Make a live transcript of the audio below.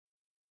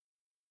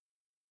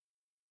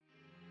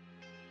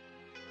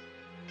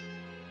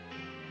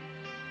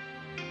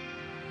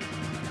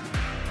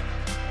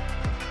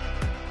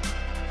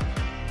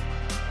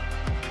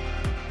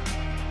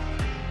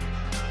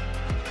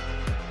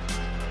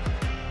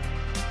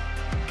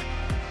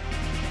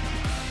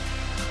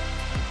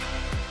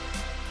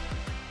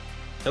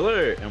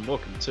Hello and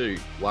welcome to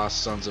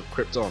Last Sons of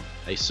Krypton,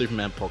 a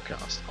Superman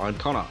podcast. I'm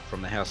Connor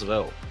from the House of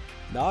L,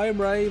 I'm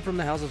Ray from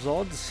the House of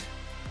Zods.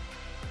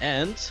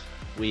 and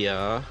we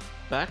are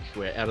back.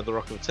 We're out of the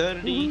Rock of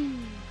Eternity. Woo.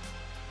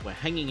 We're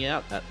hanging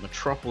out at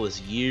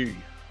Metropolis U,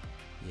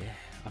 Yeah,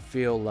 I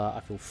feel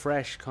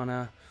fresh,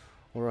 Connor,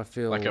 or I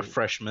feel like a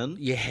freshman.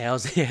 I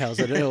was I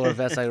don't know if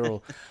that's a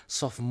little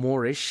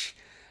sophomore-ish,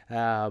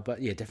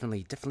 but yeah,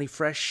 definitely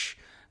fresh.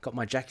 Got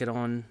my jacket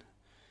on.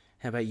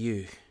 How about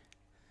you?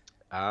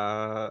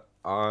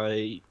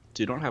 I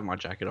do not have my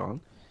jacket on,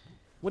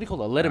 What do you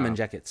call it? Letterman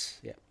jackets.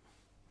 Yeah.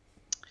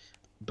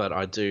 but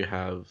I do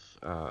have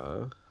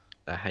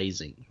a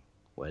hazing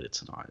later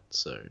tonight.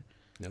 So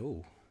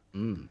No.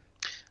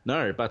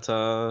 no, but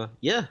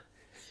yeah,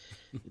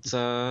 it's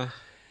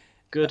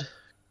good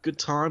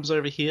times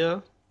over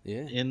here.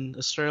 Yeah. In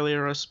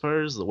Australia, I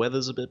suppose. The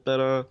weather's a bit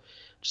better.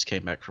 Just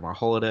came back from a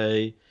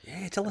holiday.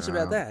 Yeah. Tell us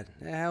about that.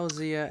 How was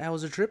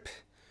the trip?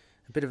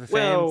 A bit of a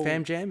Well-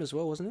 fam jam as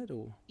well, wasn't it?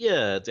 Or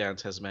Yeah, down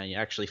Tasmania.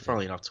 Actually,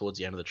 funnily enough, towards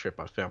the end of the trip,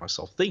 I found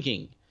myself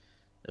thinking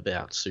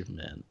about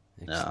Superman,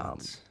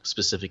 Excellent.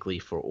 specifically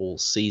for all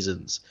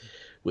seasons,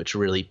 which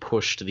really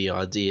pushed the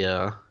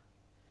idea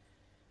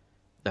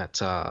that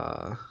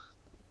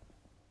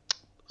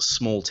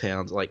small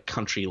towns, like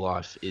country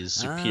life, is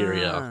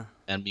superior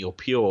and more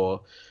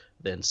pure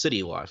than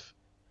city life.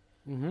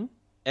 Mm-hmm.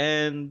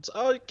 And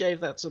I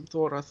gave that some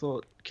thought. I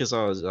thought, because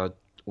I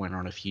went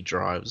on a few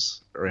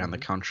drives around the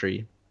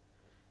country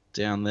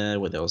down there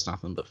where there was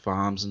nothing but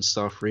farms and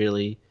stuff,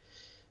 really,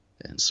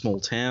 and small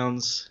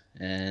towns.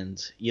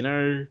 And, you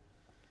know,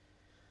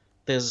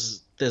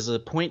 there's a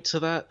point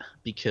to that,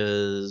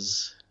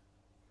 because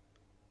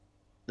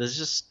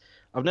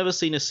I've never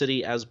seen a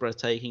city as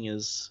breathtaking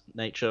as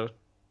natural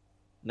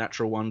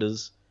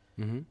wonders.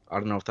 Mm-hmm. I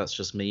don't know if that's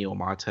just me or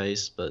my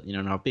taste, but, you know,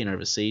 and I've been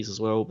overseas as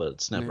well, but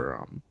it's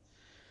never,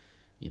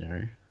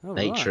 Oh,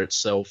 nature right.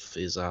 itself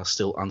is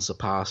still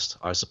unsurpassed,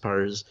 I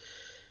suppose,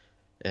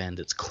 and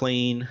it's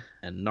clean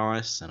and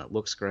nice and it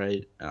looks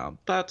great.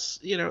 But,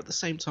 you know, at the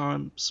same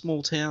time,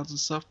 small towns and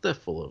stuff, they're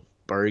full of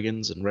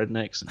bogans and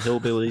rednecks and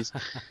hillbillies.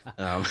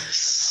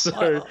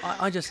 So,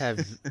 I just have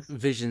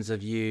visions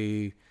of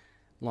you,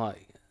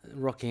 like,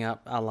 rocking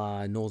up a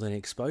la Northern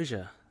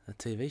Exposure, a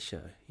TV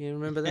show. You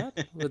remember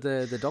that with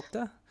the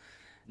doctor?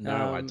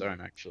 no, I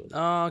don't actually.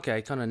 Oh,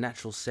 okay, kind of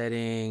natural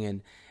setting,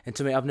 and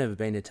to me, I've never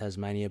been to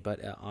Tasmania, but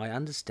I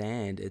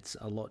understand it's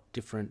a lot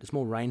different. It's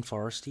more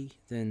rainforesty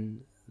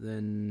than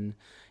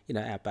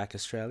outback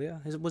Australia.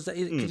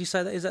 Could you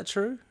say that? Is that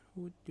true?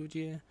 Would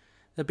you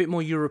a bit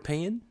more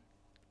European?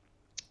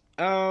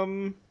 I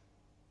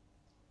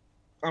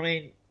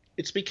mean,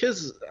 it's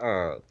because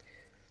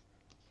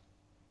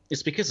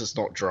it's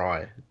not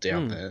dry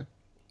down there.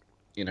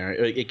 You know,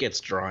 it gets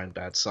dry in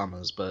bad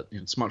summers, but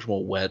it's much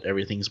more wet.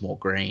 Everything's more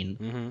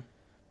green.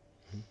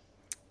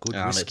 Good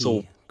it's whiskey.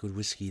 all- Good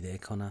whiskey there,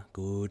 Connor.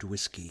 Good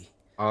whiskey.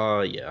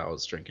 Oh yeah, I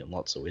was drinking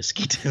lots of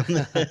whiskey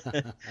down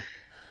there.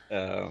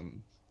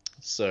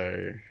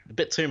 So a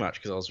bit too much,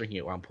 because I was drinking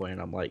at one point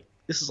and I'm like,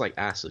 this is like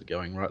acid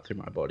going right through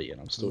my body, and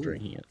I'm still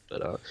drinking it.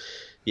 But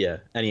yeah.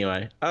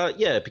 Anyway,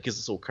 yeah, because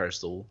it's all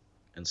coastal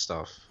and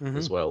stuff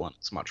as well, and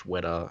it's much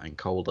wetter and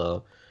colder.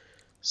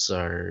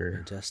 So,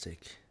 Fantastic.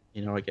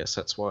 you know, I guess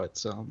that's why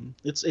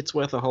it's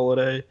worth a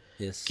holiday.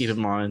 Yes. Keep in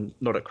mind,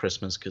 not at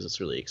Christmas, because it's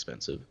really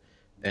expensive,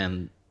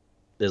 and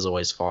there's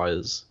always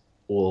fires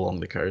all along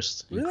the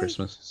coast in Really?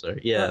 Christmas. So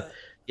yeah,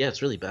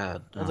 it's really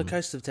bad. On the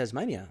coast of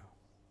Tasmania.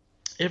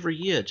 Every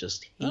year,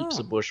 just heaps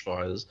of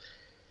bushfires.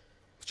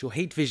 It's your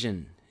heat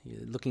vision.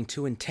 You're looking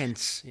too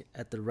intense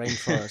at the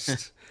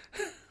rainforest.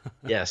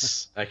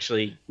 Yes,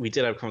 actually, we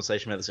did have a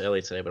conversation about this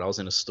earlier today, but I was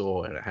in a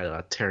store and it had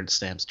a Terrence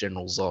Stamp's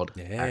General Zod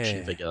action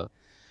Yeah. figure,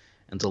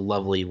 and a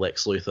lovely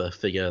Lex Luthor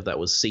figure that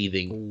was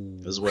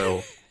seething as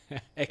well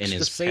in Extra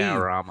his seed.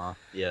 power armor.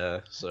 Yeah,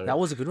 so That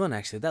was a good one,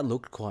 actually. That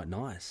looked quite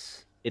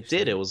nice. it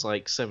did. It was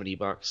like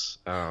 $70.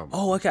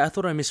 Oh, okay. I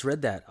thought I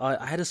misread that.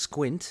 I had a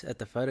squint at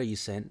the photo you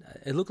sent.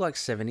 It looked like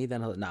 70.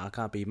 Then I thought, nah, it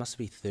can't be. It must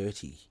be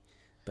 30.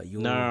 But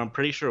you're No, I'm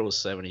pretty sure it was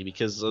 70,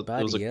 because it was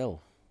bloody a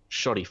hell.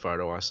 shoddy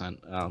photo I sent.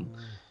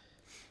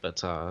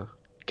 But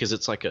because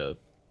it's like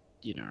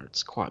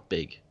it's quite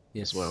big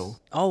as well.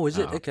 Oh, is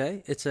it?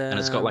 Okay. It's And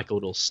it's got like a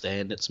little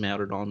stand it's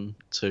mounted on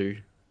too.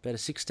 about a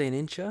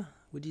 16-incher,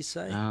 would you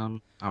say?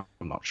 I'm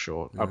not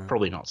sure.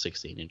 Probably not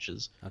 16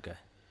 inches. Okay.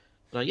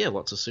 But yeah,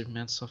 lots of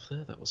Superman stuff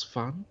there. That was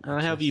fun. How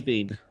have you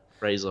been,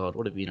 Razord?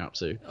 What have you been up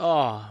to?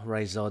 Oh,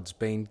 Ray Zod's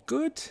been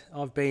good.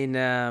 I've been,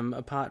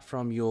 apart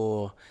from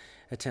your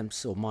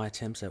attempts, or my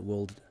attempts at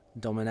world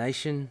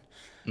domination,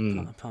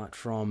 apart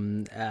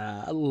from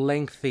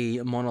lengthy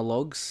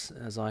monologues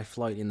as I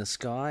float in the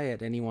sky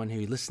at anyone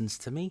who listens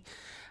to me,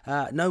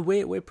 no,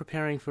 we're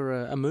preparing for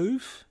a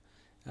move.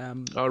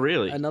 Oh,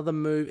 really? Another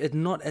move. It's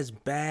not as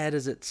bad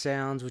as it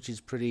sounds, which is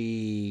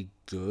pretty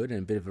good and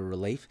a bit of a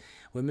relief.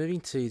 We're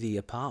moving to the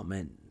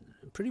apartment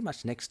pretty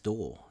much next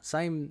door.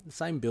 Same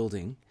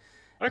building.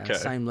 Okay.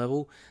 Same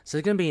level. So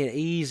it's going to be an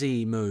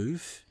easy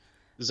move.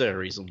 Is there a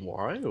reason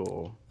why,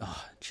 or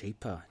Oh,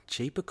 cheaper,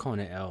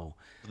 Connor L.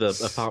 the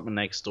apartment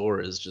next door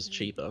is just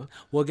cheaper?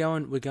 We're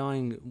going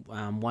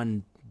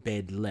one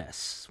bed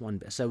less,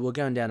 so we're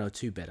going down to a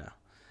two bedder.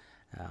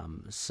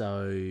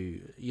 So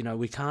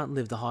we can't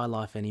live the high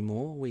life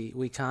anymore.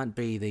 We can't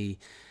be the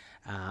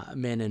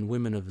men and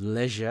women of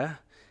leisure.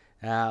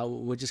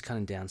 We're just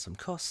cutting down some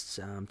costs.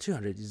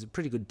 200 is a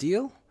pretty good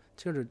deal.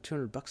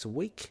 200 bucks a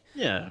week.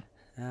 Yeah.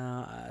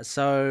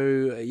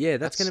 So yeah,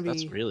 that's going to be.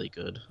 That's really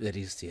good. That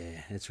is,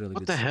 yeah, it's really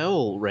What good. the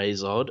hell,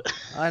 Razod?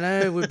 I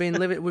know we've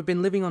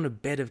been living on a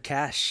bed of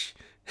cash.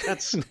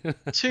 That's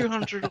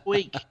 200 a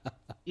week.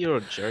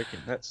 You're joking.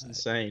 That's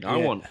insane. I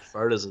Yeah. want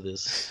photos of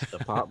this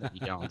apartment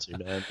you're going to,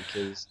 man,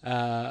 because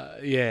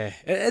Yeah,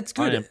 it's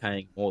good. I am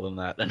paying more than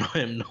that, and I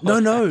am not.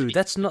 No, happy.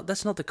 that's not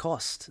the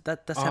cost.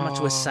 That's how much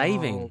we're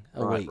saving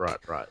a right, week.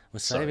 Right. We're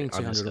Sorry, saving I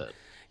 200. misheard.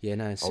 Yeah,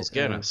 no. I was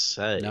gonna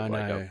say, no,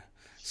 like, no.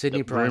 Sydney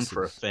room prices.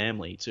 for a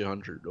family,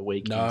 200 a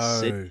week in No.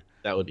 Sydney.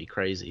 That would be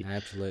crazy.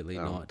 Absolutely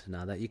not.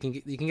 No, that you can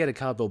get a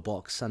cardboard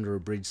box under a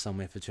bridge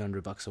somewhere for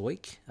 $200 a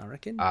week, I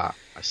reckon. I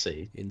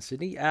see. In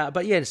Sydney.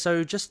 But yeah,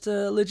 so just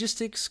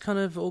logistics, kind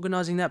of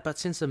organising that. But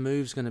since the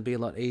move's going to be a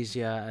lot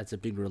easier, it's a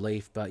big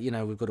relief. But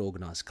we've got to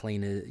organise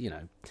cleaners.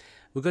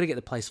 We've got to get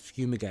the place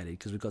fumigated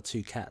because we've got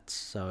 2 cats.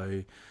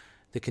 So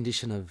the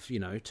condition of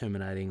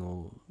terminating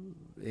or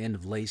the end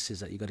of lease is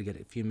that you've got to get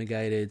it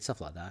fumigated, stuff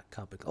like that,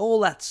 carpet,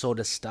 all that sort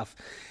of stuff,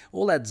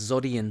 all that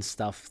Zodian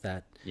stuff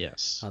that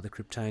Yes. other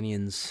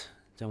Kryptonians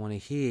don't want to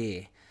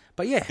hear.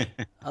 But yeah,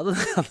 other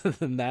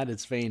than that,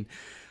 it's been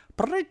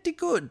pretty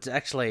good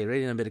actually.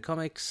 Reading a bit of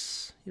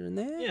comics here and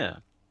there. Yeah.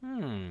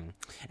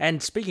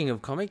 And speaking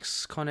of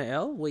comics, Connor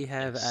L, we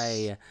have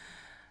a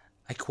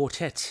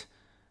quartet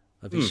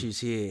of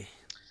issues here.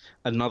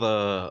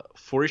 Another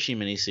 4-issue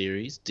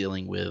miniseries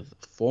dealing with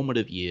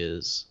formative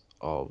years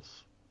of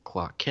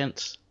Clark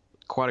Kent.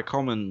 Quite a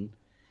common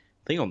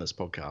thing on this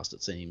podcast,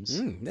 it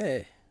seems. Yeah.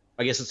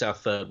 I guess it's our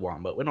 3rd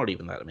one, but we're not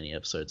even that many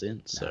episodes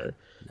in, so...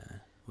 No,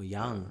 we're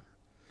young.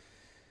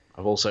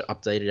 I've also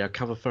updated our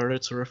cover photo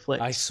to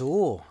reflect. I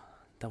saw.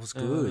 That was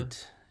good.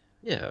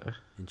 Yeah.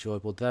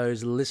 Enjoyable.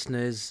 Those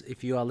listeners,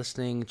 if you are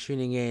listening,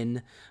 tuning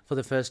in for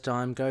the first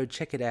time, go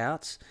check it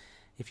out.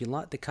 If you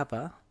like the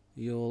cover,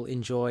 you'll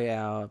enjoy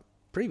our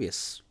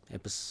previous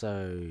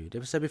episode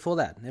before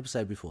that.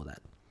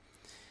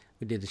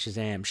 We did the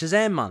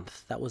Shazam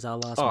month. That was our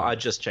last one. I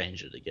just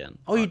changed it again.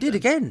 Oh, you did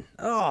again?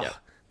 Oh, Yeah.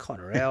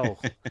 Connor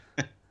L.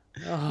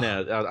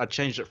 No, I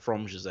changed it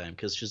from Shazam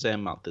because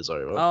Shazam month is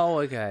over. Oh,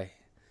 okay.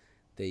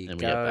 There you and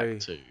go. we get back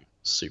to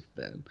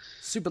Superman.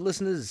 Super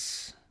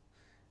listeners,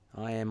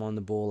 I am on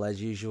the ball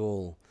as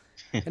usual.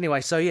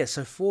 Anyway, so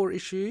 4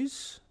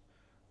 issues.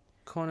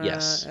 Connor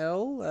Yes.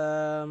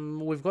 L.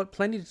 We've got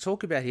plenty to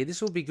talk about here.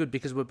 This will be good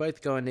because we're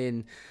both going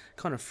in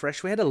kind of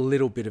fresh. We had a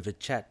little bit of a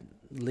chat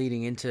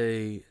leading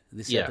into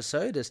this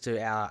episode as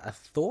to our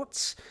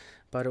thoughts,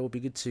 but it will be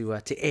good to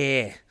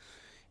air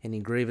any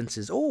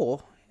grievances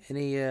or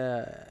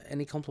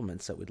any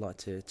compliments that we'd like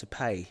to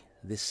pay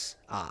this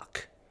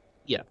arc.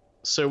 Yeah.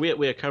 So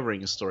we're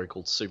covering a story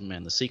called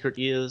Superman: The Secret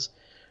Years.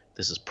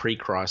 This is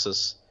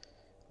pre-Crisis,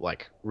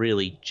 like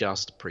really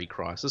just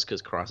pre-Crisis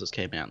because Crisis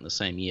came out in the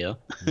same year.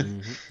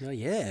 Mm-hmm. Oh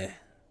yeah.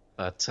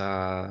 But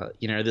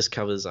this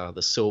covers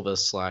the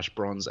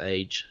Silver/Bronze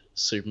Age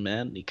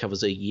Superman. He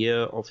covers a year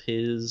of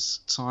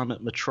his time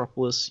at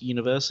Metropolis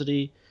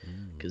University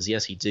because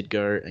yes, he did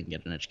go and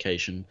get an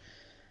education.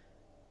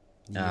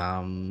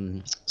 Yeah.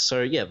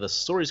 The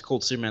story's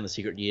called Superman: The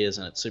Secret Years,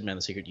 and it's Superman: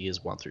 The Secret Years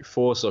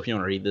 1-4. So if you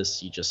want to read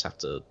this, you just have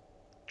to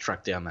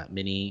track down that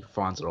mini,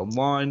 find it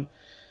online,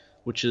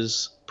 which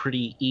is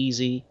pretty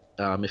easy.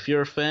 If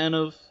you're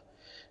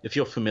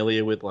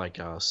familiar with like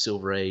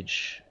Silver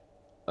Age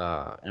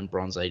and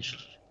Bronze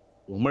Age,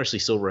 well, mostly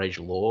Silver Age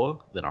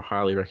lore, then I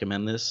highly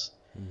recommend this.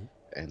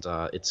 And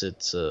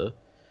it's a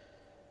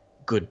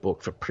good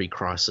book for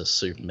pre-Crisis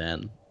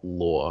Superman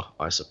lore,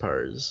 I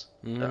suppose,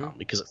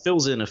 because it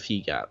fills in a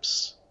few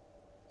gaps.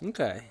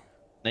 Okay.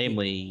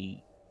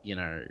 Namely,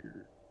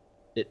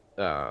 it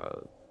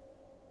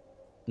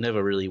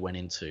never really went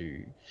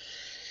into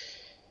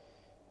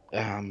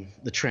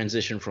the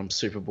transition from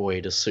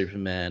Superboy to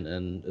Superman,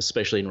 and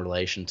especially in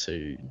relation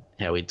to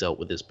how he dealt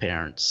with his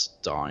parents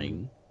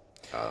dying,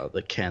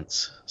 the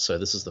Kents. So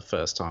this is the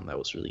first time that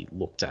was really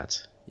looked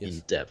at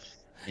in depth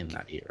in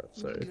that era.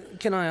 So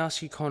can I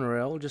ask you, Connor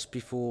L, just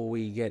before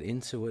we get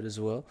into it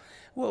as well?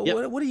 Well,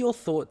 Yep. what are your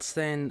thoughts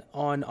then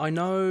on? I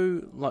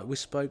know, like we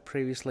spoke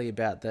previously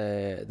about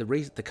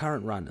the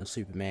current run of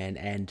Superman,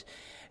 and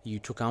you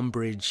took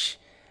umbrage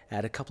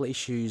at a couple of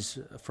issues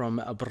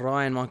from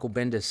Brian Michael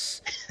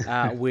Bendis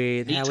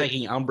with he how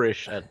taking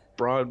umbrage at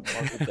Brian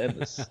Michael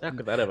Bendis. How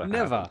could that ever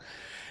never. happen?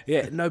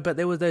 Yeah, no, but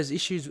there were those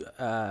issues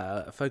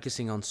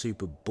focusing on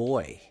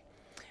Superboy.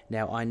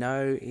 Now, I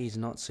know he's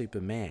not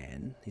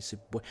Superman. He's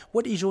Superboy.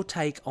 What is your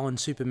take on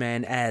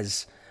Superman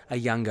as a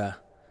younger,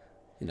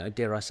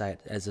 dare I say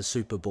it, as a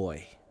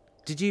Superboy?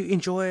 Did you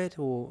enjoy it,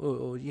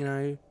 or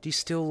do you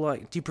still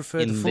do you prefer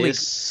In the fully?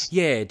 this-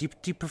 Yeah, do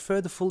you prefer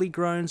the fully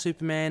grown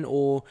Superman,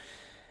 or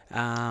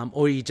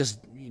Or you just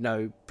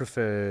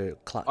prefer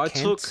Clark I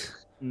Kent?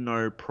 took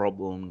no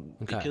problem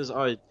Okay. because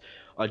I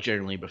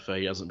generally prefer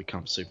he doesn't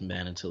become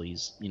Superman until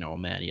he's a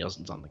man. He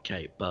hasn't done the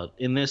cape. But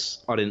in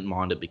this, I didn't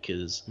mind it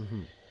because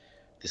Mm-hmm.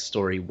 this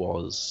story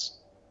was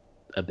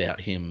about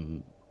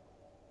him,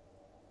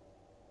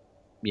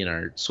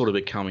 sort of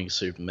becoming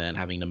Superman,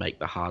 having to make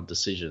the hard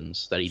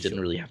decisions that he didn't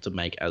Sure. really have to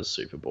make as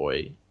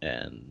Superboy,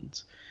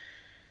 and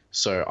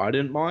so I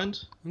didn't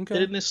mind it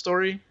Okay. in this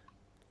story.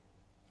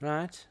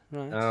 Right.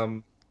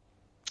 Um,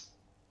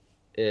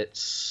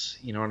 it's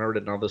and I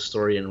read another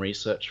story in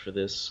research for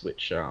this,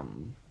 which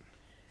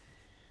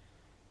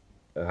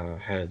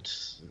had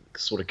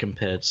sort of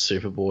compared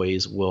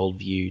Superboy's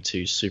worldview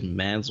to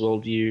Superman's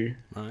worldview.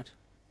 Right.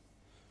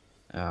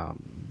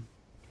 Um,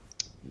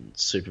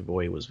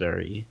 Superboy was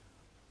very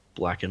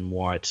black and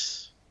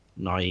white,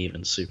 naive,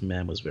 and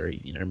Superman was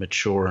very,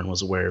 mature and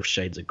was aware of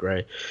shades of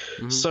grey.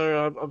 Mm-hmm.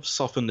 So I've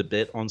softened a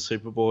bit on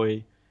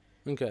Superboy,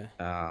 Okay.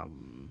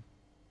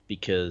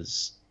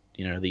 because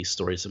these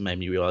stories have made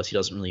me realize he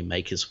doesn't really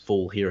make his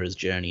full hero's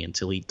journey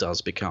until he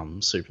does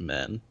become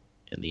Superman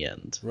in the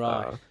end.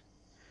 Right.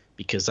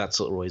 Because that's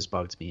what always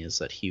bugged me, is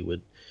that he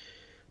would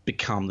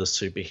become the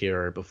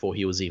superhero before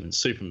he was even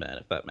Superman,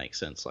 if that makes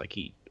sense. Like,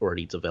 he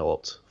already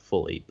developed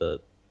fully,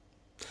 but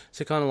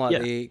So kind of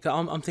like yeah.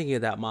 I'm thinking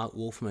of that Mark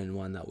Wolfman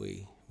one that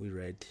we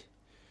read.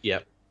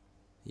 Yep.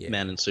 Yeah.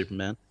 Man and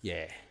Superman.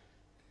 Yeah.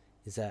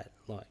 Is that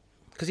like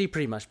because he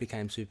pretty much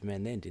became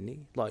Superman then, didn't he?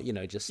 Like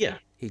just Yeah.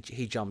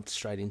 he jumped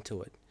straight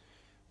into it.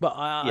 But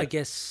I Yeah.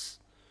 guess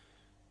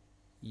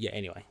yeah.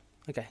 Anyway,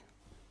 okay,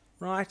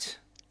 right.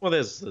 Well,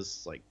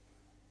 there's like,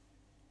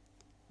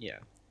 yeah,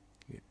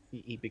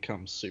 he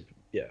becomes super.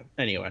 Yeah.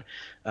 Anyway,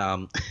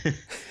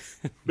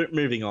 but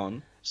moving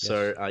on.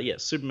 So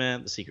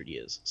Superman: The Secret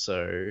Years.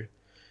 So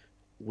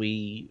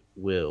we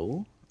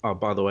will. Oh,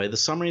 by the way, the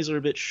summaries are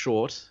a bit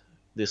short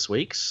this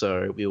week,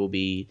 so we will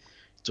be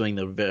doing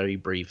the very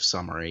brief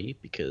summary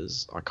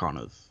because I kind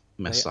of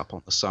messed up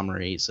on the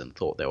summaries and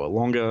thought they were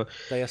longer.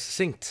 They are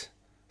succinct.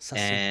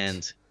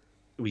 And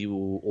we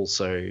will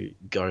also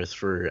go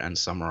through and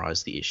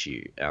summarize the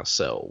issue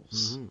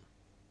ourselves.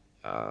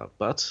 Mm-hmm.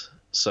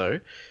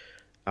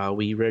 Are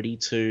we ready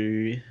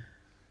to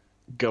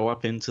go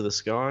up into the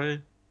sky?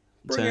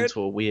 Turn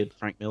into a weird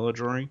Frank Miller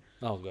drawing?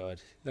 Oh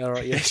god. All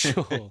right. Yeah.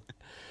 Sure.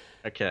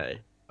 Okay.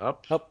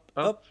 Up,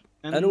 up,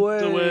 and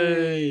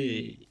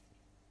away.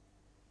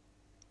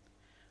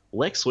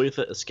 Lex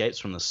Luthor escapes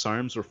from the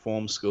Soames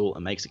Reform School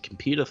and makes a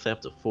computer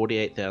theft of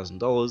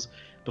 $48,000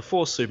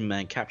 before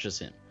Superman captures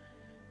him.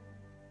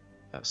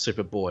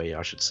 Superboy,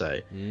 I should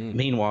say.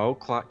 Meanwhile,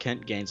 Clark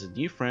Kent gains a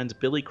new friend,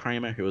 Billy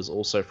Kramer, who is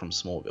also from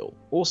Smallville.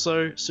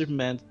 Also,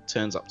 Superman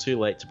turns up too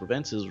late to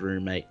prevent his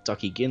roommate,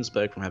 Ducky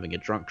Ginsburg, from having a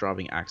drunk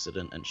driving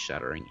accident and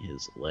shattering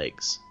his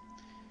legs.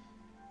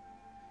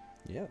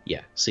 Yeah.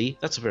 Yeah, see?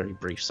 That's a very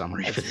brief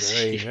summary for this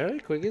Very, issue. very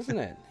quick, isn't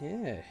it?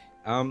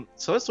 Yeah.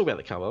 So let's talk about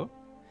the cover.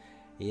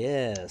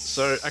 Yes.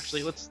 So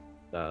actually,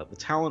 the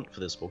talent for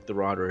this book, the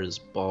writer is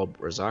Bob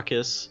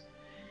Rozakis.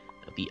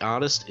 The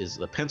artist is,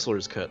 the penciler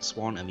is Kurt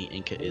Swan, and the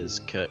inker is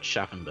Kurt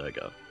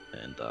Schaffenberger.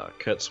 And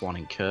Kurt Swan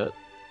and Kurt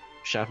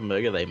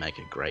Schaffenberger, they make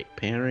a great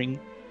pairing,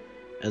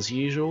 as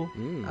usual.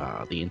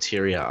 The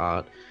interior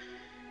art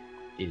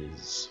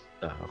is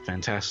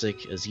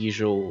fantastic, as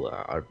usual.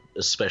 I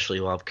especially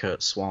love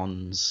Kurt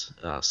Swan's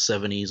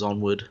 70s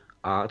onward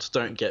art.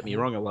 Don't get me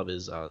wrong, I love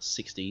his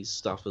 60s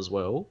stuff as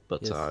well,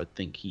 but Yes. I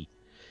think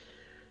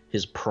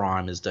his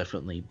prime is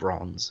definitely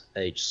Bronze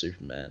Age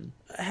Superman.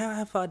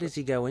 How far does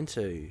he go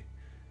into?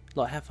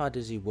 Like, how far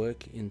does he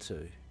work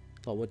into?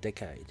 Like, what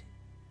decade?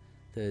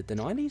 The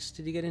 90s?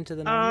 Did he get into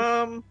the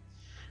 90s?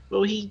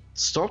 Well, he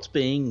stopped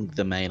being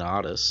the main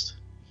artist.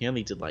 He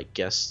only did like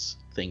guest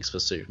things for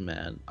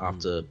Superman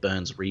after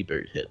Byrne's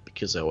reboot hit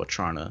because they were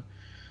trying to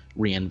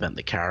reinvent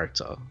the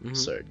character.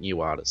 So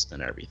new artist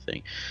and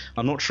everything.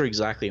 I'm not sure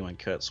exactly when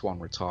Kurt Swan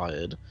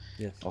retired.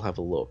 Yes. I'll have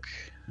a look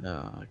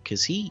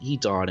because he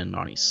died in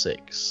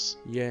 '96.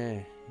 Yeah,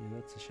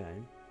 that's a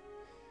shame.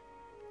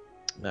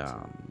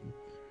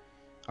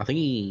 I think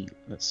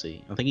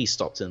he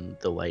stopped in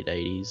the late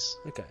 '80s.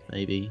 Okay.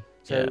 Maybe.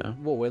 So yeah.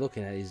 what we're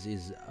looking at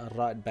is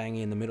right bang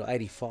in the middle,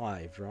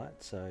 85, right?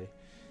 So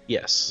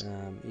Yes.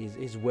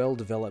 he's well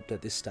developed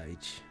at this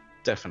stage.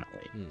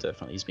 Definitely.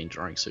 He's been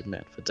drawing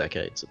Superman for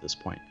decades at this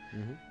point.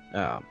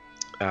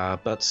 Mm-hmm.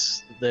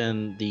 But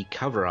then the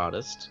cover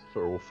artist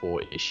for all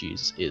 4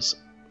 issues is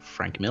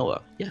Frank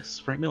Miller. Yes,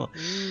 Frank Miller.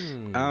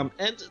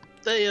 And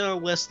they are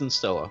less than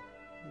stellar.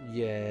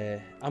 Yeah,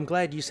 I'm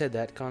glad you said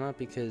that, Connor,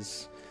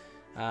 because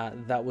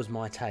that was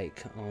my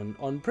take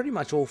on pretty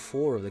much all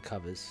 4 of the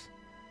covers.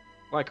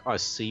 Like, I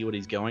see what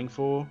he's going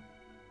for.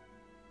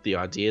 The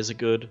ideas are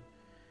good.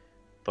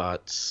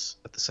 But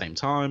at the same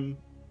time,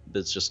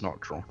 it's just not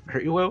drawn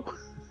very well.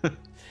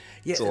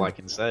 That's all I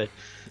can say.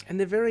 And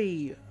they're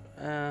very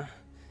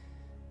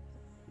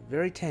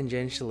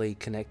tangentially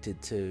connected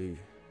to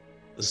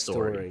the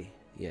story.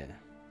 Yeah.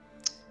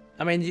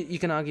 I mean, you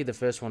can argue the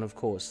first one, of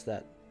course,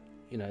 that,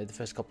 the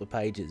first couple of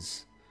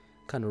pages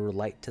kind of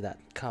relate to that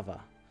cover.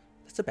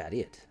 That's about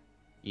it.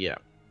 Yeah.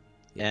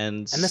 Yeah.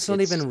 And that's not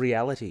it's- even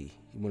reality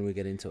when we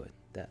get into it.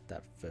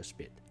 That first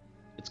bit.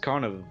 It's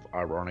kind of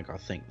ironic, I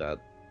think, that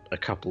a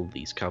couple of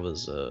these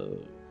covers,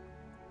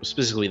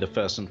 specifically the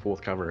first and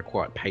fourth cover, are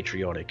quite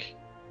patriotic.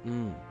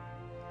 Mm.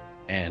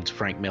 And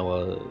Frank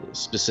Miller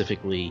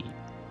specifically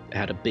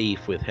had a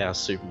beef with how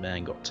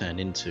Superman got turned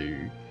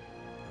into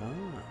Ah,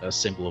 a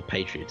symbol of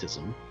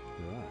patriotism.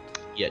 right.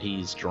 Yet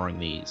he's drawing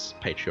these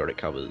patriotic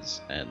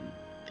covers, and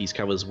these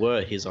covers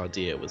were his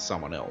idea with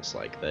someone else.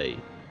 Like, they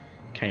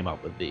came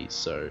up with these.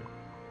 So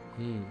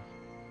Mm.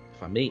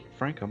 if I meet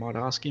Frank, I might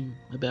ask him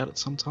about it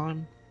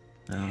sometime.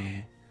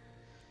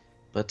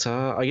 But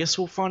I guess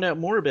we'll find out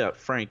more about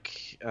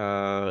Frank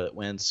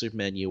when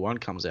Superman Year One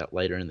comes out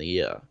later in the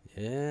year.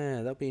 Yeah,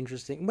 that'll be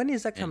interesting. When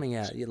is that coming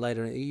out?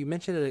 Later, you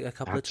mentioned it a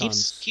couple of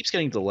times. Keeps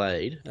getting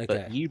delayed, Okay.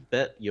 but you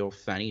bet your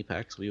fanny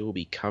packs we will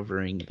be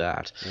covering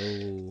that.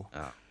 Oh,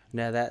 Uh,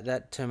 now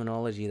that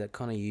terminology that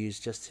Connor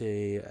used just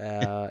to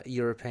our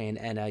European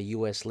and our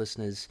US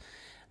listeners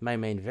may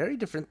mean very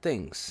different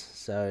things.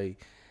 So,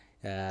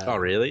 oh,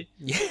 really?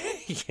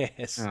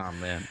 yes. Oh,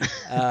 man.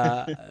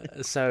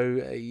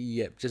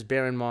 Yep, just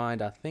bear in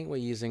mind, I think we're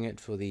using it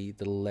for the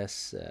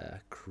less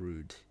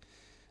crude.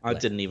 I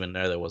didn't even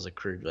know there was a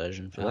crude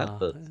version for that,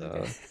 but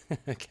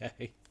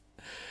Okay.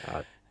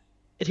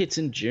 it hits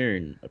in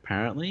June,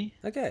 apparently.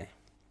 Okay.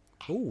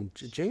 Oh,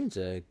 June's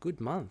a good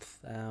month.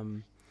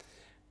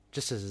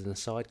 Just as an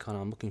aside,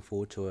 I'm looking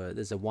forward to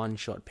there's a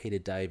one-shot Peter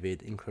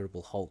David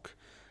Incredible Hulk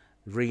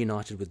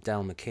reunited with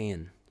Dale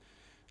McKeon.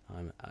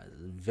 I'm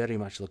very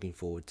much looking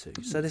forward to.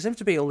 So there seems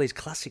to be all these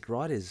classic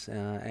writers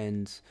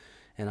and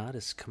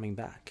artists coming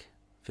back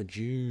for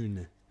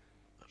June.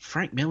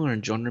 Frank Miller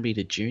and John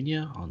Romita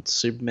Jr. on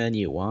Superman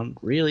Year One?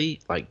 Really?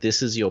 Like,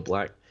 this is your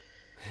black...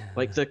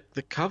 Like, the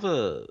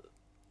cover...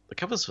 The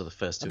covers for the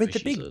first two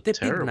issues are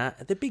terrible.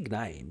 They're big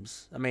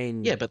names. I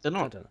mean... Yeah, but they're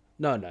not...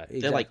 No,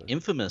 exactly. They're, like,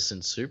 infamous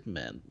in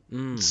Superman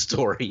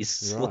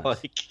stories. Right.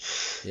 Like...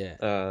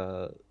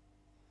 Yeah.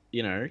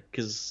 You know,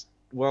 because...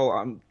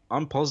 Well,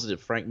 I'm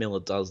positive Frank Miller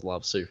does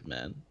love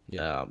Superman.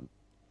 Yeah.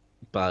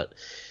 But,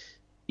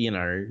 you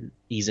know,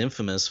 he's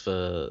infamous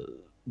for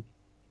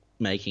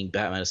making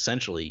Batman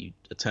essentially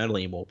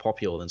eternally more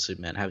popular than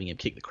Superman, having him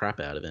kick the crap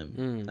out of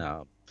him.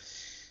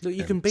 Look,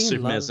 you can be in love.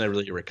 Superman's never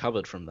really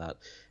recovered from that.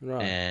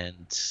 Right.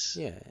 And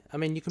yeah, I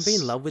mean, you can be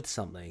in love with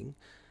something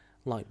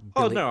like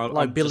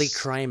I'm Billy just-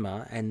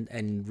 Kramer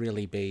and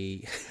really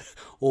be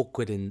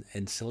awkward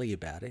and silly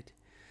about it.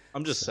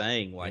 I'm just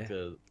saying, like,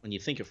 when you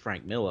think of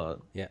Frank Miller,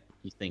 Yeah,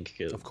 you think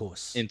of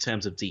course. in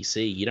terms of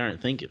DC, you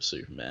don't think of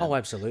Superman. Oh,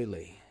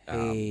 absolutely.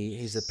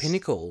 He's a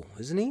pinnacle,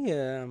 isn't he?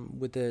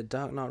 With the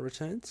Dark Knight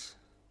Returns.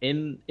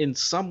 In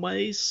some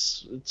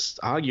ways, it's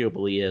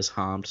arguably has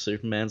harmed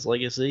Superman's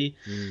legacy.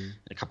 In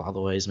a couple other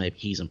ways, maybe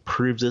he's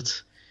improved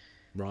it.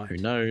 Right. Who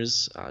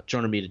knows?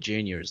 John Romita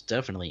Jr. is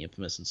definitely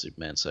infamous in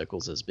Superman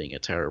circles as being a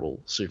terrible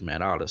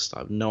Superman artist. I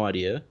have no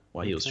idea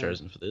why he was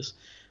chosen for this.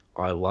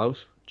 I love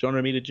John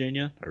Romita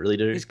Jr. I really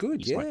do. He's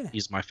good,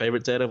 He's my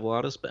favorite Daredevil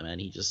artist, but man,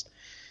 he's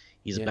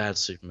a bad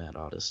Superman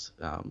artist.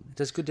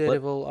 Does good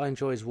Daredevil. I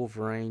enjoy his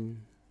Wolverine.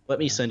 Let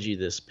me send you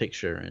this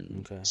picture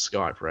in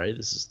Skype, Ray.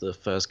 This is the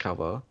first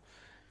cover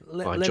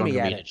by Let John me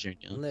add Romita it.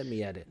 Jr. Let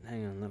me add it.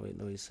 Hang on. Let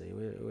me see.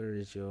 Where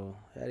is your?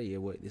 How do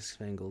you work this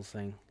Fangle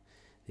thing?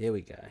 There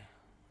we go.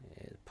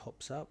 It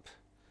pops up.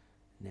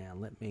 Now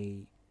let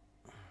me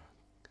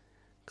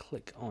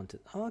click onto.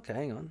 Oh, okay.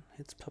 Hang on.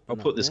 It's popping I'll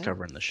up put this now.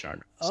 cover in the show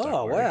notes. Oh,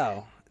 don't worry.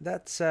 wow.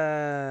 That's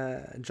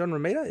John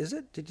Romita, is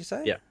it? Did you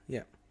say? Yeah.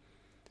 Yeah.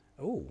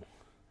 Oh,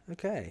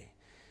 okay.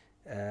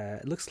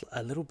 It looks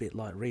a little bit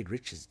like Reed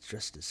Richards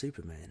dressed as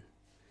Superman.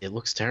 It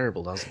looks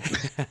terrible, doesn't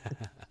it?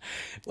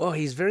 Well,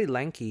 he's very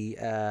lanky.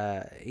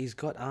 He's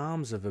got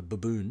arms of a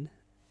baboon.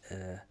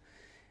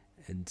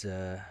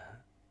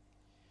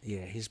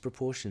 Yeah, his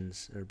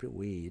proportions are a bit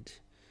weird.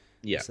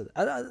 Yeah. So,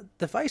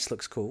 the face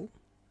looks cool.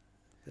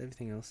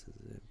 Everything else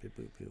is a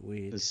bit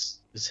weird. His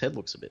head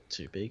looks a bit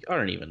too big. I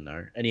don't even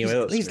know. Anyway,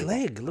 let's His move on.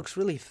 leg looks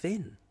really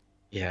thin.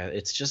 Yeah,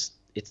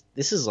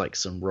 this is like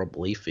some Rob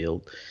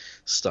Liefeld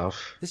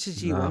stuff. This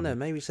is year one though,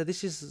 maybe. So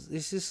this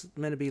is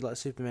meant to be like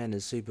Superman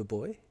as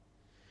Superboy.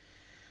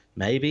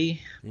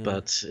 Maybe,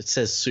 but it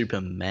says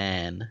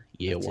Superman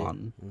Year That's it.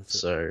 One. That's it.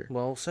 So,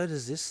 Well, so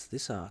does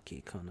this arc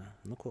here, Connor.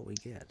 Look what we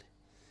get.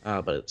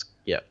 but it's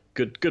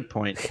good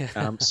point.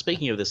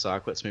 Speaking of this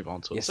arc, let's move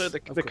on to it. Yes, So the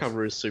of the course.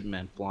 cover is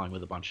Superman flying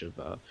with a bunch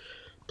of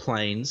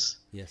planes,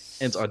 Yes.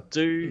 and I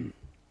do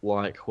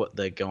like what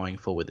they're going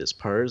for with this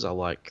pose. I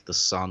like the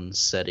sun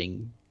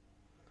setting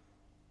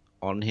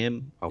on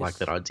him. I like Yes.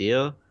 that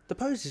idea. The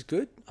pose is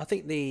good. I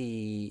think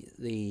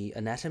the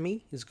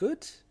anatomy is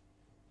good.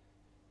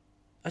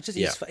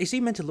 Is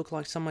he meant to look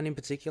like someone in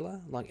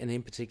particular, like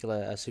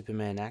a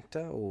Superman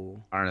actor,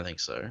 or I don't think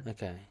so.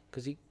 okay?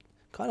 Because he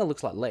kind of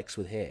looks like Lex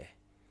with hair.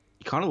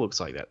 He kind of looks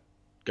like that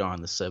guy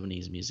in the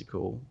 70s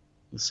musical,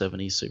 the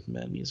 70s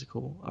Superman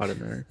musical. I don't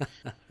know.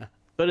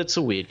 But it's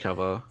a weird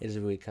cover. It is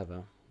a weird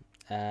cover.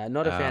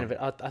 Not a fan of it.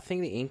 I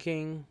think the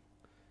inking.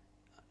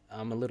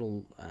 I'm a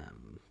little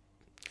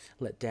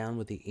let down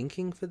with the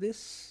inking for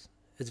this.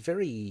 It's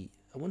very,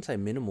 I wouldn't say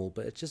minimal,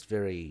 but it's just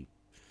very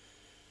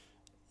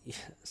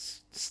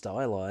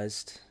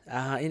stylized.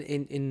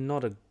 In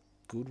not a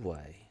good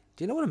way.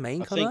 Do you know what I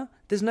mean, Connor?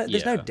 There's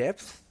no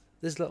depth.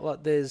 There's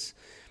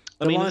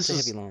I mean, lines are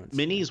heavy lines.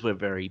 Minis were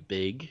very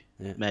big.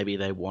 Yeah. Maybe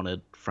they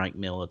wanted Frank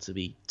Miller to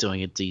be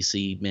doing a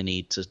DC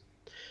mini to,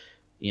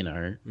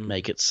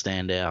 make it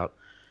stand out.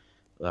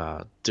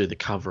 Do the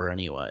cover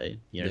anyway,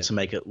 to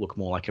make it look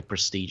more like a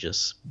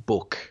prestigious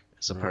book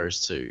as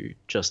opposed to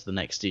just the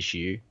next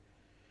issue.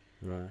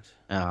 Right.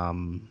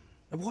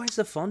 Why is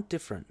the font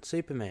different?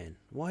 Superman.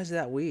 Why is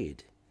that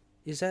weird?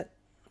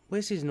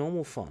 Where's his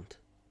normal font?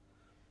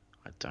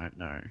 I don't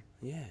know.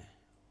 Yeah.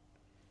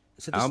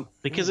 So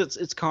because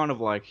it's kind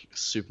of like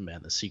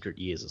Superman: The Secret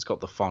Years. It's got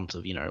the font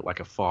of like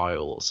a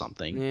file or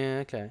something. Yeah.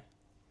 Okay.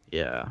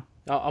 Yeah.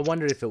 I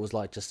wondered if it was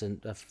like just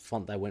a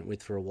font they went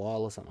with for a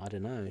while or something. I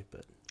don't know,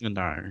 but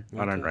no,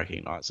 I don't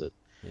recognize it.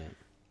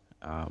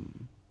 Yeah.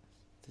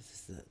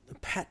 This is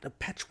a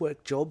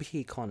patchwork job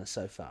here, Connor.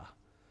 So far,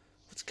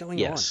 what's going on?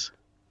 Yes.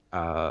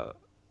 But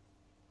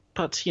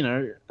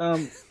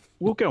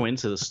we'll go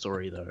into the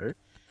story though.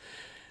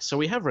 So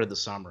we have read the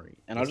summary,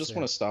 and I just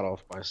want to start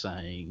off by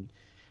saying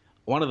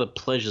one of the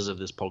pleasures of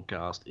this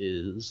podcast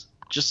is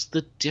just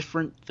the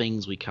different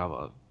things we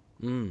cover.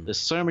 There's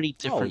so many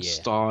different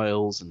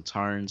styles and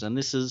tones, and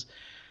this is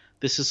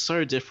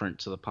so different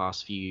to the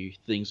past few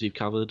things we've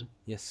covered.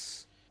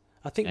 Yes,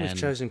 I think we've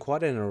chosen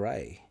quite an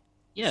array.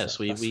 Yes,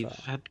 we've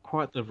had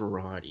quite the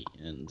variety,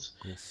 and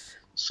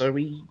so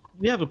we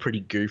have a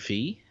pretty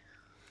goofy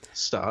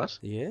start.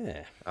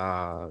 Yeah.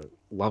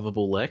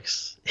 Lovable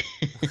Lex.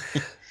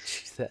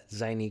 She's that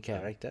zany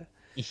character.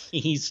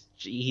 He's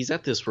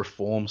at this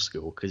reform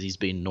school because he's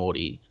been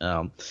naughty,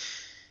 and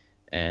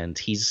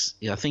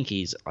I think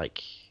he's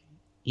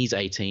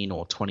 18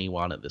 or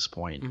 21 at this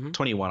point.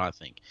 21, I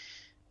think.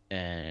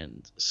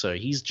 And so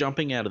he's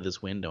jumping out of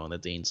this window, and the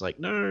dean's like,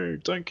 "No,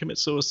 don't commit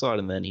suicide."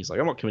 And then he's like,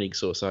 "I'm not committing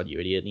suicide, you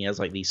idiot." And he has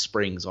these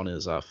springs on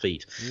his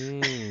feet,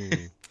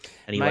 and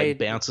he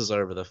bounces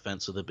over the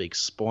fence with a big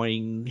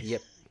spoing.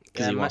 Yep.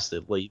 Because he wants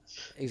to leave.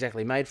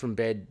 Exactly, made from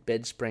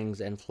bed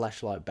springs and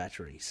flashlight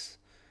batteries.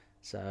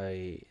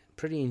 So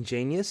pretty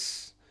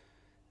ingenious,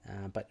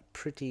 but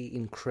pretty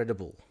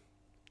incredible.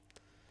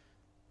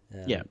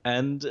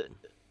 And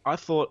I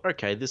thought,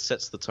 okay, this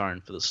sets the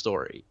tone for the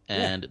story,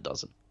 and it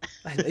doesn't.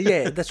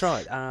 Yeah, that's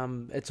right.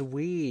 It's a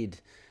weird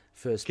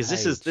first page.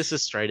 Because this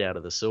is straight out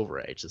of the Silver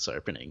Age. This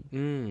opening.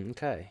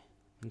 Okay.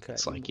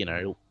 It's like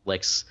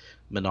Lex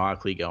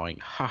maniacally going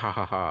ha ha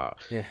ha ha,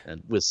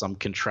 and with some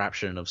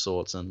contraption of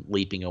sorts and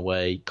leaping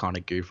away kind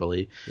of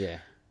goofily. Yeah.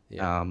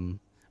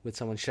 With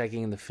someone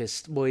shaking the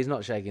fist. Well, he's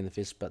not shaking the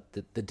fist, but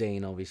the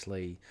dean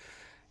obviously,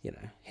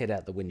 head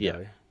out the window.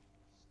 Yeah.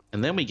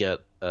 And then we get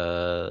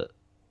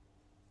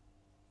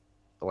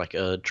like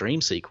a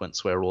dream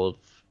sequence where all of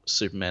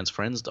Superman's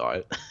friends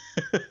die.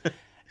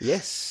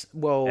 Yes.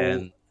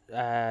 Well,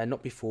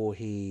 not before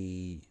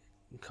he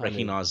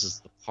recognizes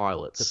the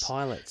pilots. The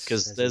pilots.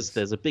 Because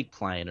there's a big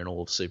plane and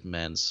all of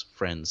Superman's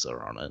friends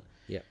are on it.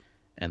 Yep.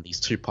 And these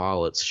two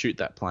pilots shoot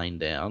that plane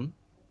down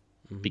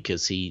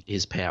because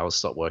his powers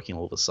stop working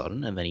all of a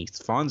sudden, and then he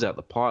finds out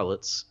the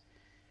pilots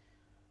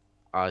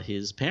are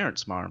his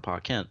parents, Mara and Pa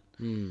Kent.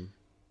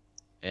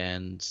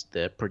 And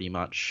they're pretty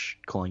much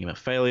calling him a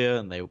failure,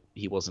 and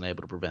he wasn't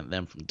able to prevent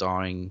them from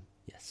dying.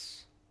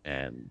 Yes.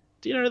 And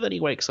then he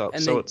wakes up,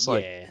 and so then, it's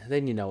like... Yeah,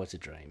 then it's a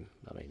dream.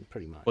 I mean,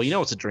 pretty much.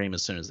 Well, it's a dream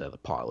as soon as they're the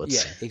pilots.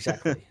 Yeah,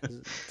 exactly.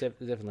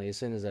 Definitely, as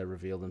soon as they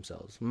reveal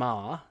themselves.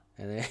 Ma,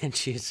 and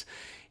she's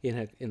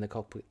in the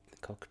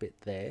cockpit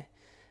there.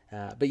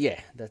 But yeah,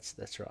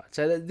 that's right.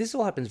 So this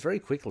all happens very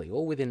quickly,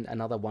 all within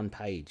another one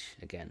page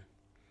again.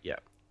 Yeah.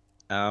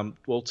 2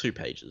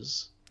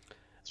 pages.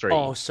 3.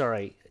 Oh,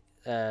 sorry.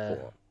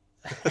 4.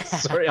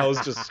 Sorry, I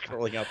was just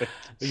scrolling up.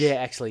 Yeah,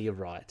 actually, you're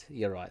right.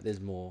 There's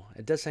more.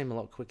 It does seem a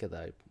lot quicker,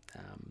 though.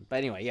 But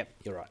anyway, yep,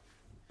 you're right.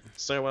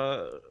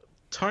 So,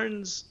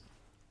 tones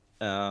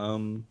are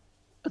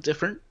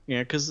different,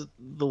 because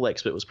the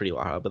Lex bit was pretty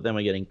light, but then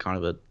we're getting kind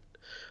of a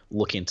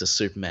look into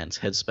Superman's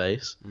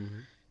headspace,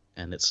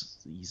 and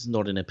he's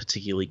not in a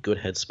particularly good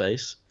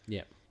headspace.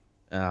 Yeah.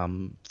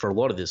 For a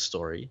lot of this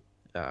story,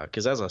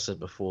 because as I said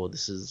before,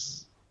 this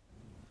is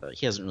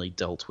he hasn't really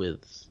dealt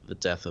with the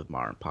death of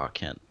Mara and Pa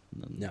Kent.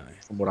 No.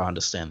 From what I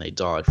understand, they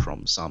died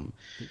from some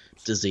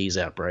disease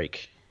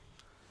outbreak.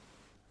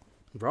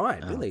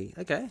 Right, really?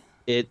 Okay.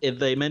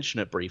 They mention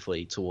it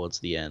briefly towards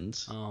the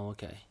end. Oh,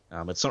 okay.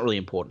 It's not really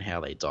important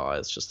how they die.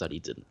 It's just that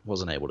he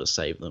wasn't able to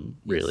save them,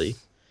 really.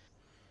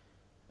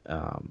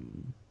 Yes.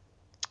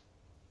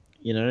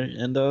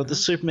 The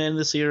Superman in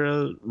this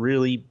era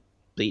really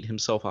beat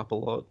himself up a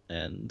lot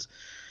and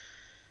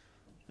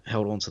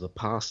held on to the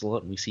past a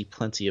lot, and we see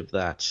plenty of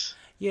that.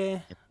 Yeah,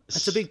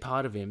 it's a big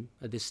part of him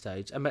at this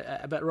stage.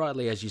 But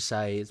rightly, as you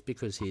say, it's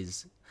because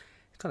he's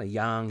kind of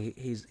young.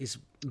 He's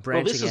branching out.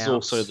 Well, this is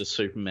also the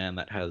Superman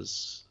that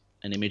has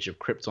an image of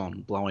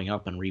Krypton blowing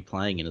up and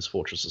replaying in his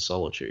Fortress of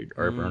Solitude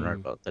over and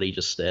over that he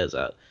just stares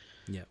at.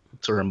 Yeah.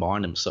 to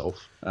remind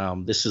himself.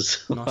 This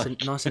is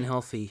like, Nice and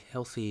healthy,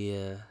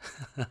 yeah.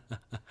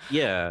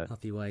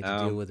 healthy way to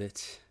deal with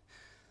it.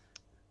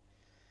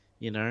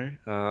 You know,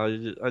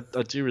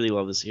 I do really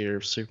love this era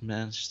of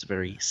Superman. It's just a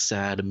very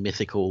sad,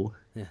 mythical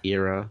Yeah.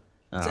 era.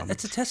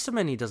 It's a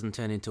testament he doesn't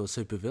turn into a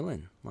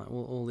supervillain, like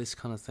all this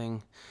kind of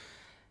thing,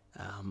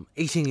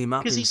 eating him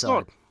up Because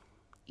inside.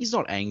 he's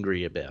not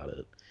angry about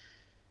it.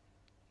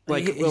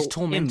 Like, He's in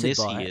tormented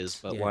this by he it. is,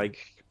 but Yeah.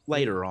 like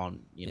later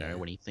on, you know, Yeah.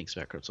 when he thinks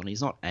about Krypton,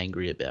 he's not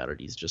angry about it.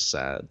 He's just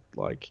sad.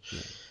 Like,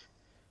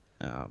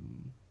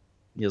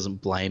 he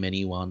doesn't blame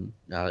anyone.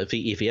 If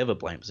he ever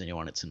blames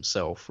anyone, it's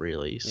himself,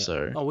 really. Yeah.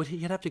 So, Oh,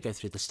 he'd have to go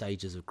through the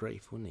stages of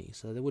grief, wouldn't he?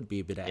 So there would be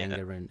a bit of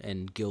anger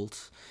and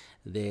guilt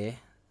there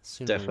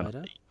sooner or later.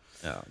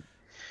 definitely.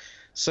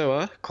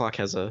 So, Clark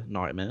has a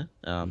nightmare.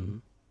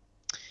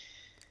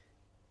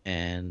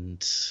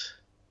 And,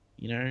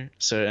 you know,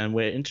 and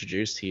we're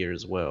introduced here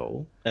as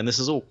well. And this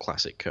is all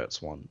classic Kurt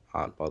Swan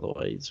art, by the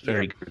way. It's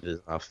very good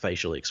with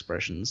facial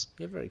expressions.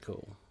 Yeah, very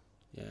cool.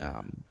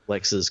 Yeah.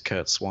 Lex's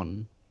Kurt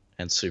Swan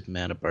and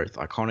Superman are both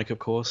iconic, of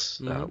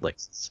course.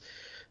 Lex's,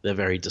 they're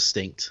very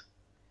distinct.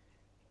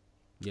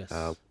 Yes.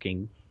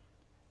 Looking.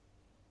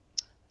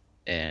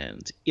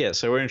 And yeah,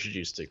 so we're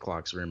introduced to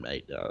Clark's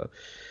roommate,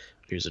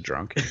 who's a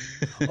drunk.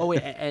 Oh,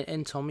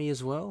 and Tommy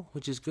as well,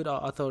 which is good.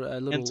 I thought a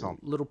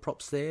little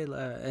props there.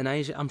 An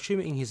Asian. I'm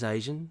assuming he's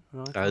Asian,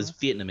 right? He's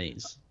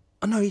Vietnamese.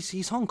 Oh no,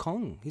 he's Hong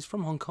Kong. He's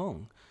from Hong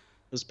Kong.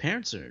 His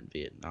parents are in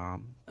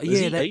Vietnam.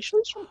 Yeah,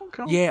 He's from Hong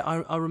Kong. Yeah,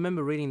 I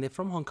remember reading they're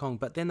from Hong Kong,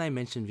 but then they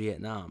mentioned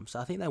Vietnam, so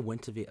I think they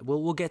went to Vietnam.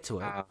 We'll get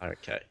to it.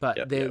 Okay.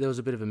 But there was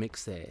a bit of a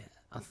mix there.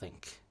 I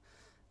think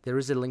there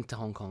is a link to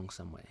Hong Kong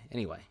somewhere.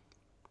 Anyway,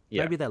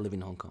 maybe they live in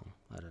Hong Kong.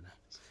 I don't know.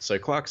 So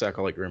Clark's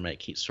alcoholic roommate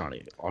keeps trying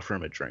to offer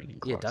him a drink.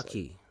 And Yeah, Clark's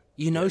Ducky.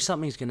 You know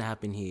something's going to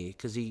happen here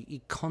because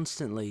he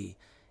constantly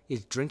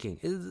is drinking.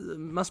 It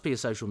must be a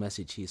social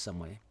message here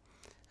somewhere.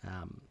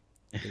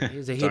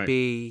 He's a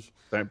hippie.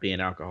 Don't be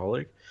an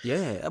alcoholic.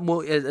 Yeah,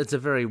 well, it's a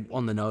very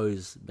on the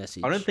nose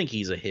message. I don't think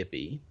he's a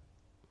hippie.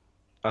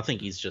 I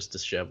think he's just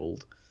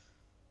disheveled.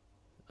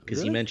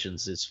 Because he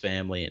mentions his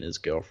family and his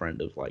girlfriend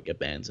have like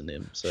abandoned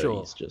him. So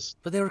he's just.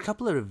 But there are a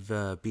couple of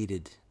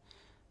bearded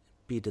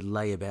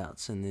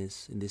layabouts in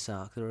this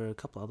arc. There are a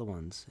couple other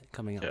ones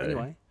coming up.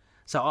 Anyway,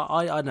 so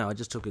I know I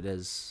just took it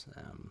as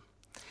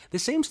there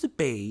seems to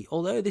be,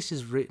 although this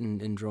is written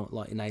and drawn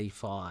like in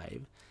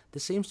 '85, there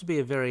seems to be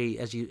a very,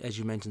 as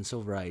you mentioned,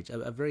 Silver Age,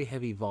 a very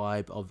heavy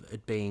vibe of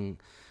it being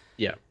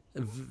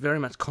very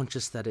much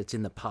conscious that it's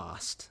in the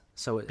past.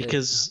 So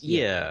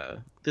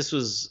this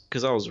was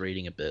because I was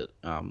reading a bit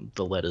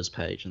the letters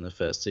page in the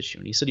first issue,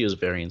 and he said he was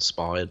very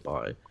inspired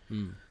by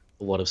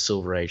a lot of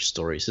Silver Age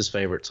stories. His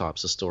favorite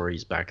types of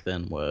stories back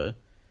then were,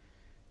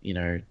 you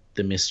know,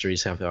 the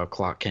mysteries, how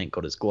Clark Kent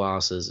got his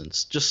glasses, and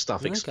just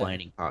stuff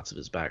explaining parts of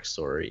his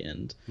backstory.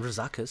 And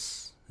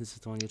Rosakus, this is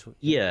the one you're talking.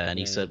 Yeah, and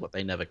he said what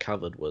they never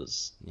covered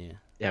was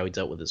how he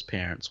dealt with his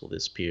parents or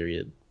this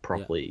period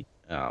properly.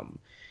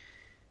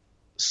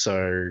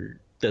 So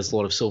there's a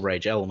lot of Silver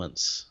Age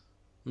elements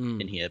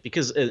in here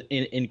because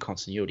in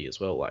continuity as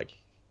well, like,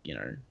 you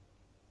know,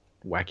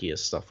 wackier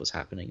stuff was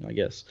happening, I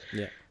guess.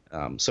 Yeah.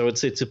 So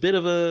it's a bit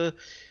of a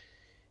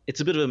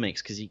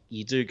mix because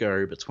you do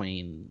go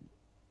between,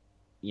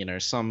 you know,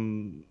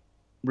 some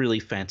really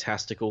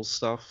fantastical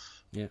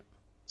stuff,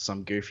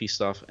 some goofy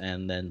stuff,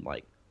 and then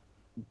like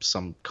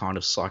some kind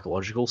of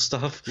psychological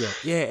stuff.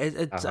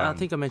 It's I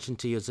think I mentioned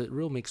to you, it's a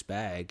real mixed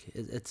bag.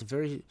 It's a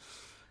very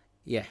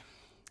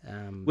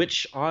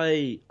which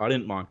I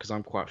didn't mind because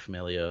I'm quite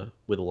familiar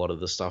with a lot of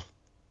the stuff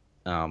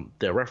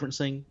they're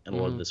referencing and a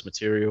lot of this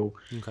material.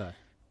 Okay.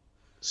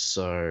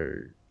 So,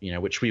 you know,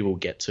 which we will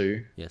get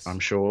to, I'm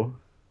sure.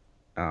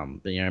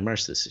 But, you know,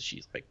 most of this is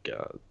she's like,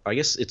 I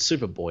guess it's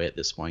Superboy at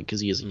this point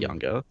because he is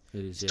younger.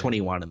 He's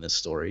 21 in this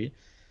story.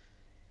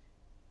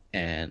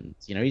 And,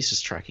 you know, he's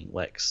just tracking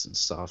Lex and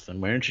stuff.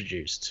 And we're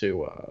introduced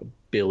to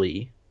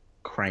Billy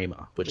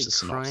Kramer, which the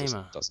synopsis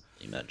doesn't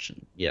really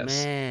mention. Yes.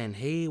 Man,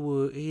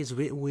 he's a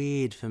bit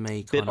weird for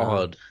me. Bit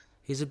odd.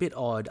 He's a bit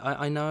odd.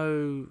 I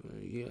know,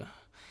 you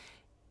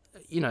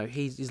know,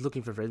 he's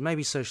looking for friends.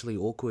 Maybe socially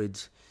awkward.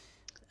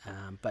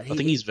 But I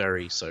think he's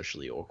very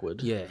socially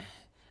awkward. Yeah.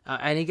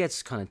 And he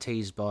gets kind of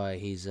teased by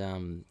his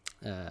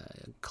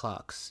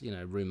Clark's, you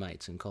know,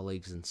 roommates and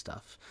colleagues and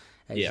stuff.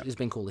 He's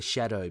been called a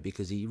shadow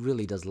because he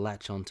really does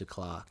latch on to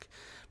Clark.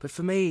 But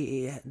for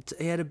me,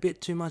 he had a bit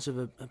too much of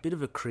a bit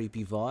of a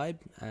creepy vibe.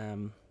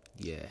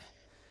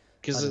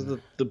 Because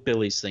the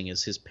Billy's thing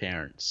is his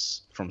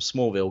parents from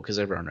Smallville, because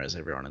everyone knows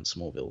everyone in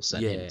Smallville,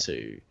 sent him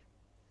to,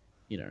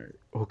 you know,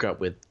 hook up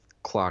with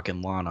Clark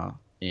and Lana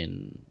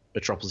in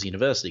Metropolis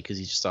University because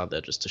he just started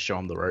there just to show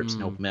him the ropes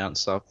and help him out and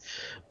stuff.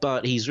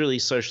 But he's really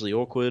socially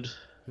awkward.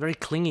 Very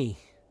clingy.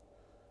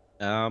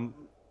 I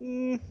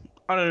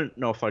don't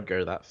know if I'd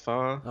go that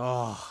far.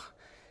 Oh,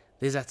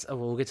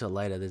 we'll get to it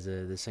later. There's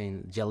the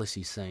scene,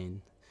 jealousy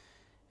scene,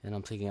 and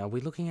I'm thinking, are we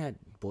looking at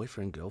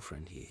boyfriend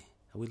girlfriend here?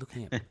 Are we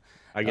looking at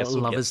I guess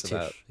we'll lovers get to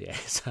tiff? Yeah.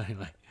 So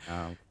anyway.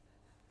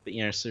 But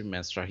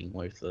Superman striking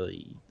Luthor.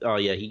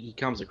 He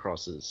comes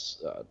across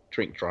as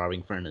drink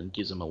driving friend and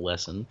gives him a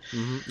lesson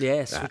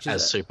Yes, which is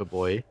as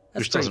Superboy,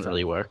 that's which doesn't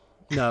pretty really funny. work.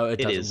 No, it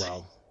It doesn't. is.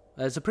 Well,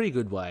 it's a pretty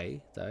good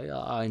way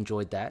though. I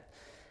enjoyed that.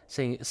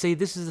 See,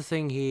 this is the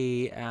thing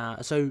here.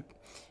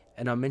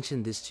 And I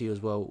mentioned this to you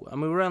as well. I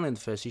mean, we're only in the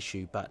first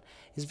issue, but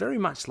it's very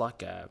much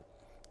like I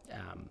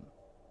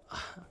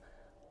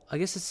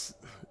guess it's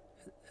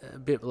a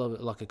bit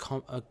like a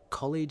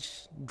college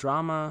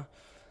drama,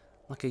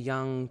 like a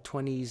young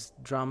 20s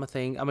drama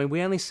thing. I mean,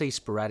 we only see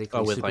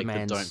sporadically With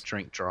Superman's... like the don't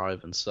drink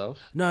drive and stuff.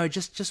 No,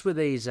 just with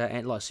these,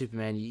 like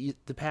Superman,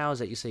 the powers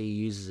that you see, he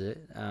uses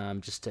it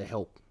just to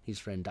help his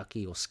friend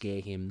Ducky or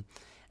scare him.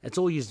 It's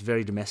all used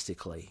very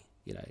domestically.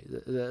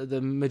 The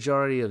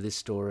majority of this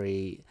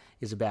story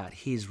is about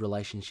his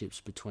relationships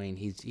between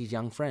his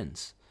young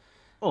friends.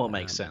 Well, it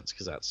makes sense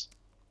because that's...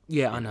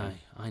 Yeah,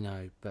 I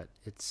know, but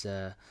it's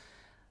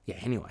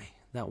Anyway,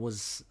 that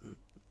was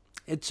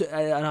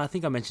and I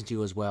think I mentioned to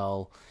you as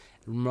well.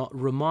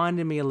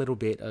 Reminded me a little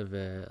bit of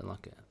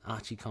like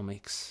Archie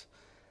comics,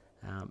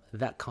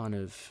 that kind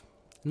of,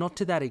 not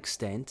to that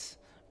extent,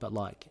 but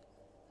like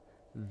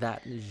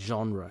that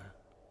genre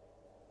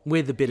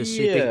with a bit of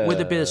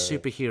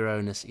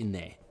superhero-ness in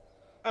there.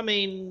 I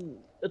mean,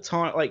 it's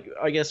hard. Like,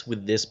 I guess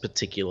with this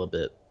particular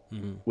bit,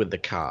 with the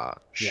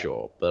car,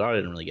 sure, but I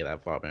didn't really get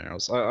that vibe.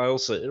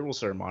 It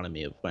also reminded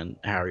me of when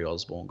Harry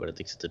Osborn got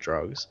addicted to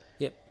drugs.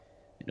 Yep.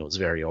 And it was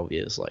very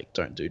obvious, like,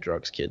 don't do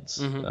drugs,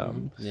 kids.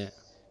 Yeah.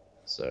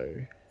 So.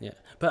 Yeah,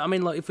 but I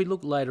mean, like, if we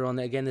look later on,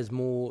 again, there's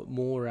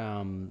more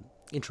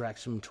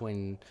interaction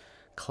between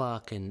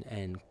Clark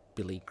and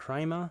Billy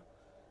Kramer.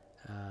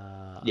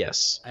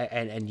 Yes.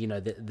 And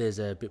there's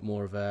a bit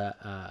more of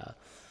a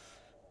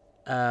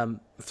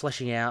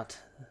fleshing out.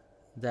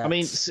 That... I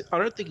mean, I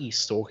don't think he's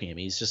stalking him.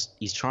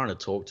 He's trying to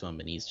talk to him,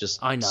 and he's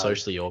just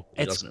socially awkward.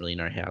 He doesn't really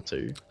know how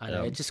to. I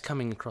know, it's just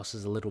coming across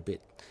as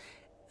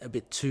a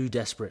bit too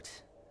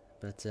desperate.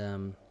 But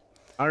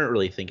I don't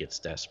really think it's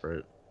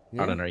desperate.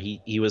 Yeah. I don't know.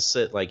 He was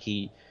set like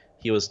he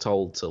was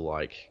told to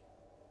like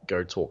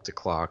go talk to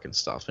Clark and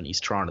stuff, and he's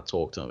trying to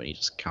talk to him, and he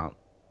just can't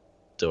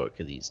do it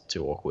because he's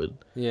too awkward.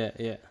 Yeah.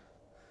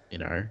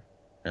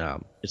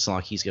 It's not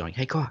like he's going,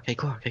 hey Clark,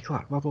 blah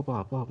blah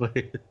blah blah blah.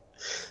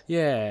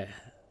 Yeah.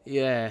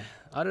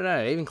 I don't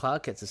know. Even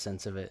Clark gets a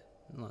sense of it.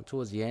 Like,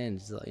 towards the end,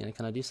 he's like,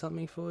 can I do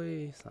something for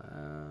you? He's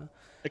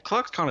like,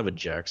 Clark's kind of a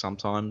jerk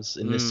sometimes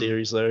in this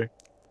series, though,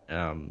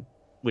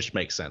 which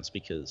makes sense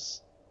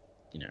because,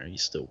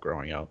 he's still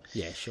growing up.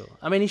 Yeah, sure.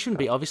 I mean, he shouldn't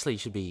be. Obviously, he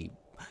should be.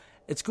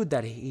 It's good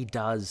that he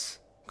does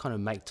kind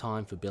of make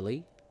time for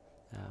Billy.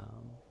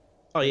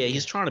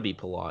 He's trying to be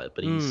polite,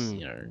 but he's,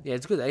 Yeah,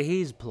 it's good that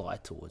he's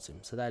polite towards him,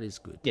 so that is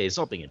good. Yeah, he's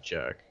not being a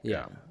jerk.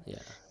 Yeah.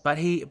 But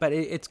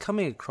it's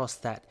coming across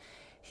that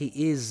he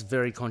is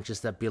very conscious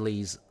that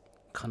Billy's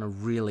kind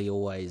of really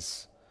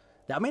always...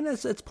 I mean,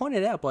 it's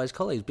pointed out by his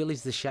colleagues.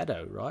 Billy's the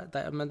shadow, right?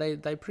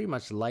 They pretty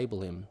much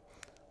label him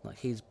like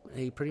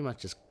he pretty much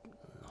just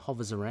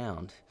hovers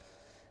around.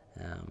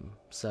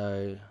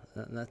 So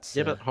that's...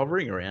 Yeah, but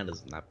hovering around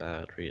isn't that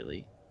bad,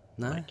 really.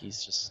 No? Like,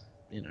 he's just,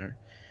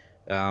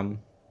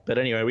 But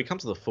anyway, we come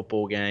to the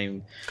football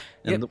game,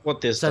 and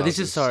what this. So this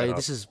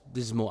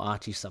is more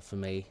Archie stuff for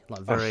me,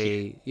 like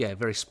very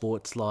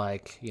sports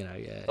like,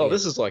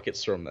 This is like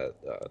it's from that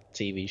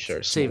TV show.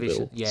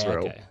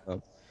 Okay.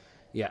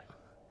 Yeah,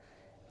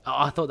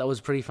 I thought that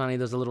was pretty funny.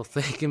 There's a little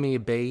thing, give me a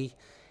B,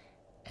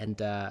 and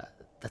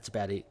that's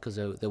about it because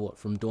they're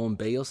from Dorm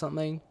B or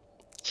something.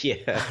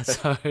 Yeah.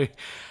 So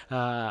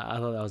I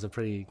thought that was a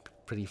pretty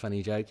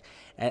funny joke,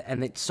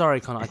 and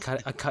sorry, Connor,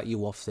 I cut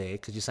you off there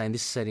because you're saying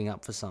this is setting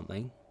up for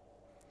something.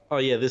 Oh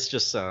yeah, this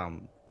just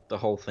the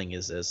whole thing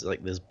is there's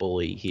like this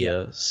bully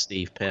here,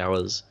 Steve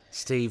Powers.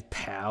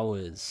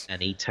 And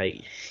he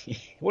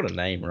what a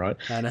name, right?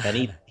 I know.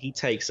 And he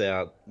takes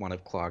out one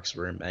of Clark's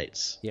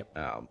roommates. Yep.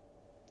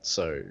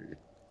 So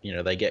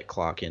they get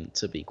Clark in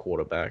to be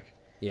quarterback.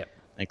 Yep.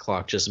 And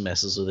Clark just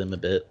messes with him a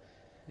bit.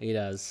 He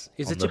does.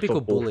 He's a typical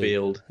bully.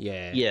 Field.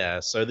 Yeah. Yeah.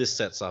 So this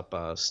sets up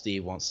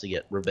Steve wants to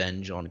get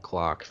revenge on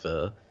Clark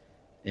for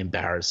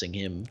embarrassing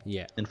him.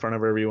 Yeah. In front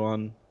of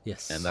everyone.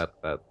 Yes. And that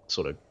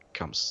sort of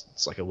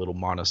it's like a little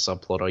minor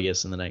subplot, I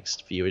guess, in the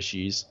next few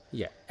issues.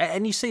 Yeah,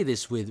 and you see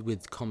this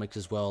with comics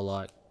as well,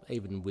 like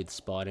even with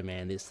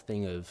Spider-Man, this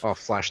thing of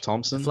Flash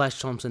Thompson.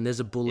 There's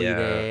a bully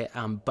there,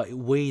 but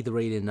we, the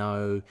reader,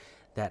 know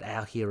that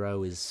our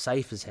hero is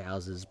safe as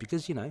houses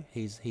because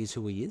he's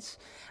who he is.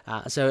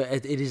 So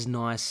it is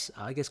nice,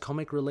 I guess,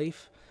 comic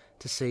relief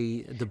to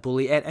see the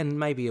bully, and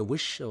maybe a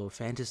wish or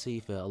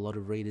fantasy for a lot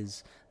of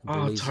readers.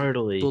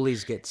 Totally.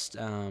 Bullies gets,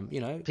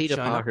 Peter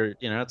Parker,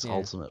 it's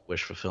ultimate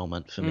wish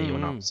fulfillment for me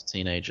when I was a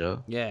teenager.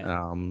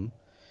 Yeah. And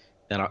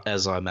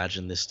as I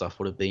imagine this stuff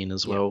would have been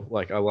as well.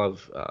 Like, I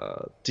love,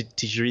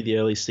 did you read the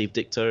early Steve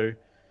Ditko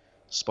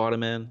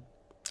Spider-Man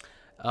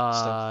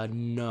stuff?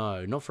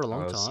 No, not for a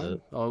long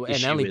time.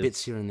 And only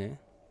bits here and there.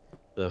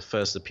 The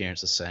first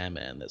appearance of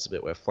Sandman, there's a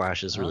bit where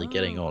Flash is really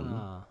getting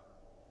on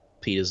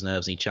Peter's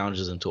nerves and he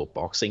challenges him to a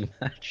boxing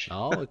match.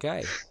 Oh,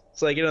 okay.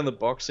 So they get on the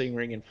boxing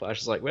ring, and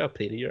Flash is like, "Wow,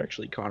 Peter, you're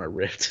actually kind of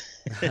ripped."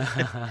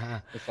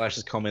 And Flash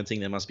is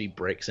commenting there must be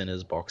bricks in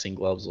his boxing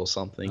gloves or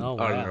something. Oh,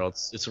 I don't wow. know.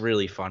 It's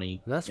really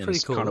funny. That's and pretty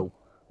it's cool. kind of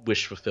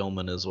wish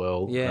fulfillment as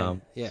well. Yeah,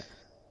 yeah.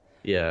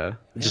 Yeah.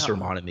 It just Yeah.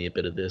 reminded me a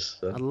bit of this.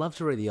 I'd love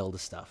to read the older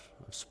stuff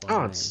of Oh,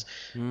 Spider-Man. it's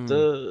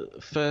the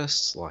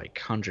first like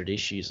 100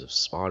 issues of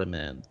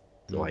Spider-Man,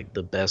 like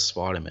the best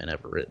Spider-Man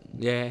ever written.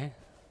 Yeah.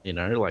 You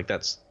know, like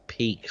that's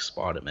peak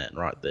Spider-Man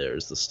right there.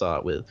 Is the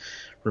start with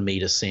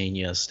Romita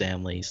Senior,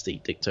 Stanley,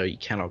 Steve Ditko. You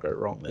cannot go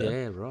wrong there.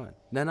 Yeah, right.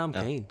 No, I'm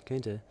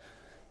keen to.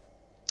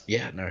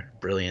 Yeah, no,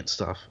 brilliant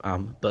stuff.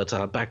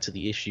 But back to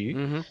the issue.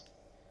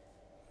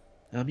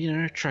 Mm-hmm. You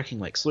know, tracking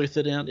Lex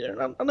Luthor down.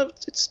 Yeah, I know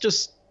it's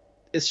just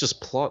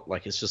plot.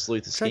 Like it's just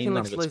Luthor's Tracking scheme.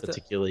 None Lex of it's Luthor-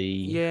 particularly.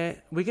 Yeah,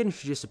 we get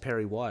introduced to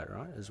Perry White,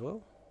 right, as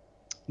well.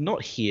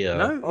 Not here.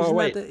 No, Oh isn't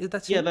wait.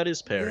 that's Yeah, him? that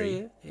is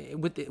Perry. Yeah.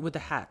 With the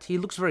hat, he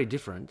looks very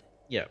different.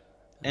 Yeah.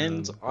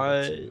 And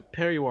that's it.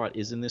 Perry White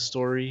is in this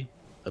story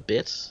a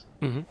bit.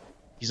 Mm-hmm.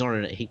 He's not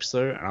in it heaps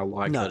though, and I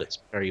like No. that it's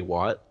Perry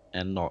White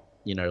and not,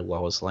 you know,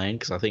 Lois Lane,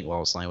 because I think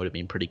Lois Lane would have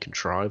been pretty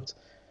contrived.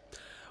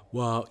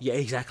 Well, yeah,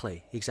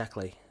 exactly.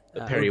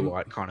 But Perry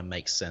White kind of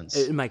makes sense.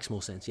 It makes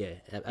more sense, yeah,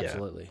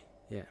 absolutely,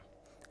 yeah.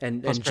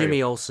 And Plus Jimmy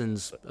Perry-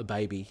 Olsen's a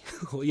baby,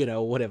 or, you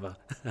know, or whatever.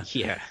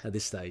 Yeah. At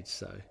this stage,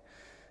 so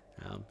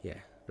yeah,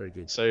 very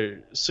good. So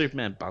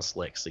Superman busts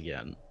Lex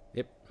again.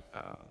 Yep.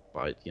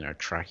 By, you know,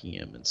 tracking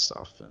him and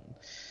stuff, and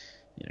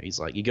you know he's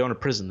like, "You're going to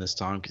prison this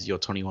time because you're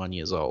 21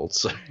 years old."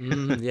 So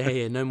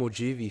Yeah, no more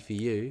juvie for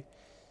you.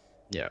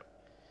 yeah.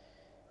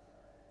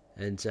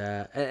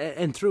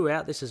 And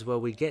throughout this as well,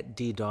 we get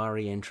Dear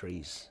Diary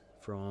entries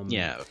from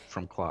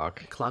from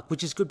Clark. Clark,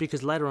 which is good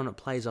because later on it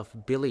plays off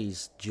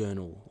Billy's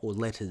journal or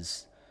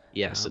letters.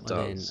 Yes, it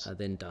does. Are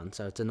then done.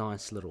 So it's a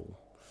nice little.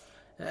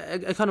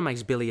 It kind of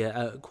makes Billy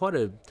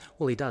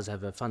he does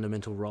have a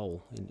fundamental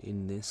role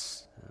in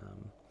this,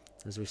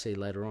 as we see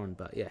later on.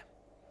 But yeah,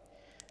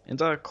 And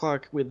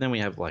Clark, then we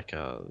have like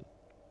I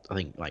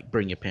think like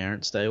Bring Your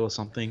Parents Day or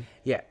something.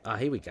 yeah.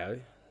 Here we go.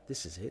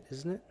 This is it,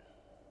 isn't it?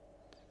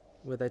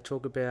 Where they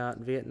talk about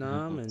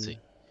Vietnam Let's and see.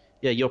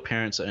 Yeah, your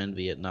parents are in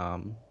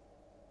Vietnam.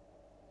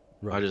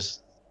 Right. I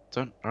just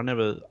don't.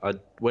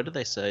 Where did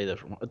they say they're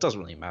from? It doesn't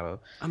really matter.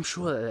 I'm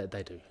sure that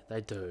they do.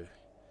 They do.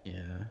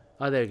 Yeah.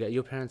 Oh, there you go.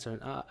 Your parents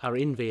are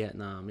in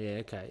Vietnam. Yeah,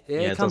 okay. Yeah,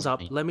 Yeah, it it comes doesn't up.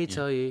 mean- Let me yeah.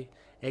 tell you,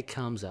 it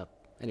comes up.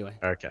 Anyway.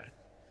 Okay.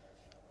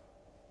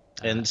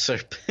 And so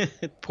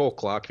poor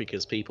Clark,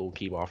 because people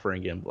keep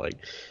offering him like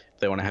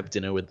they want to have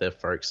dinner with their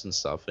folks and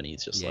stuff, and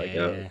he's just like,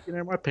 Yeah. you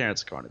know, my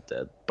parents are kind of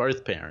dead.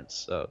 Both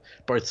parents,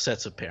 both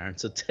sets of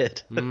parents are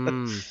dead.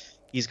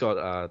 He's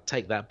got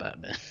take that,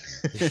 Batman.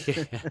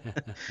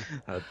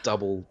 A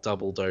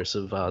double dose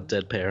of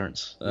dead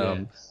parents.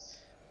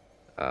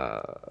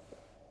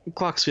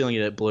 Clark's feeling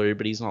it at blue,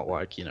 but he's not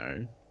like, you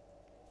know,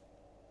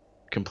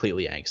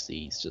 completely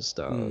angsty. He's just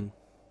doesn't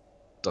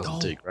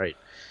do great.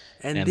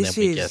 And And this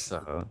then we is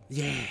get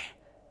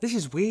this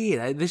is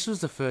weird. This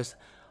was the first.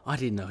 I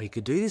didn't know he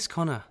could do this.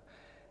 Connor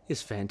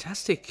is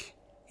fantastic.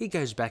 He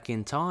goes back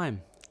in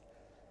time.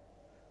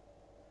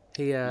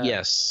 He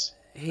yes.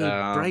 he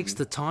breaks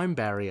the time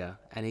barrier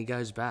and he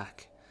goes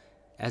back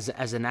as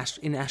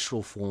in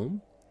astral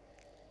form.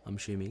 I'm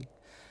assuming.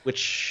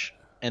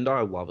 And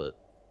I love it.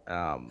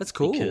 That's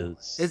cool.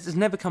 Because It's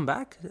never come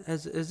back.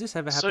 Has this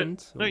ever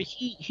happened? No,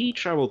 he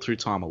traveled through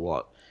time a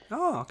lot.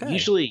 Oh, okay.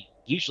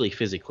 Usually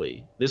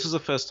physically. This was the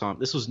first time.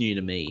 This was new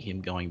to me.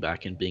 Him going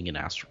back and being in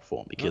astral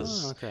form,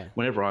 because okay.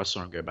 whenever I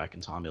saw him go back in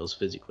time, it was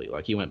physically.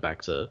 Like he went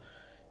back to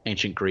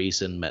ancient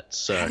Greece and met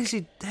Circe.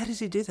 How does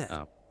he do that?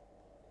 Oh,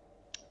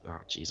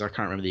 jeez, I can't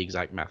remember the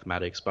exact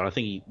mathematics, but I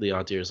think the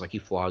idea is like he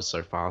flies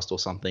so fast or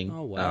something.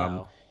 Oh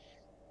wow.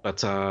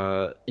 But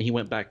he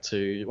went back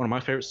to one of my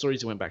favorite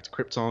stories. He went back to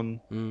Krypton.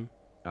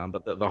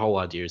 But the whole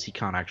idea is he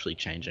can't actually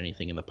change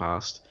anything in the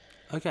past,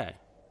 Okay.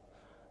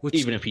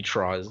 even if he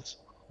tries.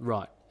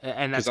 Right.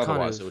 And that's Because kind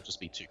otherwise of it would just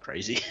be too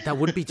crazy. that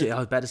would be. I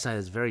was about to say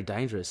that's very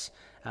dangerous.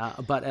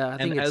 But I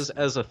think And it's.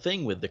 as a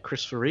thing with the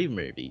Christopher Reeve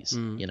movies,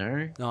 you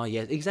know, Oh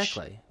yeah,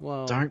 exactly.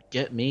 Well, don't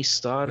get me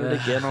started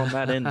again on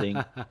that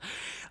ending.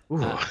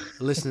 Ooh.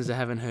 listeners that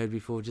haven't heard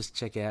before, just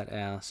check out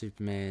our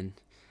Superman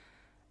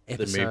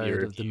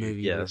episode of the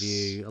movie yes.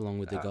 review, along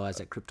with the guys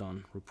at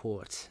Krypton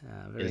Report.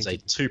 Very It's a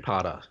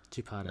two-parter.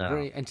 two-parter,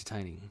 very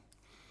entertaining.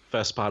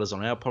 First part is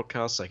on our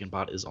podcast. Second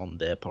part is on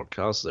their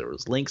podcast. There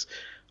is links.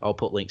 I'll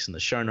put links in the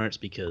show notes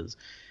because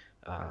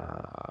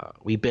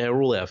we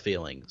bear all our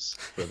feelings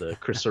for the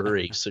Christopher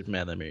Reeve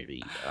Superman the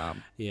movie.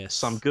 Yes.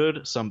 Some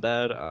good, some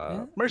bad.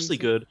 Mostly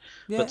good,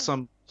 Yeah. but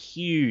some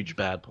huge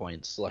bad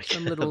points. Like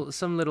some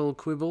little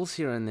quibbles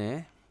here and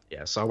there.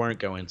 yeah. So I won't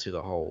go into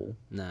the whole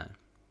No.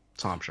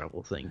 time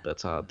travel thing,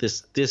 but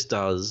this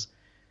does.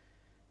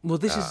 Well,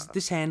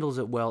 this handles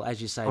it well,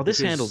 as you say. Oh, this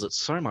because- handles it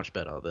so much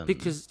better than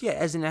because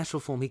as in astral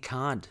form, he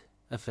can't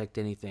affect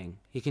anything.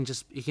 He can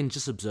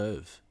just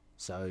observe.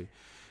 So.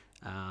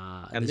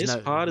 And this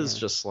part is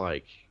just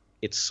like,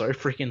 it's so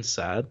freaking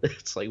sad.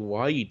 It's like,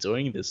 why are you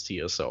doing this to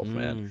yourself,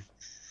 man?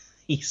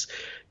 he's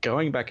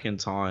going back in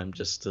time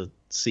just to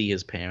see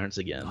his parents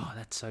again. Oh,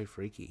 that's so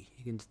freaky.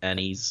 And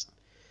he's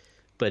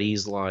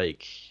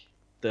like,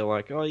 they're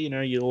like, oh,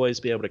 you'll always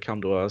be able to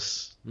come to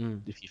us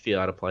if you feel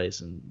out of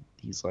place. And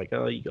he's like,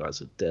 oh, you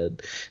guys are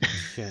dead.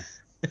 Yeah.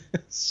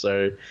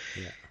 So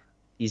Yeah.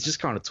 he's just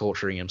kind of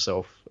torturing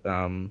himself.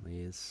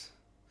 He is.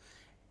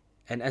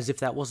 And as if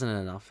that wasn't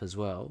enough as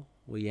well,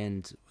 we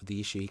end with the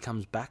issue. He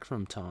comes back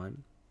from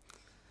time,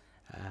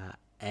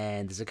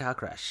 and there's a car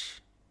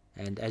crash.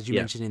 And as you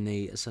mentioned in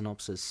the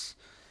synopsis,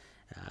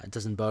 it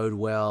doesn't bode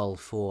well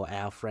for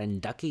our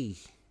friend Ducky.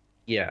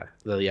 Yeah,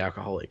 the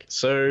alcoholic.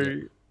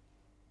 So,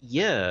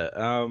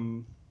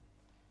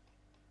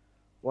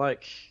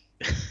 like,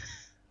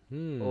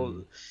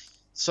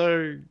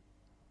 so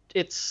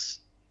it's,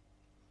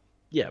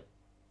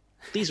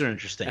 these are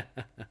interesting.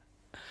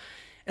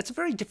 It's a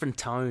very different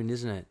tone,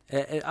 isn't it?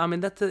 I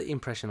mean, that's the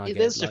impression I get.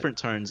 There's different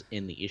tones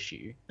in the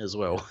issue as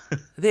well.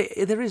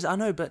 There is, I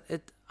know, but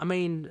I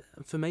mean,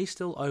 for me,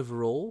 still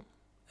overall,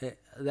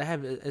 they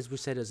have, as we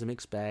said, as a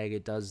mixed bag.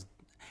 It does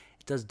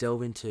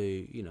delve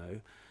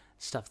into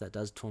stuff that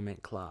does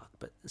torment Clark,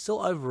 but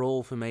still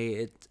overall for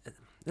me,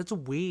 it's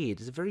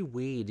a very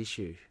weird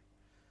issue.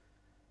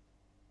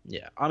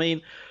 Yeah, I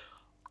mean,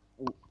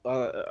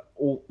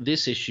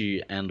 this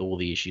issue and all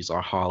the issues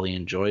I highly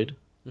enjoyed.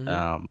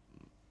 Mm-hmm.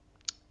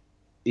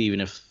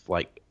 Even if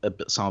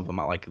some of them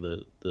are like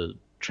the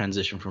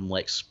transition from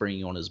Lex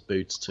springing on his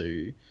boots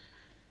to,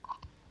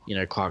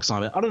 Clark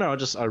Simon. I don't know.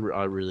 I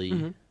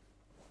really,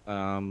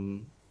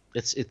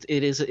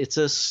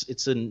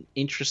 it's an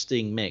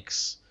interesting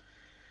mix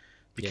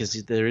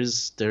because there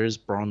is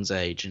Bronze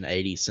Age and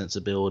 80s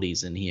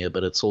sensibilities in here,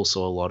 but it's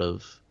also a lot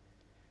of,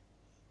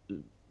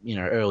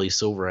 early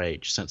Silver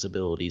Age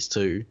sensibilities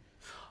too.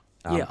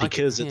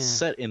 Because it's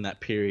set in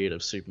that period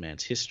of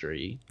Superman's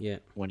history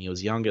when he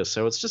was younger,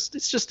 so it's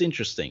just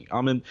interesting.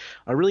 I mean,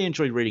 I really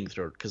enjoyed reading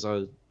through it because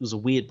it was a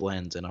weird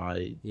blend and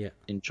I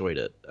enjoyed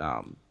it.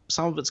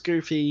 Some of it's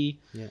goofy,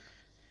 this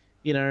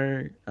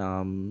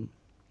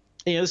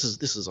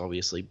is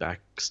obviously back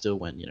still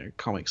when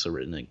comics are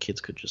written and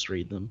kids could just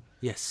read them.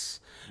 Yes,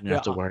 you don't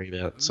have to worry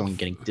about someone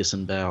getting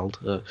disemboweled.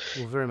 Well,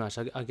 very much.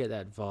 I get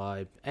that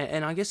vibe,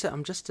 and I guess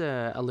I'm just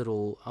I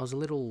was a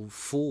little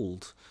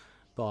fooled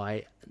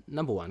by,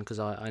 number one, because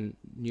I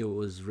knew it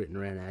was written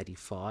around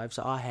 85,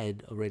 so I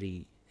had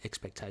already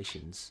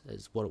expectations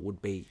as what it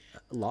would be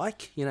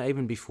like,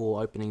 even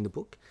before opening the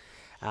book.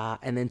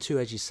 And then two,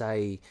 as you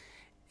say,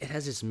 it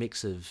has this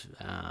mix of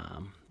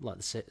like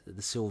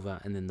the silver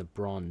and then the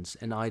bronze,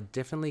 and I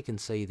definitely can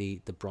see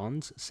the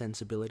bronze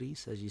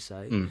sensibilities, as you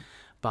say,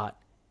 but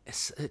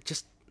it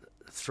just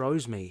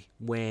throws me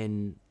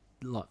when,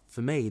 like,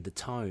 for me, the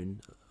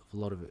tone of a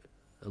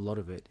lot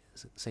of it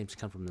seems to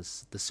come from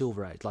the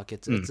Silver Age. Like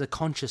it's a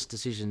conscious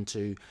decision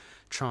to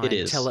try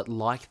and tell it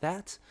like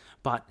that,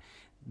 but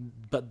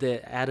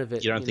they're out of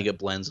it. You don't think it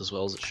blends as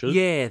well as it should?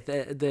 Yeah,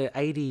 the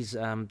 80s,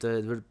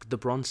 the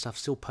bronze stuff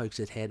still pokes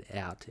its head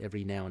out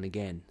every now and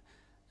again.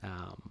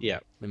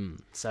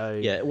 So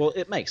yeah, well,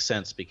 it makes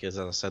sense because,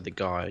 as I said, the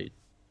guy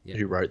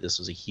who wrote this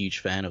was a huge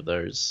fan of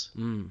those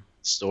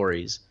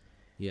stories.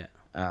 Yeah.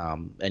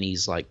 And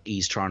he's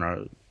trying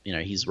to,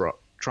 he's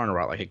trying to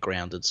write like a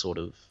grounded sort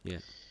of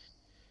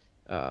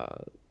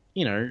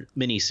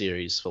mini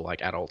series for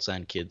like adults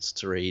and kids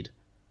to read.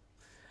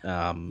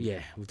 Well,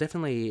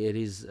 definitely it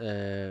is.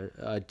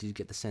 I did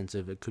get the sense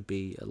of it could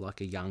be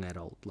like a young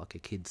adult, like a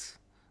kid's.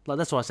 Like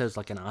that's why I said it's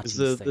like an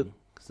artsy thing.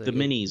 The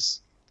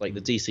minis, like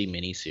the DC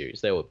mini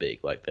series, they were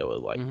big. Like they were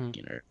like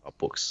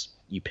books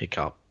you pick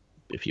up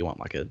if you want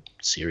like a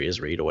serious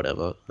read or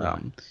whatever.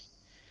 Right.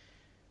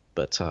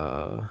 It's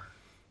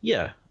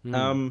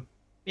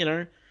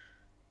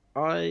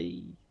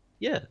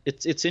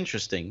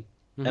interesting.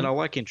 And I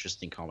like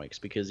interesting comics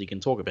because you can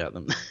talk about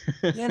them.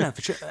 Yeah, no,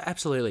 for sure,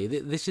 absolutely.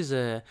 This is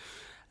a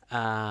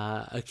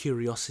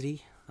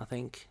curiosity, I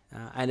think,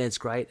 and it's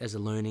great as a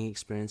learning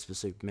experience for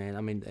Superman.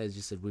 I mean, as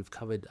you said, we've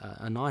covered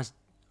a nice,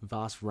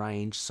 vast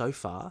range so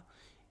far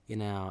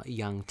in our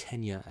young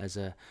tenure as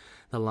the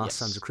Last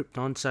Sons of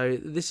Krypton. So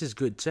this is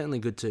good, certainly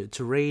good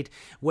to read,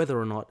 whether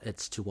or not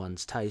it's to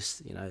one's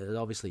taste.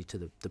 Obviously to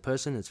the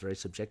person, it's very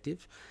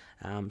subjective.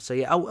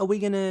 Are we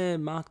going to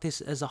mark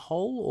this as a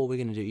whole, or are we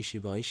going to do issue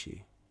by issue?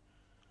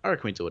 I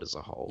reckon we do it as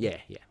a whole. Yeah,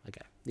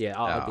 okay. Yeah,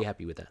 I'd be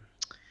happy with that.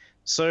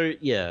 So,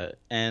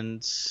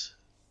 and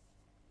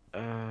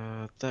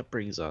that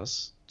brings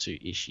us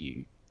to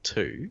issue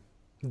 2.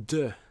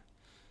 Duh.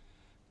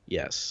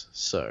 Yes,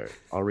 so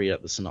I'll read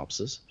out the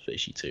synopsis for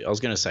issue 2. I was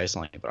going to say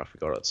something, but I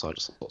forgot it, so I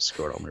just thought,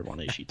 screw it, I'll move on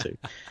to issue 2.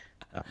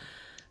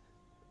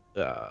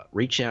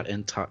 Reach out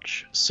and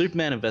touch.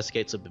 Superman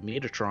investigates a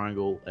Bermuda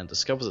Triangle and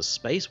discovers a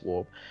space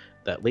warp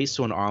that leads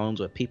to an island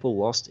where people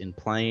lost in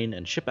plane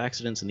and ship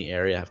accidents in the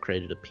area have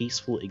created a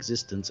peaceful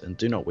existence and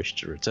do not wish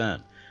to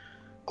return.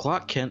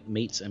 Clark Kent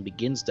meets and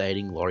begins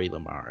dating Lori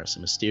Lemaris, a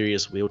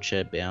mysterious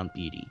wheelchair-bound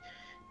beauty.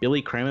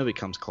 Billy Kramer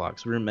becomes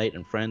Clark's roommate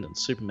and friend, and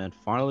Superman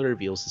finally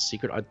reveals his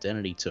secret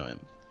identity to him.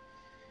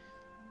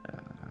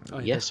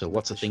 So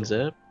lots of things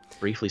there,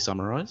 briefly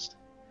summarized.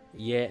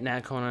 Yeah, now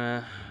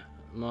Connor,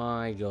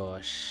 my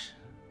gosh.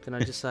 Can I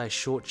just say,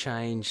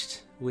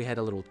 shortchanged? We had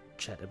a little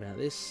chat about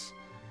this.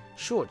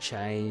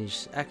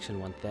 Shortchanged, Action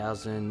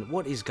 1000.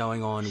 What is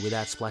going on with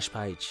that splash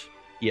page?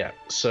 Yeah,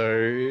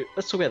 so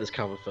let's talk about this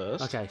cover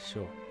first. Okay,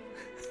 sure.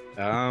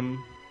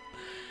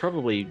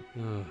 Probably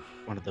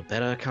one of the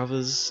better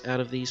covers out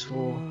of these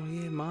four. Oh,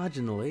 yeah,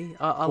 marginally.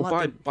 I Well,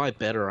 like by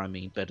better, I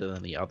mean better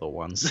than the other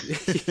ones.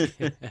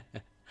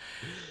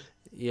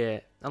 Yeah,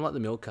 I like the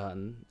milk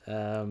carton.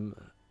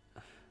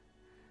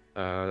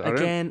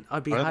 Again,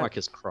 I'd be I don't hard... like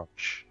his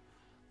crotch.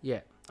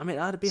 Yeah, I mean,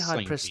 I'd be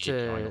hard pressed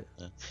Something weird to. going on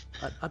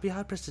there. I'd be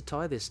hard pressed to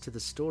tie this to the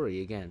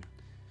story again.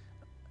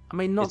 I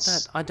mean, not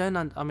It's- that I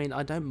don't. I mean,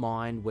 I don't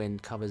mind when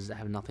covers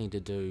have nothing to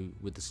do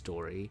with the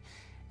story.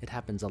 It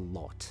happens a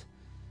lot,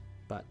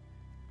 but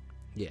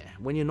yeah,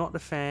 when you're not a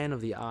fan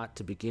of the art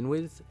to begin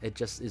with, it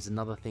just is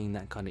another thing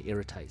that kind of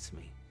irritates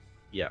me.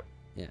 Yeah.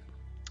 Yeah.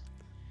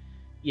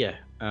 Yeah,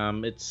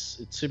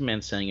 it's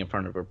Superman standing in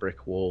front of a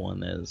brick wall,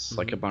 and there's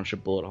like a bunch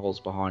of bullet holes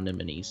behind him,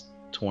 and he's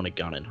torn a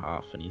gun in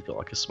half, and he's got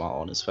like a smile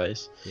on his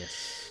face.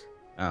 Yes.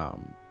 But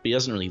he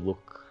doesn't really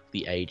look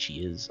the age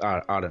he is.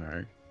 I don't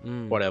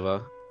know.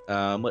 Whatever.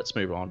 Let's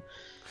move on.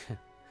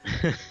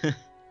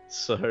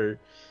 So,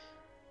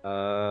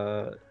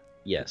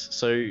 yes.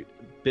 So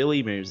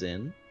Billy moves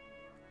in,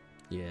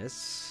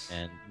 Yes.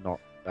 and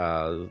not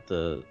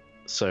the.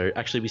 So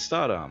actually, we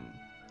start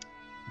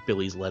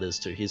Billy's letters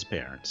to his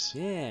parents.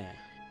 Yeah.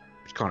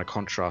 Which kind of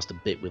contrast a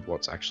bit with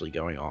what's actually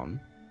going on.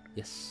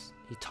 Yes.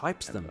 He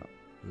types them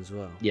as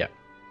well. Yeah.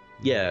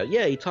 Yeah,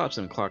 he types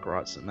them, Clark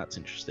writes them. That's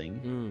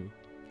interesting.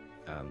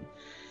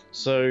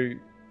 So,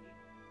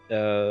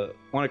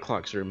 one of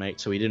Clark's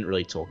roommates, who he didn't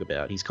really talk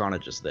about, he's kind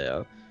of just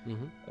there.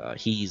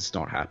 He's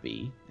not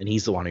happy, and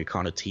he's the one who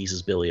kind of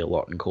teases Billy a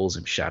lot and calls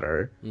him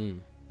Shadow,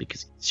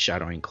 because he's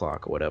shadowing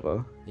Clark or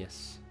whatever.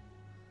 Yes.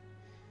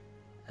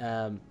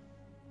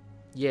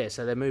 Yeah,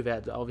 so they move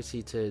out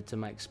obviously to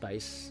make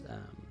space.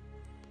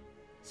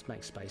 To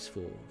make space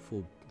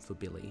for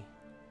Billy.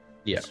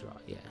 Yeah. That's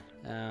right. Yeah.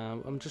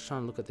 I'm just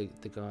trying to look at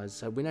the guys.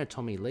 So we know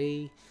Tommy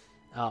Lee.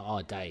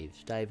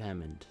 Dave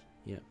Hammond.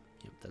 Yep,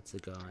 that's the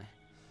guy.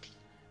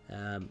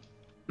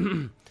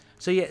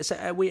 So yeah,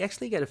 so we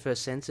actually get a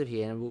first sense of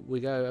here, and we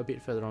go a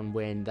bit further on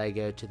when they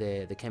go to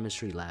the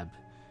chemistry lab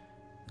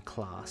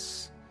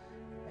class,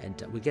 and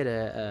we get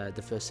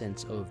the first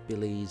sense of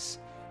Billy's,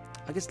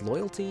 I guess,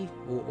 loyalty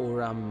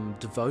or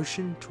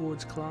devotion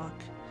towards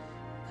Clark,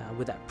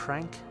 with that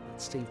prank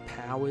that Steve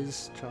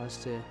Powers tries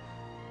to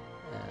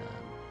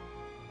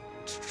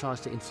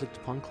inflict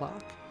upon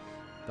Clark,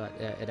 but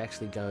it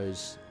actually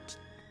goes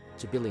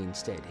to Billy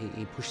instead.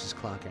 He pushes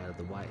Clark out of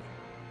the way.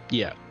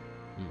 Yeah.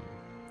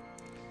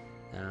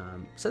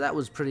 So that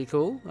was pretty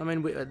cool. I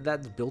mean,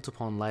 that's built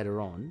upon later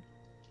on.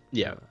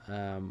 Yeah.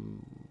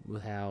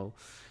 With how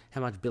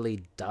much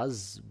Billy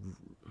does,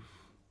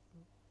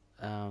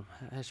 how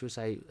should we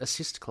say,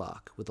 assist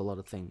Clark with a lot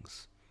of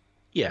things.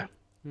 Yeah.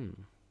 He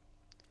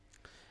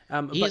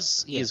But,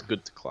 is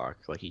good to Clark.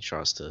 Like, he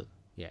tries to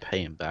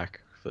pay him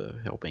back for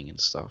helping and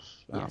stuff.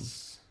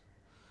 Yes.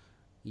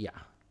 Yeah.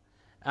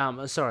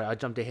 Sorry, I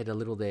jumped ahead a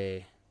little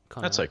there.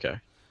 Connor. That's okay.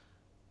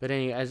 But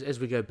anyway, as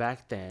we go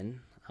back then,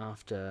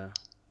 after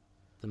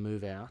the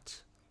move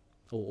out,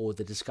 or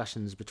the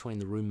discussions between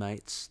the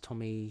roommates,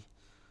 Tommy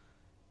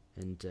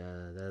and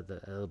the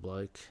other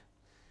bloke,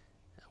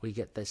 we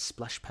get this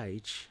splash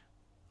page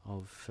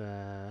of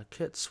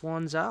Kurt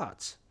Swan's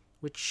art,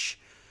 which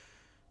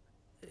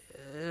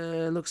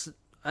looks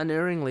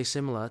unerringly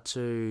similar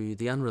to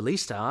the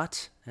unreleased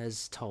art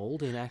as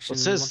told in Action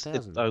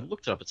 1000. I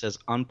looked it up. It says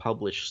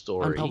unpublished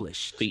story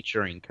Unpublished.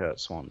 featuring Kurt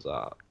Swan's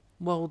art.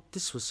 Well,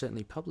 this was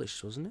certainly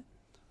published, wasn't it?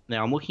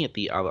 Now I'm looking at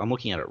the other. I'm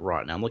looking at it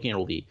right now. I'm looking at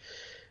all the.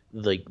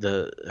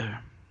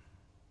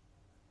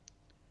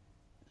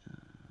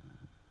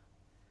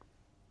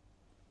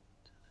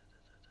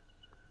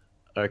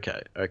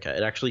 Okay.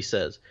 It actually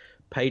says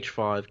page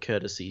 5,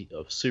 courtesy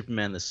of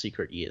Superman: The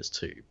Secret Years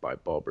 2 by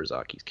Bob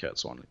Rozakis, Kurt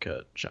Swan, and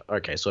Kurt.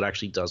 Okay, so it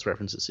actually does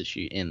reference this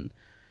issue in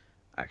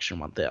Action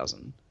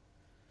 1000.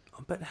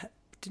 But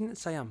didn't it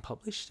say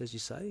unpublished, as you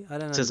say? I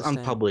don't know. It says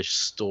unpublished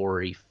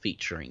story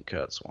featuring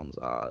Kurt Swan's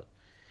art.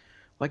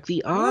 Like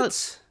the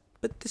art.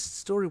 But this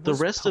story was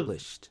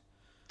published.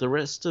 The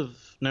rest of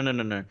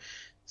no.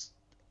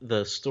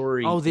 The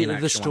story. Oh, in the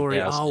Action story.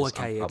 1000 Oh, is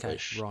okay.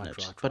 unpublished.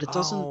 Right. But it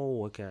doesn't.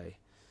 Oh, okay.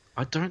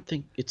 I don't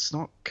think it's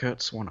not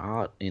Kurt Swan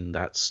art in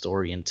that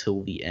story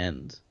until the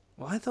end.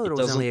 Well, I thought it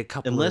was only a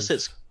couple. Unless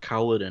it's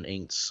colored and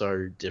inked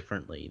so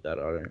differently that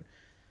I don't.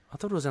 I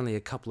thought it was only a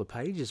couple of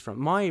pages from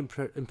my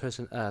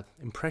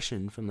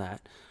impression from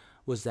that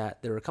was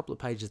that there were a couple of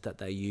pages that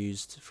they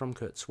used from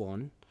Kurt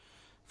Swan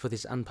for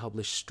this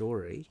unpublished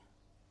story.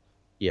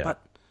 Yeah.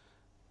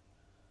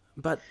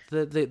 But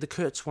the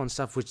Kurt Swan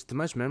stuff, which the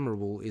most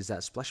memorable is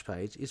that splash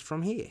page, is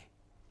from here.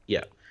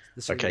 Yeah.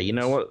 Okay, you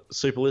know what,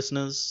 super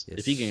listeners? Yes.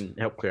 If you can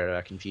help clear out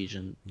our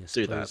confusion,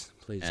 do that.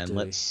 Please and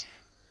let's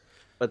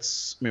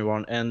move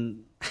on.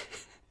 And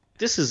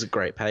this is a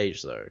great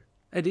page, though.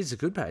 It is a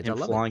good page. I Him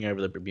love flying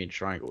over the Bermuda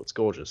Triangle. It's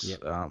gorgeous.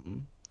 Yep.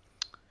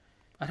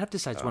 I'd have to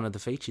say it's one of the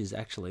features,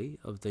 actually,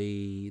 of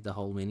the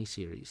whole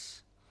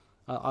miniseries.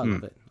 I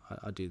love it.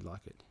 I do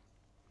like it.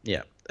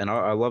 Yeah, and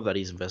I love that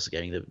he's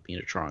investigating the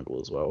Bermuda Triangle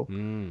as well.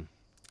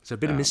 So a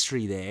bit of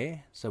mystery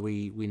there, so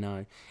we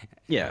know.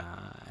 Yeah,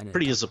 and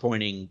pretty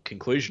disappointing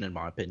conclusion in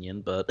my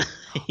opinion, but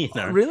you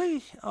know,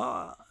 really,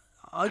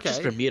 okay.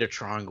 Just Bermuda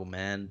Triangle,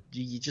 man.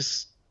 You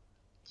just,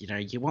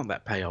 you want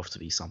that payoff to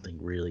be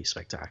something really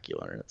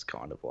spectacular, and it's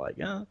kind of like,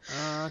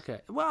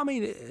 okay. Well, I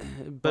mean,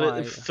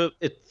 but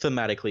it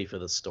thematically for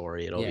the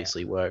story, it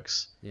obviously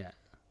works. Yeah.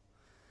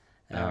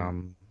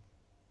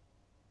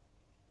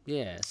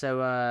 Yeah.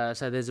 So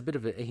there's a bit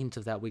of a hint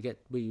of that.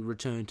 We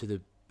return to the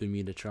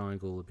Bermuda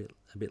Triangle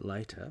a bit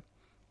later.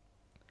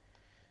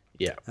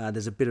 Yeah.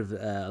 There's a bit of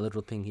a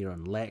little thing here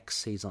on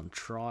Lex. He's on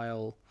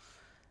trial.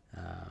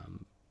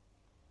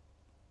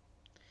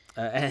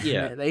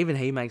 And even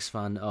he makes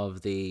fun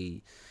of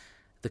the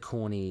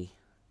corny,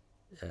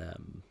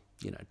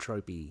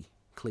 tropey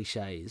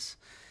cliches.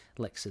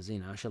 Lex says,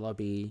 shall I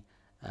be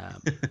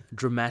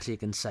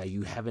dramatic and say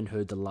you haven't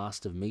heard the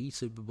last of me,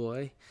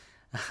 Superboy?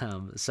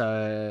 It's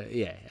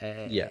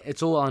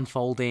all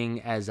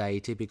unfolding as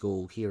a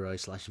typical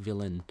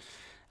hero/villain,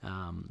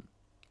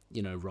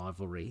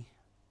 rivalry.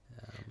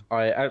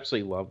 I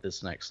absolutely love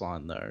this next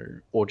line though,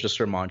 or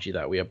just remind you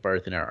that we are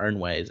both in our own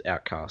ways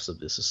outcasts of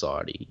this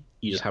society.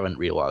 You just haven't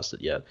realized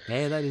it yet.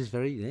 Yeah, that is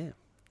that is.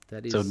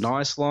 It's a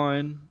nice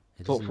line,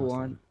 thoughtful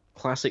line,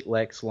 classic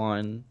Lex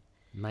line.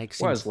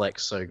 Why is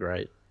Lex so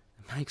great?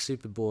 Makes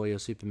Superboy or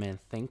Superman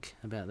think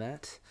about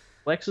that.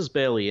 Lex is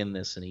barely in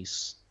this, and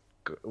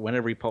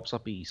whenever he pops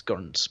up, he's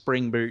got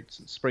spring boots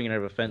and springing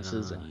over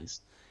fences, and he's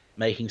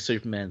making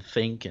Superman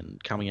think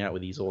and coming out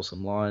with these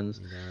awesome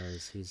lines.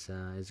 He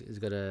does. He's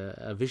got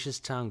a vicious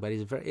tongue, but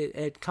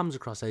it comes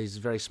across as he's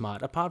very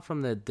smart. Apart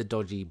from the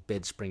dodgy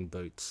bed spring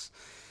boots,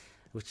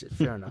 which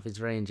fair enough, he's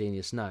very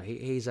ingenious. No,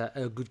 he's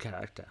a good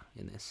character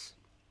in this.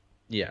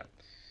 Yeah.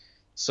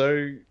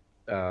 So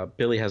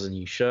Billy has a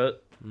new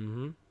shirt.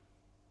 Mm-hmm.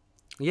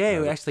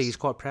 Yeah, actually, he's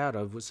quite proud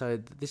of. So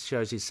this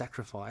shows his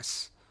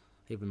sacrifice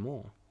even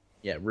more.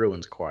 Yeah,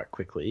 ruins quite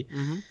quickly.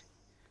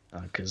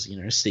 Because,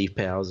 Steve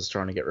Powers is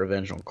trying to get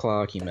revenge on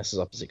Clark. He messes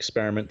up his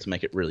experiment to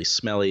make it really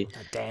smelly. Oh,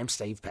 damn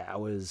Steve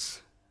Powers.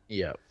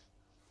 Yeah.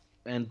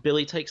 And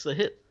Billy takes the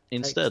hit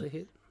instead. Takes the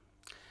hit.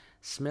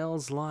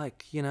 Smells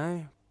like,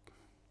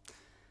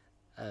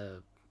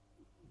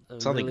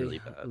 something really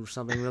bad.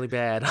 Something really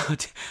bad. I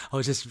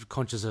was just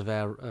conscious of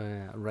our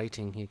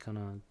rating here, kind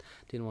of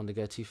didn't want to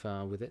go too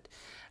far with it.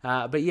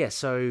 But yeah,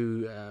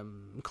 so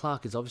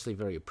Clark is obviously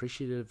very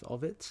appreciative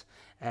of it,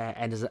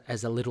 and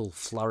as a little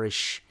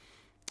flourish.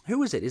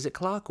 Who is it? Is it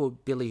Clark or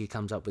Billy who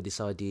comes up with this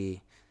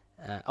idea?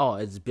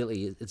 It's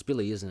Billy. It's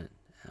Billy, isn't it?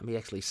 He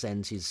actually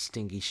sends his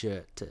stinky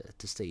shirt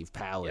to Steve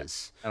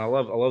Powers. Yeah. And I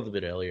love the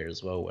bit earlier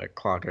as well where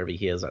Clark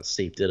overhears that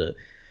Steve did it.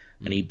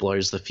 And he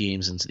blows the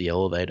fumes into the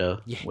elevator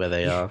where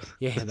they are.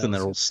 Yeah, and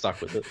they're all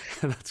stuck with it.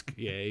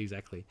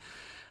 Exactly.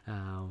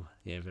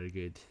 Very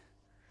good.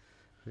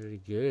 Very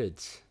good.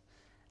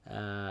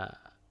 And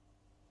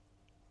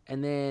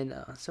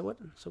then, so what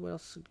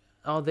else?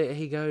 Oh, there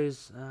he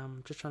goes.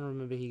 Just trying to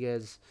remember. He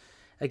goes,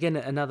 again,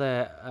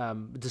 another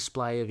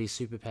display of his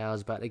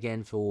superpowers, but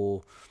again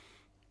for,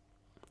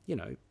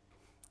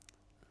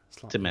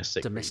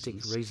 domestic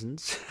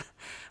reasons.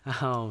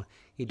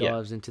 He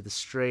dives into the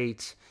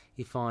street.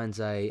 He finds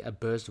a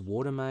burst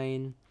water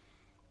main,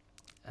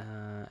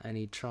 and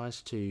he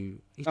tries to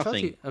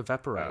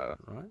evaporate,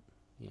 right?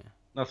 Yeah.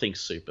 Nothing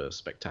super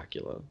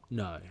spectacular.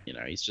 No.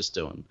 He's just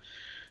doing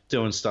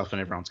stuff,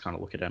 and everyone's kind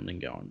of looking at him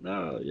and going,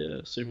 "Oh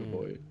yeah,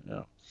 Superboy."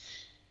 Yeah.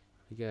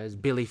 He goes,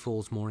 Billy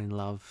falls more in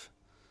love.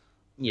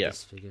 Yeah.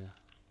 This figure.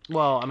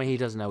 Well, I mean, he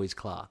doesn't know he's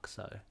Clark,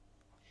 so.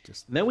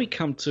 Then we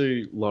come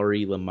to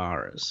Lori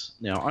Lemaris.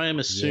 Now, I am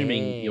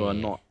assuming you are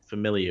not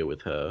familiar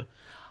with her.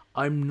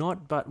 I'm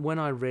not, but when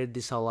I read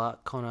this whole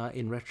arc, Connor,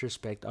 in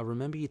retrospect, I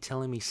remember you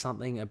telling me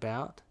something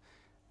about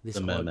this.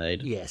 The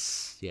mermaid.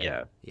 Yes.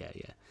 Yeah.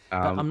 But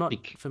I'm not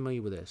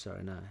familiar with her,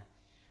 sorry, no.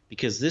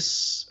 Because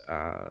this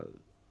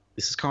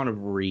is kind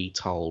of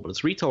retold, but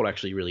it's retold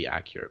actually really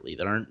accurately.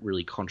 They don't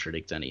really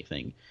contradict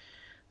anything.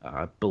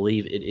 I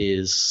believe it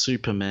is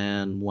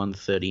Superman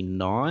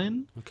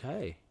 139.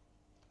 Okay.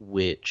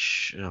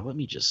 Which, let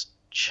me just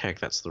check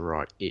that's the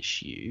right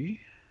issue.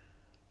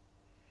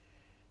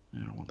 I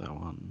don't want that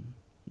one.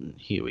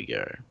 Here we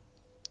go.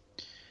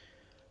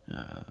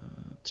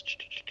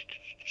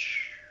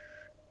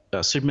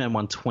 Superman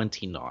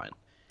 129.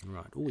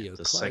 Right. Oh, you're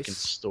the close. Second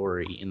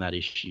story in that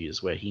issue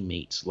is where he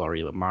meets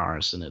Lori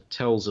Lemaris, and it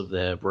tells of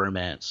their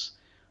romance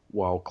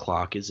while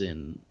Clark is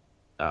in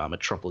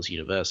Metropolis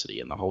University,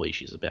 and the whole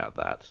issue is about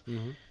that.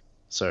 Mm-hmm.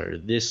 So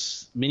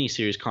this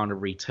miniseries kind of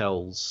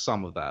retells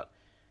some of that,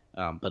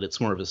 but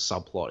it's more of a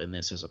subplot in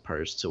this as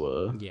opposed to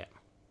a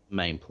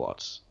main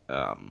plot.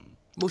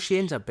 Well, she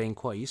ends up being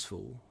quite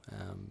useful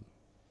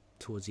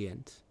towards the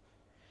end.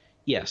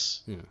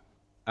 Yes. Yeah.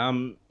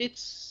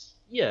 It's...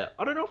 Yeah,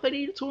 I don't know if they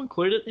needed to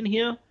include it in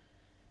here.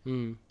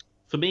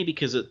 for me,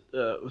 because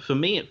for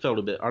me it felt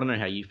a bit. I don't know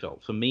how you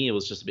felt. For me, it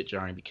was just a bit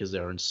jarring because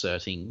they're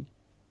inserting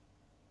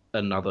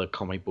another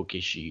comic book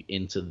issue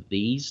into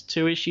these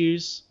two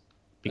issues.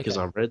 Because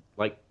Okay. I read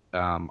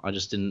I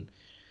just didn't.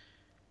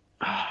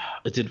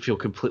 It didn't feel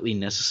completely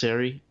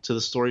necessary to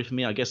the story for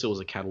me. I guess it was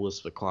a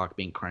catalyst for Clark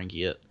being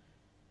cranky at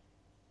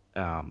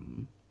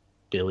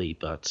Billy,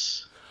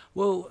 but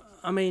Well,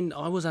 I mean,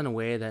 I was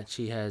unaware that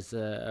she has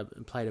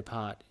played a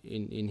part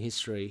in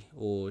history,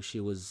 or she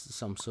was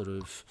some sort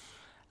of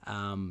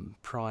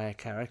prior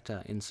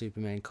character in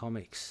Superman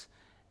comics,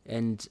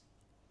 and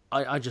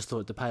I just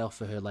thought the payoff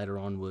for her later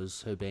on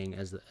was her being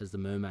as the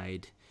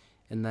mermaid.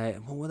 And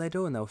what were they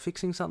doing? They were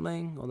fixing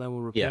something, or they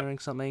were yeah, repairing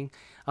something.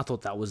 I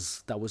thought that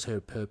was her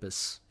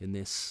purpose in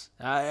this.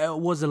 It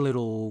was a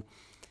little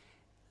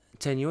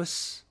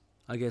tenuous,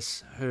 I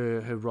guess, her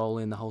role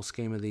in the whole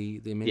scheme of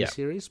the yeah.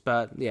 miniseries.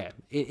 But yeah,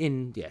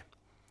 They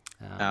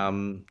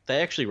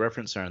actually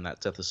reference her in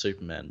that Death of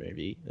Superman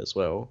movie as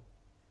well.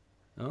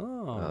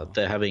 Oh,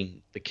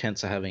 The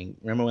Kents are having.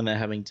 Remember when they're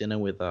having dinner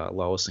with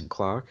Lois and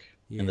Clark,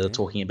 and they're yeah.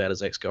 talking about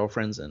his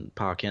ex-girlfriends, and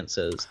Pa Kent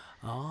says,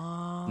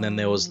 and then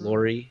there was Oh,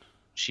 Laurie.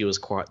 She was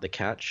quite the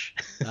catch.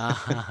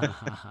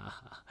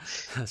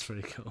 that's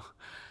pretty cool.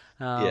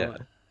 Yeah.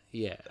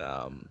 Yeah.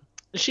 Um,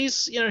 she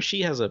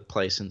has a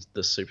place in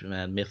the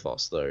Superman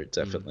mythos, though, Mm.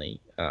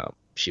 definitely.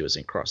 She was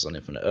in Crisis on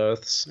Infinite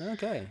Earths.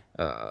 Okay.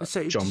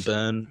 So John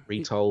Byrne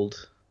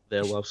retold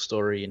their love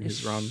story in is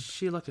his run.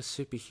 she like a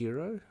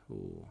superhero?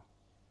 Or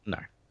No,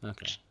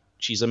 okay.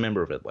 she's a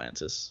member of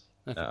Atlantis.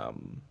 Okay.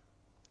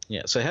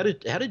 Yeah. So how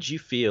did you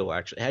feel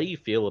actually? How do you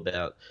feel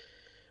about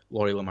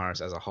Laurie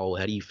Lamaris as a whole?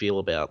 How do you feel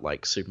about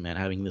like Superman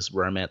having this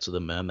romance with a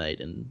mermaid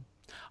in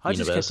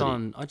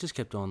university? I just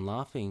kept on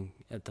laughing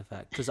at the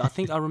fact because I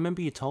think I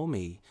remember you told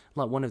me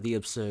like one of the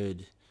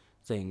absurd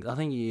things. I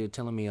think you're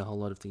telling me a whole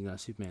lot of things like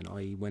Superman. Oh,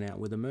 he went out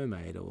with a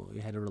mermaid, or he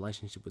had a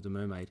relationship with a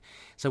mermaid.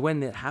 So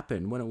when that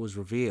happened, when it was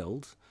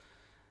revealed,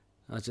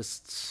 I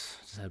just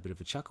had a bit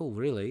of a chuckle.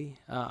 Really,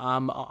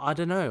 I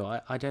don't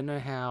know. I don't know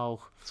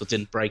how. So it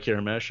didn't break your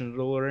immersion at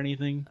all or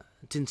anything.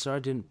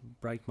 Didn't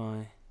break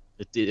my.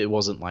 It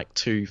wasn't like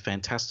too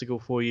fantastical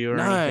for you or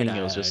No, anything.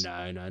 It was no, just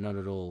no, no, not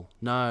at all.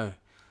 No,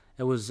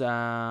 it was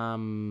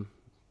man,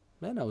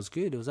 it was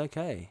good. It was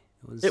okay.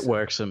 It it was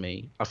works for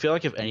me. I feel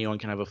like if anyone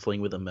can have a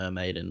fling with a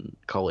mermaid in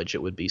college,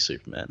 it would be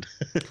Superman.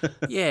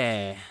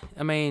 yeah.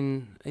 I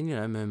mean, and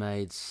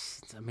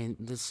mermaids. I mean,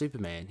 there's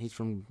Superman. He's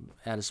from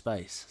outer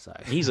space, so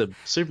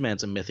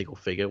Superman's a mythical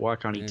figure. Why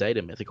can't he yeah, date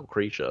a mythical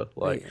creature?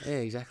 Like, yeah,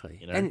 exactly.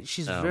 you know, And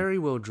she's very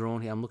well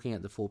drawn here. I'm looking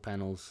at the 4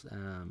 panels.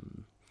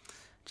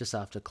 Just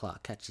after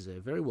Clark catches her,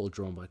 very well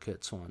drawn by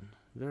Kurt Swan.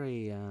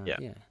 Very yeah.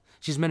 yeah.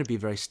 She's meant to be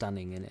very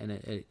stunning, and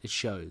it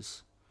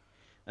shows.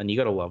 And you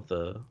gotta love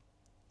the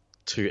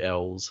two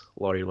L's: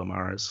 Laurie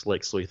Lamaris,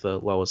 Lex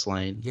Luthor, Lois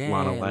Lane,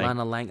 Lana Yeah, Lang.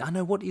 Lana Lang. I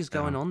know what is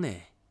going on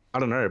there. I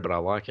don't know, but I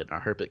like it. And I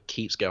hope it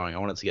keeps going. I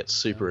want it to get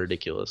super Gosh,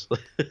 ridiculous.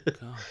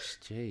 gosh,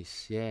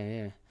 jeez,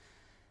 yeah,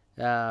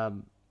 yeah.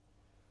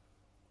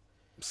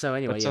 So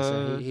anyway, But yeah,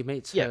 so he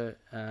meets yeah,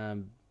 her.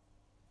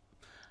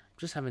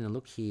 Just having a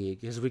look here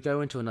because we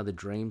go into another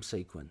dream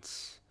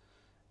sequence,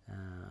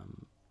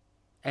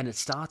 and it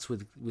starts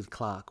with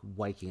Clark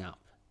waking up.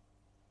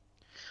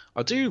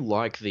 I do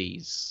like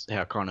these.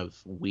 How kind of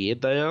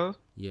weird they are.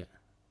 Yeah,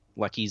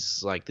 Like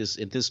he's like this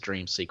in this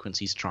dream sequence.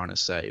 He's trying to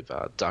save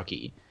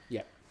Ducky,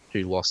 yeah,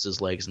 who lost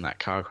his legs in that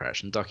car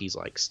crash, and Ducky's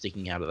like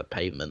sticking out of the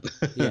pavement,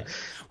 yeah. like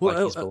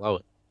Well, he's below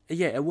it.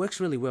 yeah, it works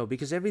really well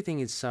because everything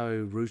is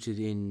so rooted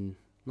in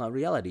like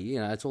reality.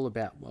 It's all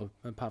about well,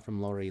 apart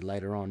from Laurie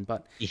later on,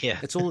 but Yeah,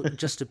 it's all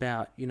just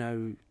about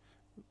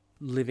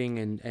living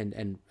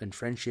and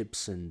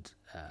friendships and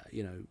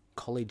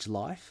college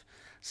life.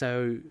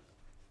 So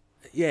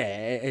yeah,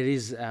 it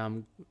is.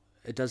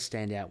 It does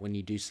stand out when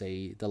you do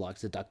see the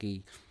likes of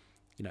Ducky,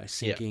 yeah.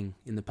 sinking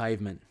in the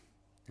pavement,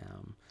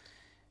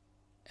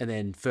 and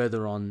then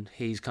further on,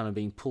 he's kind of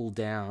being pulled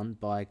down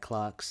by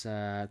Clark's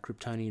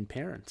Kryptonian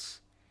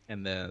parents.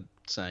 And they're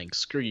saying,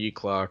 "Screw you,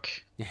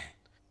 Clark. Yeah,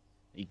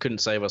 You couldn't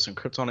save us from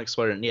Krypton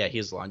exploded." And yeah,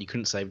 here's the line: "You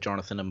couldn't save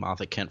Jonathan and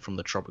Martha Kent from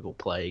the tropical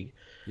plague."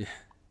 yeah,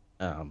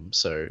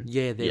 So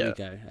yeah. There yeah, we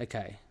go.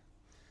 Okay.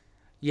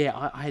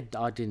 Yeah, I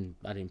didn't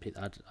pick.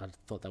 I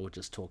thought they were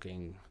just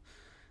talking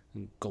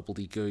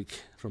gobbledygook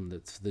from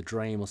the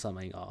dream or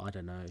something. Oh, I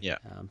don't know. yeah.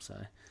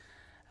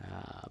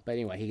 But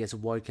anyway, he gets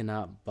woken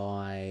up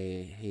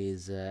by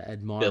his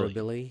admirer Billy.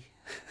 Billy.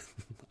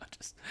 I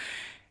just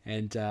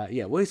and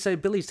yeah, well, so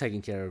Billy's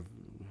taking care of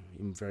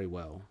him very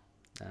well.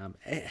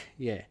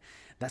 Yeah,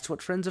 that's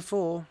what friends are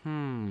for.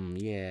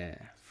 Yeah,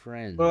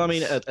 friends. Well, I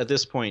mean, at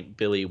this point,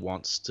 Billy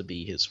wants to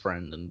be his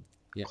friend, and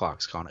Yeah,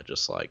 Clark's kind of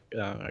just like,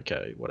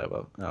 okay,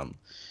 whatever.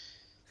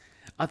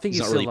 I think He's he's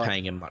not really still like,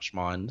 paying him much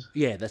mind.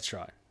 yeah, that's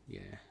right. Yeah,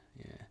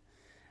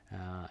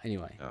 yeah.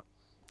 Anyway, Uh,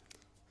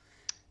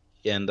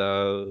 and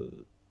oh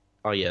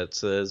yeah,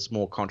 so there's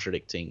more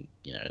contradicting,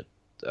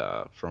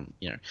 from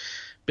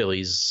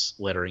Billy's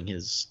lettering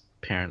his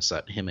parents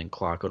that him and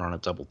Clark went on a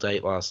double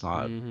date last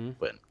night, mm-hmm.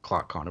 when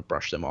Clark kind of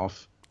brushed them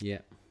off. Yeah.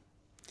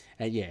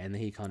 and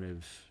he kind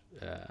of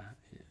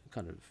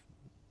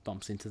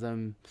bumps into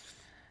them.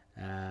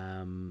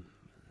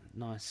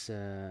 Nice,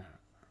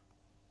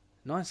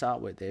 nice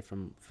artwork there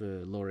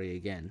for Laurie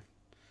again.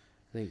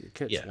 I think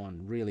Kurt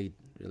Swan really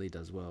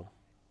does well.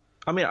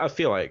 I mean, I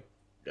feel like,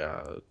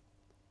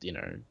 you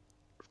know,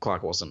 if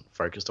Clark wasn't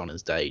focused on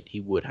his date,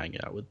 he would hang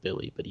out with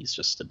Billy, but he's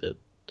just a bit.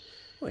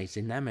 Well, he's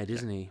enamored,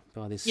 isn't he,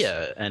 by this?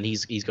 Yeah, and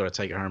he's got to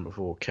take her home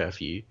before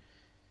curfew.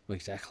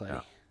 Exactly.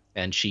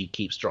 And she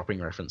keeps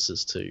dropping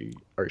references to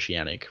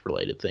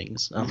oceanic-related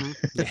things.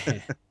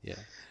 Yeah.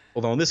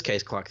 Although in this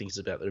case, Clark thinks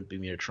about the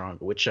Bermuda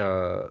Triangle, which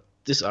I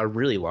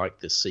really like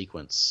this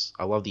sequence.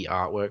 I love the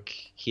artwork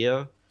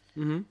here,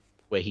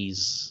 where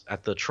he's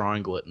at the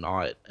triangle at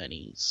night and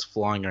he's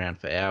flying around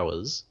for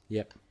hours.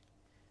 Yep.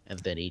 And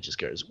then he just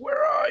goes,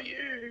 "Where are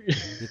you?"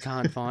 You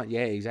can't find.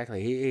 Yeah,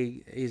 exactly.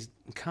 He's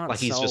can't like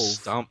he's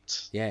just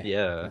stumped.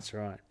 Yeah, that's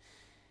right.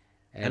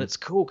 And it's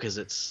cool because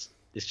it's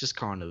just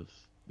kind of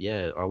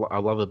I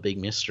love a big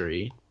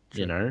mystery.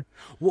 You know,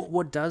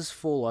 what does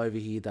fall over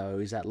here though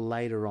is that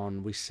later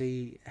on we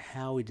see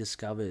how he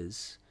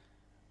discovers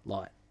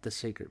like the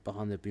secret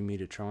behind the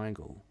Bermuda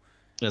Triangle.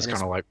 And it's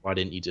kind of like, why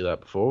didn't you do that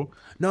before?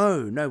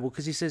 No, well,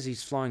 because he says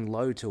he's flying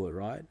low to it,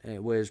 right?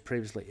 Whereas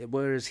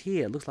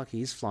here it looks like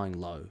he is flying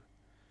low.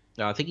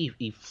 No, I think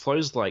he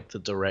flows like the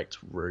direct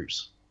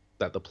route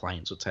that the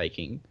planes were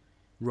taking.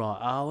 Right.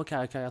 Oh, okay.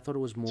 I thought it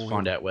was more to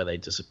find out where they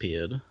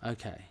disappeared.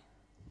 Okay.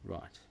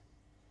 Right.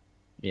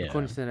 Yeah.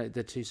 According to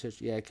the two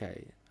search. Yeah.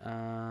 Okay.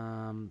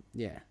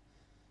 Yeah.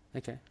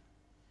 Okay.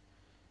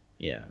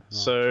 Yeah. Right.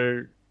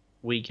 So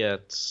we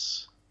get.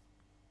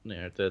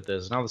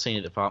 There's another scene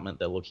in the apartment.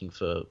 They're looking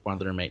for one of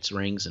the roommates'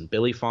 rings, and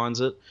Billy finds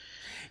it.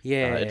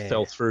 Yeah. It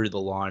fell through the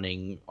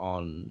lining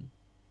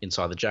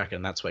inside the jacket,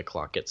 and that's where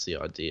Clark gets the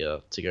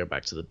idea to go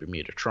back to the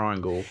Bermuda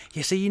Triangle.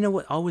 Yeah. So you know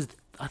what?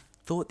 I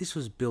thought this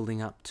was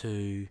building up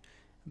to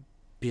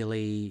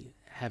Billy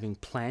having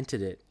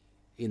planted it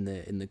in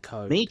the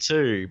code. Me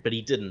too, but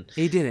he didn't.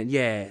 He didn't,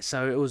 yeah.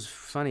 So it was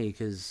funny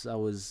because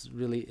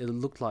it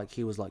looked like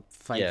he was like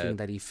faking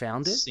that he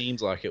found it.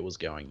 Seems like it was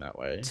going that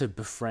way. To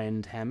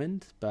befriend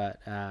Hammond, but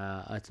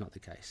it's not the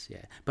case,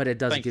 yeah. But it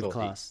does give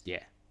Clark,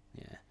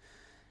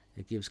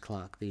 it gives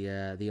Clark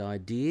the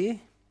idea.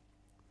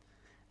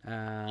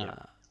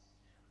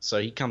 So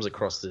he comes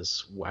across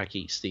this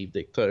wacky Steve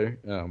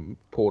Ditko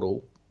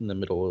portal in the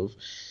middle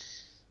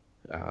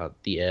of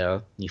the air,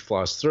 and he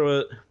flies through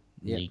it,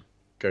 and he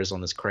goes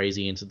on this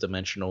crazy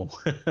interdimensional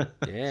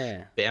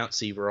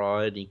bouncy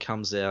ride, and he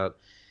comes out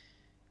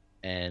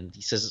and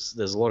he says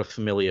there's a lot of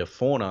familiar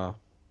fauna,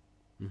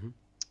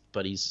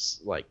 but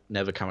he's like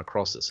never come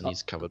across this, and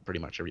he's covered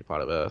pretty much every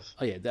part of Earth.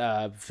 Oh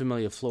yeah,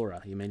 familiar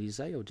flora, you mean to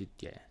say, or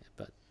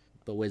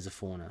but where's the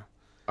fauna?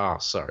 Oh,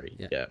 sorry.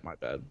 Yeah, my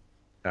bad.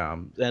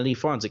 And he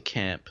finds a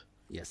camp.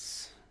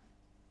 Yes.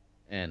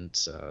 And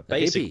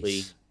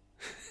basically,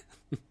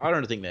 I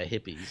don't think they're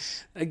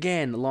hippies.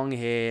 Again, long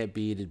hair,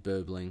 bearded,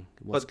 burbling.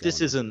 But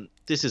this isn't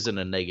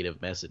a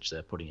negative message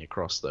they're putting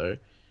across, though.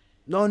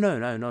 No,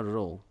 not at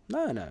all.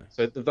 No.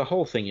 So the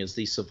whole thing is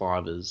these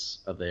survivors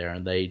are there,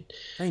 and they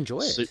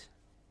enjoy it.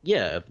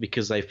 Yeah,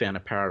 because they found a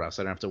paradise.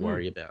 They don't have to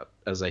worry about,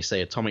 as they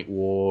say, atomic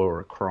war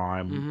or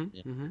crime,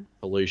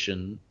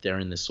 pollution. They're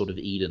in this sort of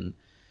Eden,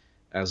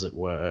 as it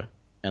were,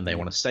 and they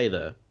want to stay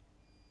there.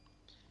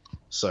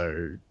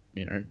 So,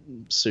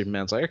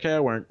 Superman's like, okay, I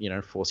won't,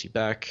 force you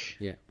back.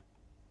 Yeah.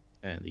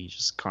 And he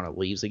just kind of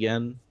leaves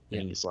again.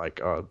 And he's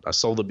like, oh, I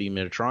solved the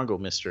Bermuda Triangle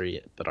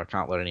mystery, but I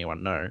can't let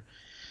anyone know.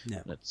 Yeah.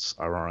 And it's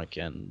ironic.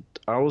 And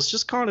I was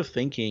just kind of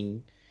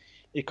thinking,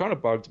 it kind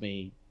of bugged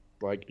me,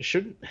 like,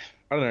 shouldn't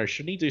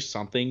he do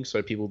something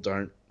so people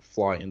don't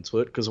fly into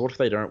it? Because what if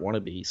they don't want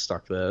to be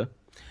stuck there?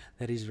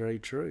 That is very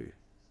true.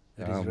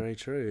 That is very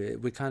true.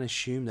 We can't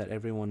assume that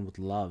everyone would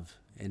love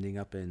ending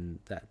up in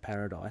that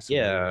paradise.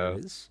 Yeah,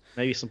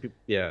 maybe some people.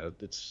 Yeah,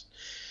 it's.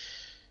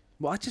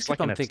 Well, I just keep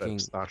on thinking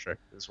Star Trek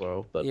as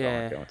well, but I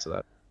won't go into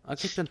that. I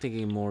keep on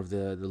thinking more of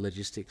the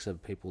logistics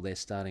of people. They're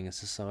starting a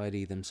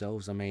society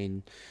themselves. I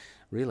mean,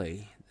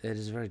 really, it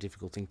is a very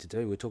difficult thing to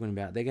do. We're talking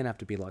about they're going to have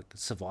to be like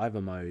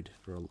survivor mode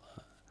for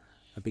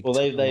a big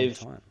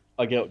time.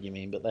 I get what you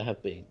mean, but they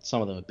have been.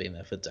 Some of them have been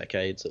there for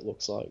decades. It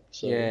looks like.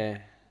 So. Yeah,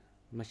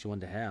 makes you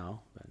wonder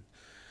how. But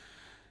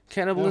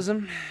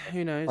cannibalism,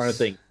 who knows? I don't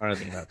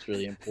think that's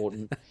really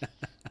important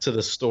to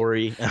the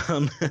story.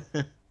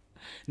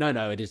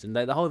 No, it isn't.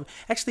 The whole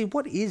actually,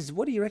 what do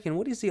you reckon?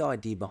 What is the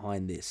idea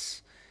behind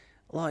this?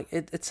 Like,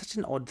 it's such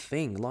an odd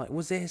thing. Like,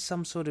 was there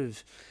some sort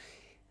of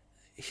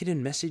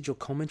hidden message or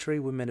commentary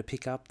we're meant to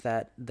pick up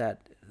that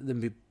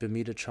the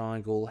Bermuda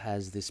Triangle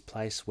has this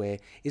place where?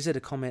 Is it a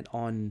comment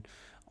on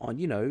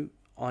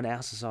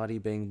our society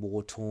being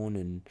war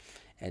torn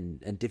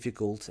and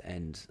difficult,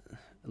 and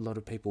a lot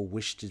of people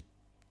wish to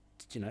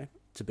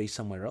be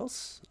somewhere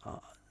else? I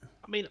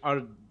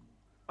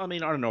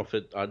don't know if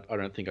it. I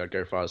don't think I'd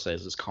go far as say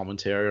it's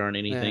commentary on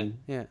anything.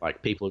 Yeah.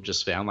 Like people have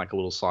just found like a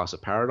little slice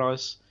of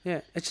paradise.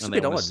 Yeah, it's just a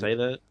bit odd. Say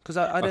that because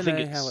I don't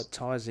know how it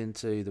ties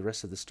into the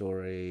rest of the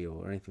story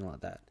or anything like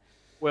that.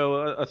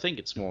 Well, I think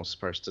it's more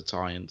supposed to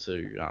tie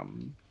into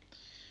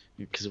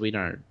because we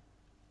know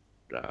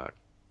uh,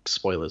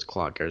 spoilers.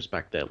 Clark goes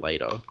back there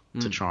later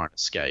to try and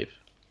escape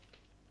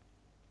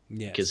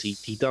because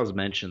Yes. he does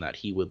mention that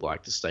he would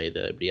like to stay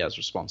there, but he has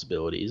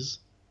responsibilities.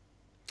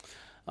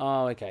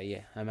 Oh, okay,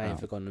 yeah. I may have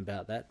forgotten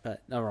about that,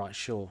 but all right,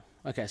 sure.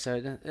 Okay,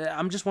 so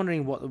I'm just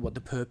wondering what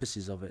the purpose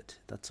is of it.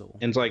 That's all.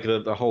 And like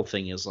the whole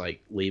thing is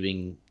like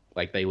leaving,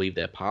 like they leave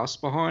their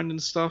past behind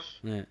and stuff.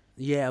 Yeah.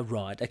 Yeah,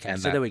 right. Okay, And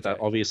so there we go.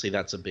 obviously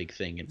that's a big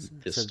thing in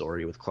this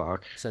story with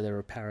Clark. So there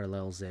are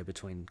parallels there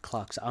between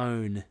Clark's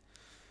own.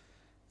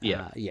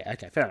 Yeah. Yeah.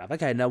 Okay. Fair enough.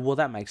 Okay. No. Well,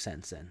 that makes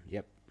sense then.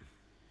 Yep.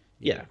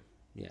 Yeah.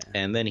 Yeah.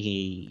 And then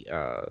he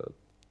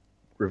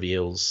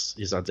reveals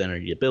his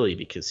identity to Billy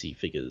because he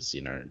figures,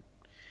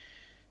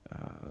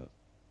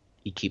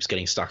 he keeps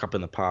getting stuck up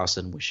in the past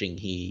and wishing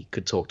he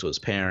could talk to his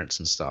parents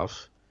and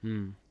stuff.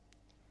 And,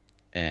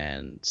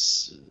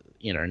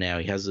 now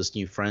he has this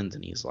new friend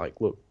and he's like,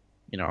 look,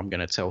 I'm going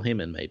to tell him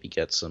and maybe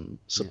get some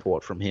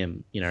support from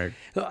him,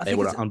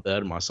 able to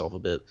unburden myself a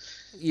bit.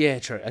 Yeah,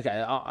 true.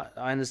 Okay,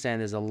 I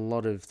understand there's a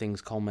lot of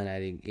things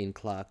culminating in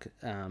Clark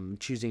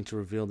choosing to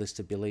reveal this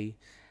to Billy.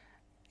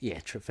 Yeah,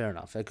 true, fair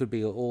enough. It could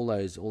be all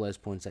those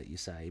points that you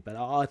say. But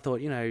I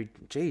thought,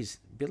 geez,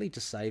 Billy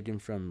just saved him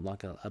from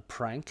like a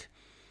prank.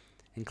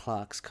 And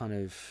Clark's kind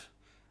of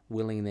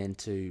willing then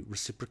to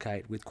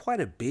reciprocate with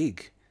quite a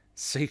big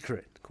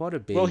secret. Quite a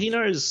big... Well, he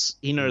knows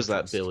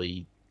that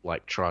Billy,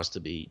 like, tries to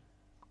be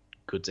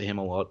good to him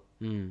a lot.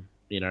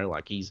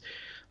 Like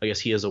I guess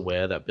he is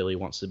aware that Billy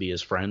wants to be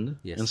his friend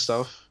and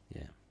stuff.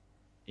 Yeah.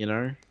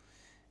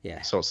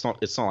 Yeah. So it's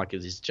not like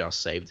he's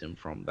just saved him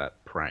from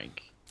that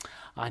prank.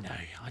 I know.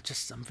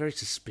 I'm very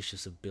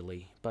suspicious of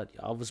Billy, but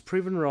I was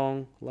proven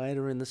wrong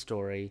later in the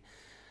story.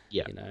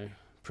 Yeah.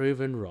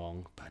 Proven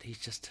wrong, but he's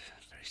just a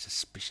very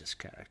suspicious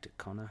character,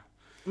 Connor.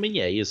 I mean,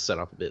 yeah, he is set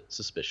up a bit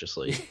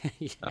suspiciously.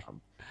 Yeah.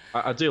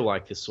 I do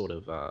like this sort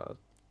of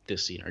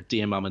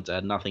dear mum and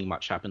dad, nothing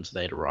much happened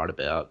today to write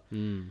about.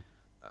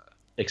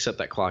 Except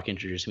that Clark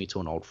introduced me to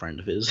an old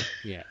friend of his.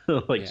 Yeah.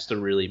 Just a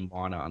really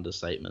minor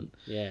understatement.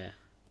 Yeah.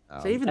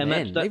 So even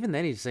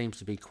then he seems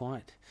to be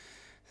quite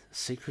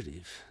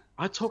secretive.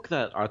 I took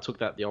that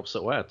the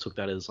opposite way. I took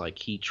that as like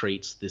he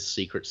treats this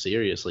secret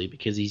seriously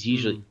because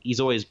he's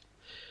always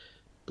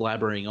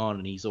blabbering on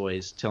and he's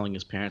always telling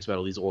his parents about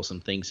all these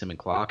awesome things him and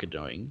Clark are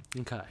doing.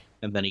 Okay.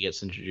 And then he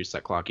gets introduced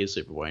that Clark is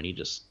Superboy and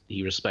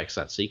he respects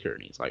that secret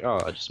and he's like,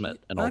 oh, I just met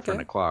an old friend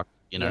of Clark,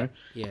 Yeah.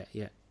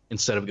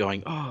 Instead of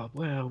going, oh,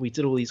 well, we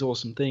did all these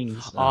awesome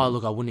things.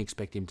 Look, I wouldn't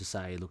expect him to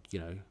say, look,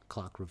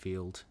 Clark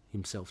revealed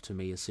himself to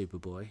me as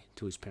Superboy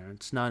to his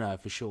parents. No,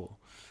 for sure.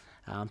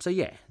 So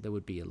yeah, there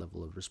would be a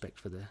level of respect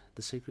for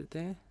the secret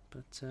there.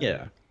 But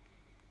yeah.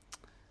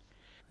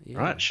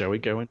 Right, shall we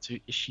go into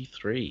issue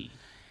 3?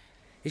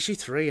 Issue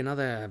 3,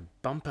 another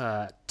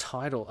bumper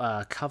title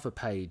cover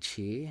page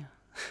here.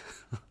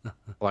 I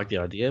like the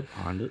idea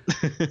behind it.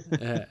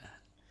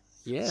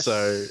 Yes.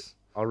 So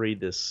I'll read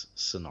this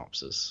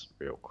synopsis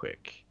real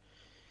quick.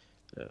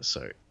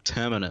 So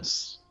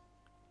Terminus.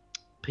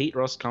 Pete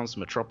Ross comes to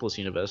Metropolis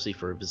University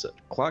for a visit.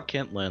 Clark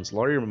Kent learns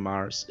Laurie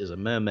Ramirez is a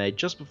mermaid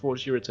just before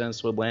she returns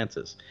to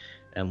Atlantis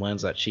and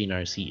learns that she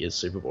knows he is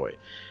Superboy.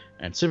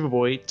 And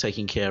Superboy,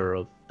 taking care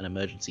of an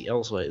emergency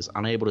elsewhere, is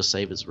unable to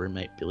save his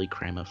roommate Billy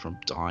Kramer from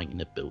dying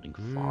in a building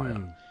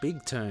fire.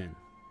 Big turn.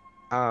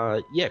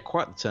 Yeah,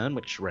 quite the turn,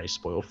 which Ray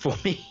spoiled for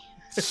me.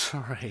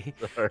 Sorry.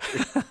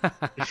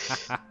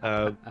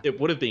 It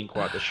would have been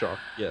quite the shock.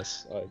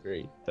 Yes, I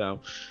agree. It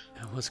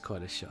was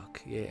quite a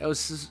shock. Yeah, it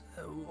was just,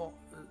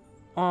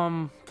 what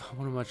am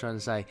I trying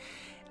to say?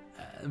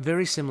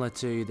 Very similar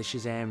to the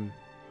Shazam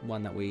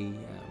one that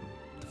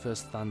the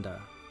First Thunder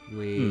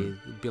with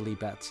Billy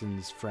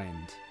Batson's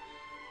friend.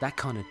 That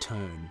kind of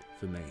turn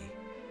for me.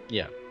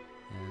 Yeah.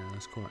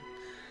 It's quite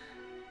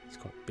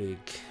big.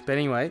 But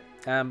anyway,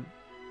 so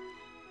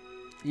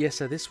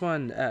this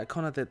one,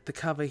 Connor, the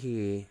cover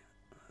here,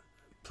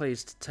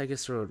 please take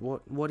us through it.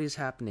 What is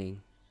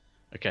happening?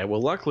 Okay,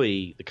 well,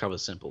 luckily the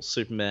cover's simple.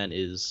 Superman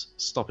is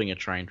stopping a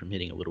train from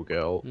hitting a little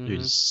girl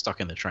who's stuck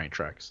in the train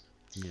tracks.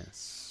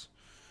 Yes.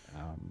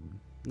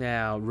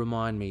 Now,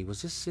 remind me,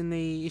 was this in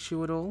the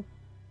issue at all?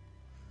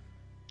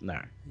 No.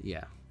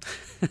 Yeah.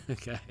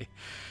 Okay.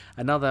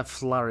 Another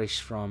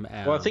flourish from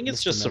our... Well, I think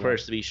it's Mr. just Miller.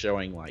 supposed to be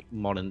showing, like,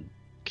 modern,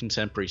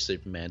 contemporary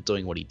Superman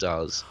doing what he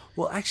does.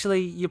 Well,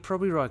 actually, you're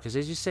probably right, because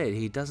as you said,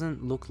 he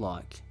doesn't look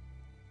like,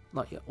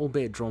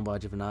 albeit drawn by a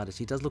different artist,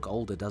 he does look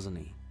older, doesn't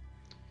he?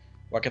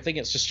 Like, I think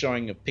it's just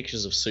showing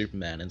pictures of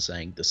Superman and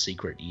saying the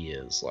secret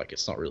years. Like,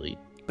 it's not really...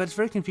 But it's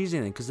very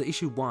confusing then, because the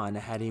issue 1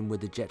 had him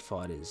with the jet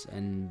fighters,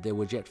 and there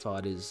were jet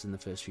fighters in the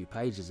first few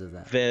pages of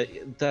that.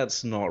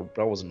 That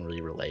wasn't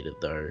really related,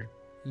 though.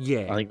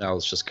 Yeah. I think that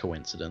was just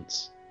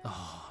coincidence.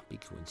 Oh,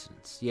 big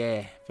coincidence.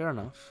 Yeah, fair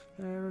enough.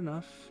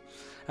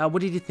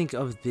 What did you think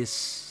of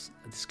this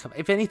cover?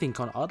 If anything,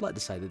 Con, I'd like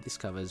to say that this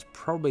cover is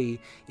probably,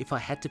 if I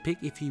had to pick,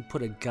 if you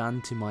put a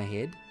gun to my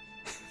head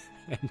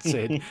and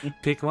said,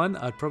 pick one,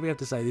 I'd probably have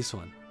to say this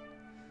one.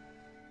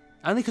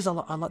 Only because I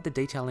like the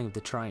detailing of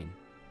the train.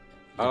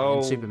 and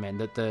I'll Superman,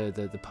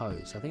 the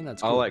pose. I think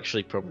that's I'll good.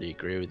 actually probably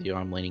agree with you.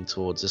 I'm leaning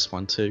towards this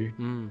one too.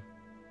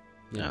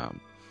 Yeah.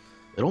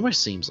 It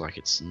almost seems like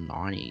it's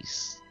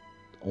 90s,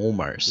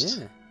 almost,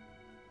 Yeah.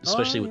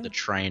 especially Oh, with the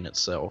train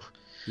itself.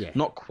 Yeah.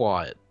 Not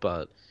quite,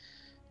 but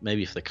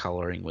maybe if the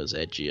coloring was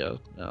edgier.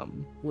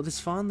 Well, there's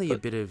finally a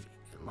but- bit of,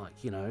 like,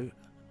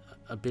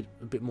 a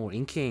bit more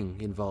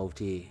inking involved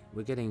here.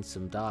 We're getting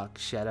some dark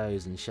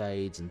shadows and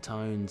shades and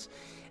tones,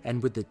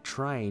 and with the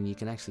train, you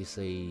can actually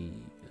see,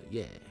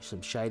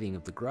 some shading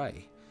of the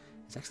grey.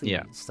 It's actually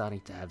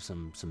starting to have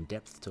some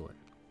depth to it.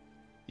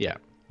 Yeah.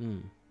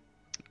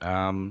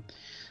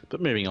 But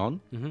moving on.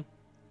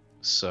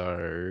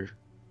 So,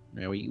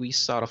 we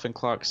start off in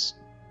Clark's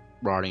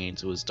writing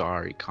into his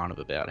diary kind of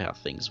about how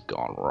things have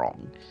gone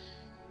wrong.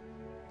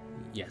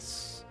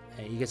 Yes,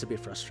 he gets a bit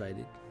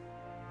frustrated.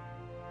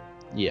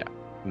 Yeah.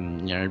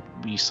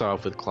 We start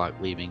off with Clark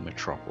leaving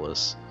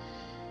Metropolis,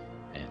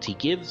 and he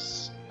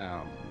gives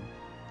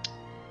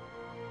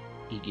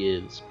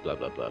blah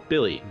blah blah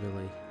Billy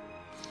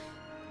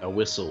a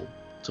whistle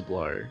to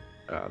blow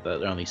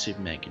that only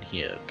Superman can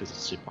hear because it's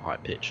super high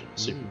pitch.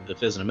 And if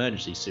there's an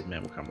emergency,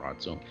 Superman will come right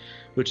to him,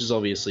 which is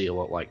obviously a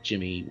lot like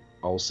Jimmy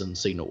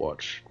Olsen's signal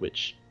watch,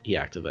 which he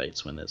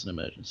activates when there's an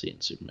emergency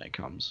and Superman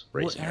comes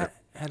racing.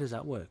 How does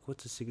that work?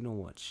 What's a signal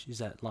watch? Is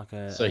that like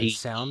a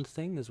sound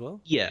thing as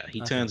well? Yeah,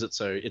 he turns it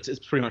so it's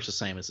pretty much the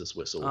same as this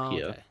whistle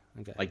here.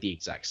 Okay. Like the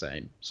exact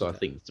same. So I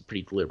think it's a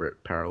pretty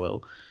deliberate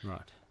parallel.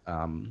 Right.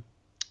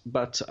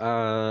 But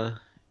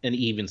and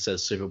he even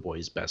says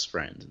Superboy's best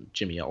friend, and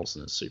Jimmy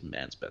Olsen is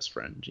Superman's best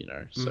friend,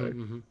 So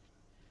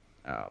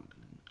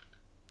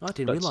I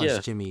didn't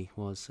realize Jimmy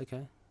was.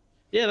 Okay.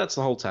 Yeah, that's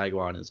the whole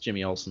tagline, is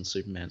Jimmy Olsen,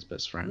 Superman's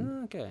best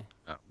friend. Okay.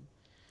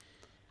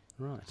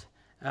 Right.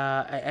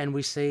 And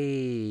we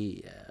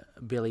see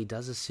Billy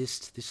does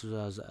assist. This was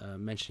what I was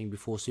mentioning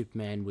before,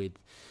 Superman with...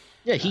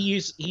 Yeah,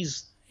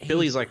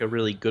 Billy's like a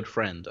really good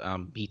friend.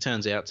 He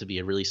turns out to be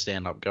a really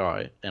stand-up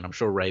guy, and I'm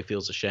sure Ray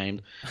feels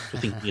ashamed for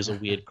thinking he's a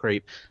weird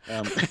creep.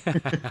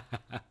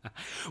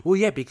 Well,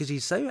 yeah, because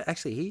he's so...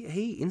 Actually,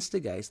 he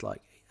instigates,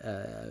 like...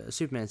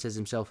 Superman says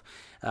himself,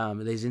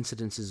 these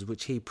incidences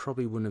which he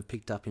probably wouldn't have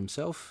picked up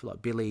himself.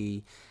 Like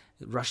Billy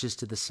rushes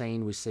to the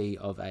scene we see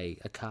of a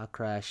car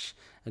crash,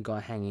 a guy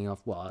hanging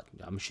off, well,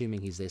 I'm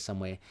assuming he's there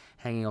somewhere,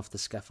 hanging off the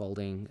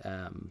scaffolding,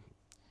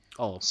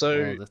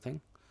 the thing.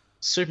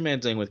 Superman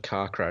dealing with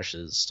car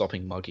crashes,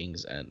 stopping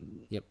muggings,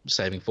 and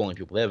saving fallen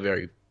people, they're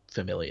very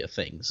familiar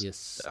things.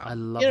 Yes, I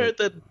love it.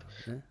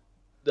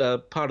 The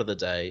part of the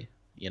day,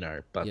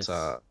 but Yes.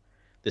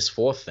 This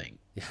fourth thing.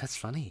 Yeah, that's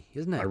funny,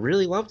 isn't it? I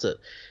really loved it.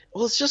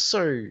 Well, it's just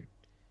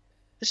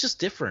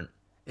different.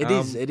 It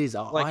is.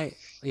 I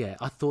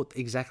thought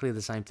exactly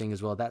the same thing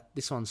as well. That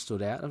this one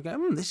stood out. I'm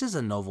going, this is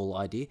a novel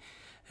idea.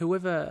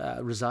 Whoever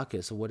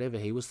Razakis or whatever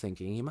he was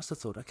thinking, he must have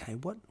thought, okay,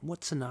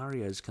 what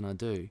scenarios can I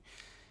do?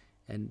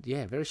 And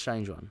yeah, very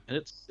strange one.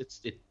 And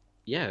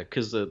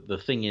because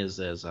the thing is,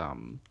 there's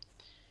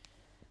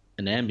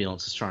an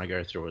ambulance is trying to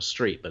go through a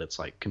street, but it's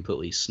like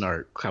completely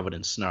covered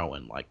in snow,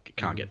 and like it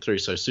can't get through.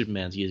 So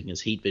Superman's using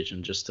his heat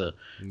vision just to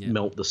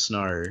melt the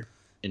snow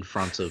in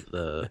front of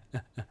the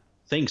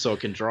thing, so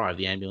it can drive.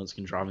 The ambulance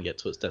can drive and get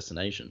to its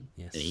destination.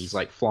 Yes. And he's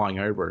like flying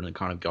over it and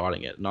kind of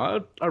guiding it. And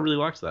I really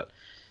liked that.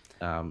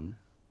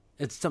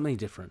 It's something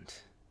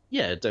different.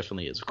 Yeah, it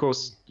definitely is. Of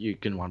course, you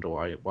can wonder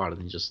why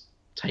didn't he just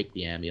take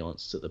the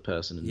ambulance to the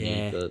person in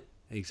need? But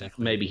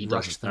exactly. maybe he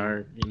doesn't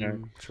know.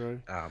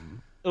 True.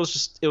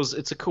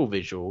 It's a cool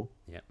visual.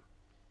 Yeah.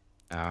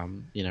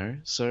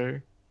 So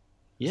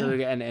yeah. So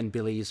again, and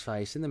Billy's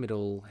face in the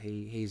middle,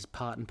 he's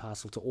part and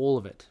parcel to all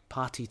of it,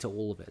 party to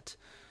all of it.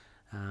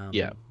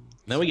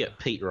 Then we get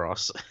Pete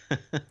Ross.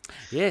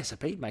 Yeah, so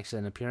Pete makes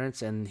an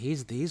appearance, and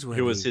he's where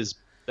who was his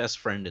best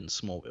friend in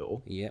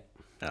Smallville. Yep.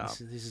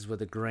 This is where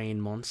the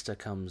green monster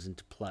comes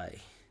into play.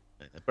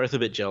 They're both a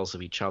bit jealous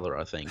of each other,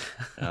 I think.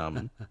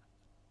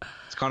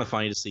 It's kind of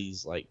funny to see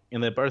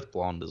and they're both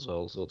blonde as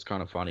well, so it's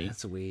kind of funny.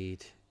 That's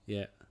weird.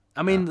 Yeah.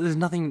 I mean, there's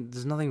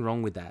nothing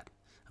wrong with that.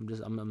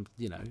 I'm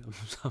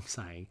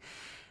saying,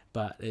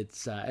 but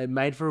it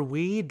made for a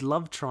weird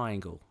love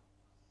triangle.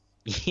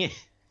 Yeah.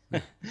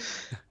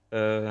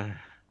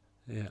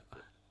 Yeah.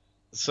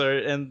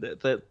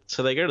 So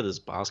so they go to this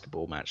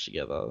basketball match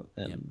together,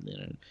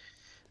 and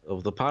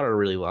the part I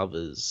really love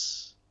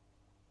is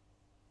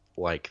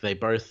like they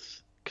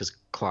both, because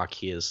Clark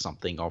hears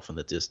something off in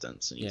the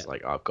distance, and he's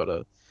like, I've got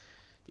to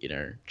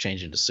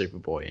change into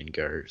Superboy and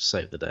go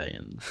save the day.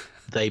 And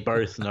they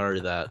both know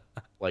that,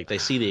 like, they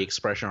see the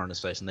expression on his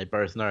face, and they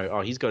both know,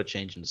 oh, he's got to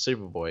change into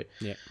Superboy.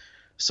 Yeah.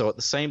 So at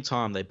the same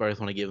time, they both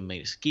want to give him an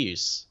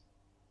excuse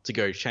to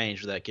go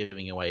change without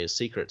giving away his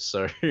secrets.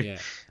 So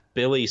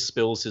Billy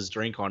spills his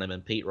drink on him,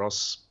 and Pete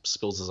Ross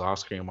spills his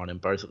ice cream on him,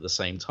 both at the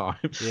same time.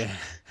 Yeah.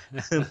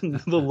 And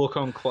the look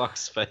on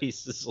Clark's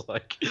face is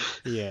like...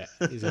 Yeah.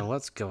 He's like,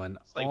 what's going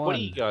like, on? what are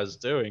you guys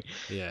doing?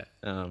 Yeah.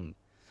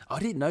 I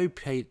didn't know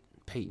Pete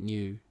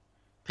knew.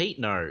 Pete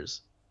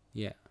knows.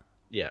 Yeah.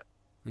 Yeah.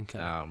 Okay.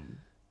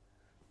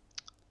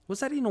 Was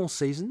that in all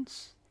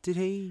seasons? Did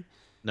he...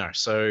 No,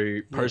 so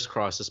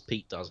post-crisis,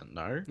 Pete doesn't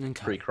know.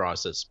 Okay.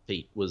 Pre-crisis,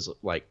 Pete was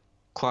like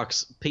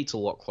Pete's a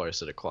lot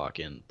closer to Clark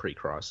in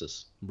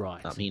pre-crisis.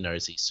 Right. He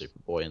knows he's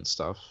Superboy and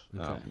stuff.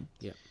 Okay.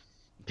 Yep.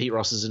 Pete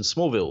Ross is in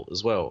Smallville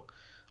as well,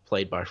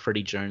 played by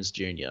Freddie Jones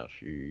Jr.,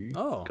 who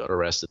got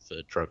arrested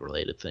for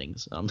drug-related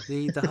things.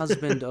 The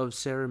husband of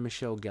Sarah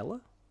Michelle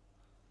Gellar?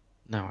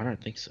 No, I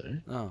don't think so.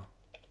 Oh.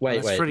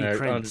 Wait, that's Freddie no,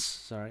 Prinze.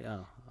 Sorry.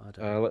 Oh, I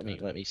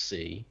don't. Let me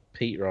see.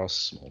 Pete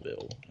Ross,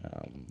 Smallville.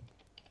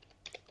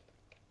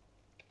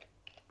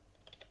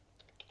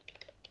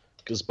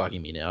 It's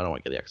bugging me now. I don't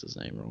want to get the actor's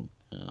name wrong.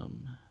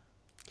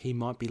 He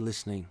might be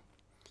listening.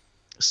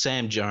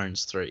 Sam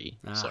Jones 3.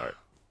 Sorry,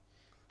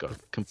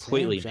 got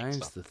completely Sam Jones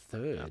mixed up. the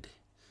third.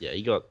 Yeah,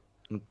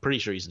 I'm pretty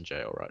sure he's in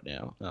jail right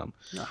now.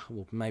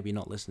 Well, maybe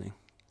not listening.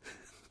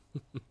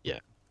 Yeah.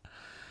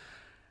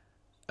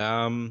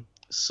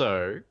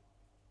 So,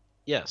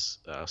 yes,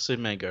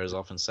 Superman goes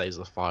off and saves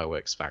the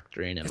fireworks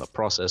factory, and in the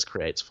process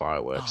creates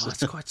fireworks. Oh,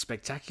 it's quite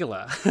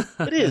spectacular.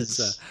 It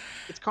is.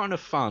 It's kind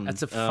of fun.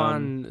 It's a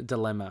fun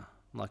dilemma,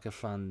 like a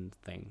fun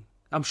thing.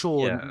 I'm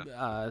sure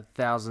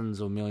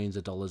thousands or millions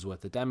of dollars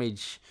worth of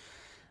damage,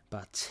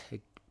 but it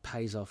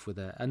pays off with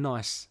a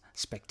nice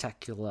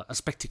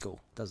spectacle,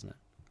 doesn't it?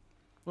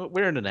 Well,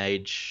 we're in an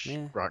age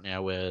right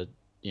now where,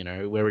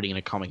 we're reading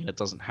a comic and it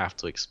doesn't have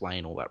to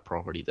explain all that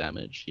property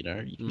damage, You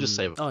can just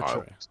save a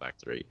fireworks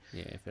factory.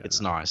 Yeah, fair it's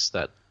enough. nice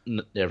that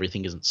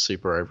everything isn't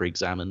super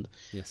over-examined.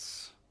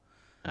 Yes.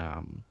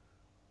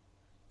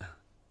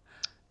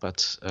 But,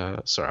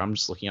 sorry, I'm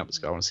just looking up this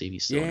guy. I want to see if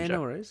he's still on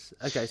no worries.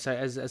 Okay, so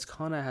as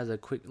Connor has a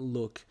quick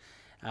look...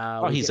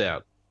 he's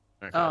out.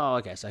 Okay. Oh,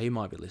 okay, so he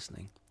might be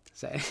listening.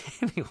 So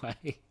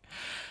anyway...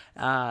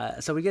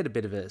 so we get a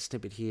bit of a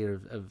snippet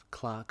here of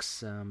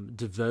Clark's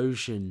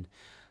devotion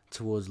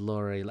towards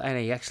Laurie, and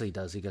he actually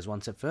does. He goes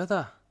one step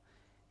further.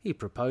 He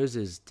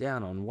proposes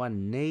down on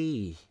one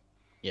knee.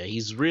 Yeah,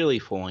 he's really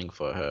falling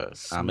for her.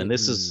 And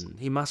this is...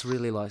 He must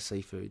really like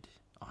seafood.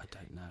 I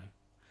don't know.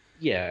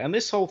 Yeah, and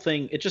this whole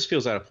thing, it just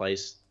feels out of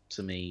place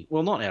to me.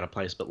 Well, not out of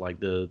place, but like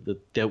there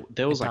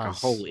was like a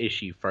whole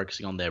issue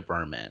focusing on their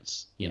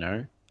bromance, you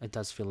know? It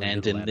does feel a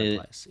little out of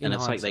place. And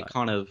it's like they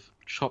kind of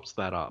chopped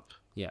that up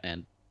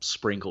and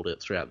sprinkled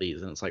it throughout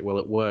these. And it's like, well,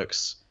 it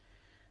works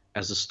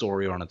as a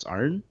story on its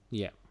own.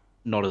 Yeah.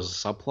 Not as a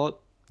subplot.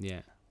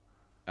 Yeah.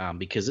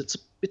 Because it's a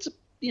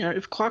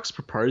if Clark's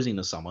proposing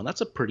to someone,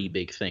 that's a pretty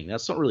big thing.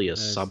 That's not really a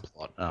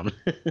subplot.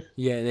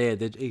 Yeah,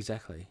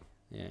 exactly.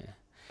 Yeah.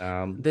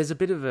 There's a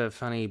bit of a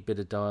funny bit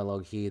of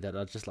dialogue here that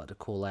I'd just like to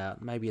call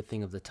out. Maybe a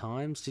thing of the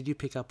times. Did you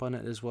pick up on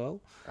it as well?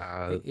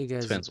 He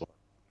goes, depends what.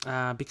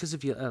 Because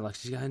of your, like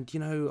she's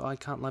going, I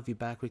can't love you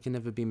back. We can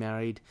never be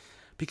married.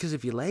 Because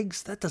of your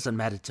legs, that doesn't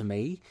matter to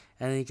me.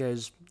 And he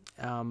goes,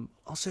 I'll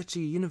search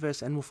the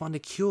universe and we'll find a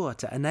cure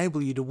to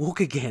enable you to walk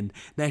again.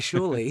 Now,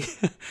 surely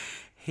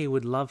he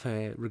would love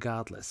her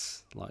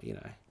regardless,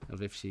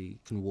 of if she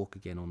can walk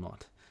again or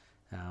not.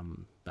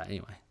 But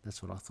anyway,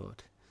 that's what I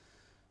thought.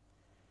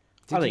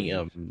 Did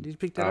you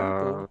pick that up?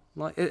 Or,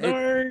 no.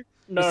 It's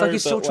like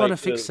he's still trying to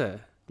fix her.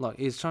 Like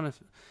he's trying to,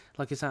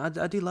 like he's saying,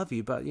 I do love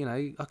you, but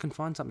I can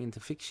find something to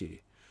fix you.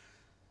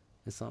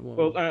 It's like,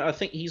 well, I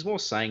think he's more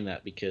saying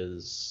that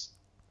because,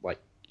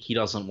 he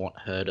doesn't want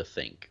her to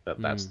think that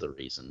that's the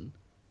reason.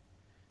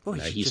 Well,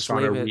 he's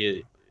trying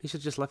to. He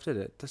should just left it.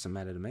 It doesn't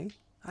matter to me.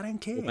 I don't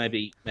care. Well,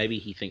 maybe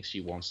he thinks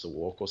she wants to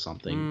walk or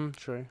something.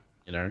 True.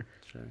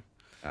 True.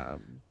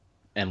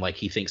 And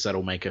he thinks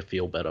that'll make her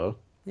feel better.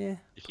 Yeah.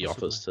 If he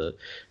offers to,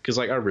 because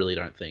I really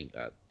don't think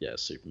that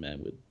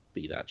Superman would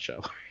be that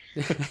shallow.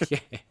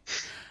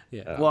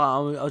 Yeah.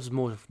 Well, I was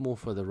more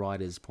for the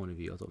writer's point of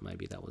view. I thought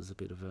maybe that was a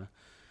bit of a,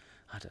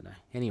 I don't know.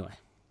 Anyway.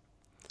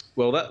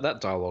 Well,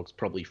 that dialogue's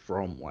probably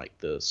from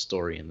the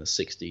story in the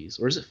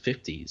 60s, or is it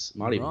 50s? It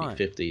might even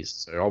be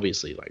 50s. So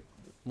obviously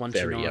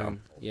very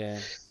young. Yeah.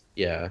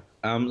 Yeah.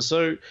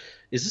 So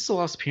is this the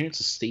last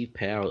appearance of Steve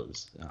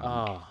Powers?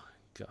 Oh.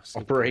 Gosh,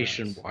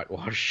 Operation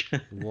Whitewash.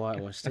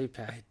 Whitewash. Steve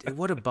Powers.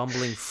 What a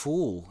bumbling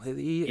fool! I thought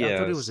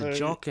he was a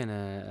jock and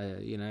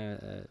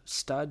a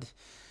stud.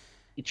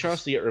 He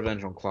tries to get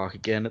revenge on Clark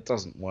again. It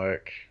doesn't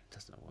work.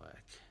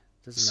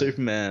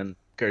 Superman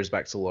goes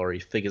back to Laurie,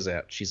 figures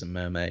out she's a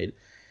mermaid.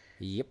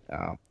 Yep.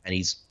 And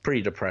he's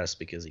pretty depressed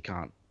because he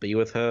can't be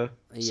with her.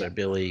 Yep. So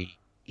Billy,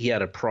 he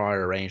had a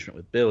prior arrangement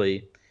with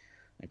Billy,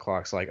 and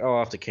Clark's like, "Oh,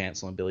 after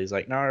canceling." Billy's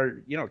like, "No,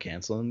 you're not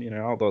canceling.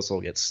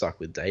 I'll get stuck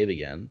with Dave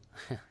again."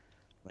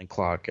 And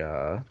Clark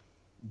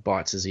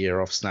bites his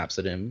ear off, snaps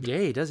at him. Yeah,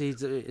 he does.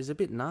 He's a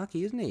bit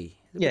narky, isn't he?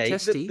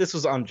 This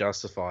was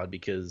unjustified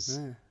because,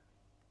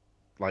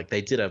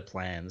 they did have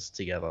plans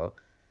together,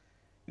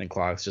 and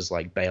Clark's just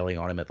bailing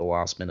on him at the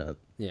last minute.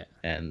 Yeah.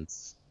 And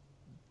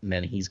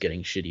then he's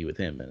getting shitty with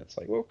him, and it's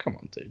like, well, come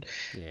on, dude.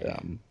 Yeah.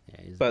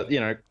 But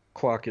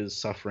Clark is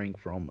suffering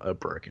from a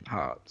broken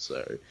heart,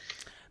 so.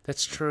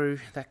 That's true.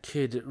 That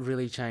could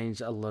really change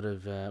a lot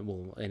of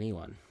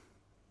anyone.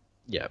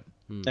 Yeah.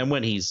 And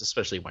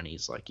especially when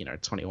he's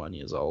 21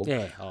 years old.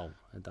 Yeah. Oh,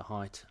 at the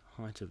height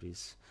of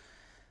his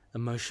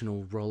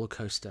emotional roller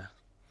coaster.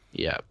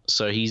 Yeah.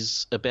 So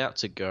he's about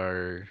to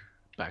go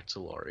back to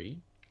Laurie,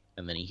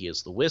 and then he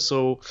hears the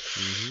whistle.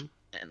 Hmm.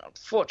 And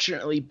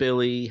unfortunately,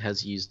 Billy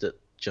has used it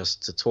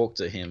just to talk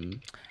to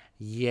him,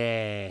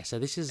 Yeah. So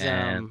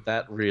and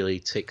that really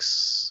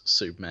ticks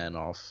Superman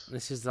off.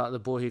 this is like the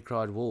boy who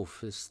cried wolf.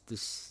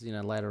 This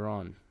later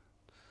on.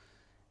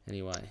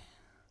 Anyway.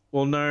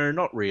 Well, no,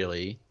 not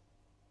really.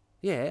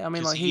 Yeah, I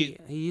mean, 'Cause like he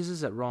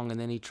uses it wrong, and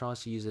then he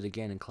tries to use it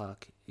again, and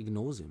Clark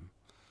ignores him.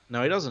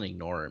 No, he doesn't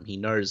ignore him. He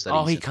knows that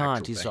Oh, he's he in can't.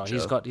 actual He's right.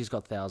 danger. He's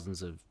got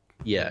thousands of.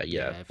 Yeah,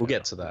 Yeah, we'll fair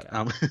get to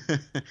enough.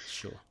 that. Okay.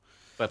 Sure.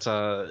 But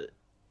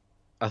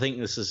I think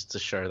this is to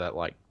show that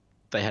like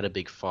they had a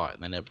big fight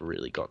and they never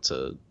really got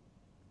to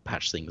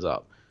patch things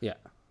up. Yeah.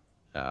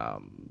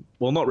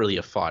 Well, not really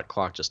a fight.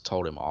 Clark just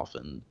told him off,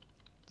 and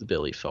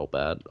Billy felt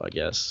bad, I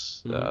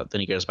guess. Mhm.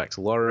 Then he goes back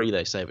to Laurie.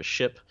 They save a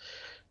ship.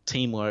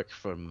 Teamwork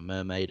from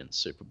Mermaid and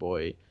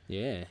Superboy.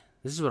 Yeah.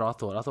 This is what I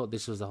thought. I thought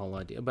this was the whole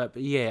idea. But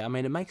yeah, I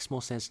mean, it makes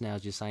more sense now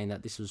as you're saying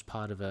that this was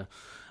part of a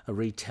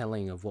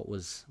retelling of what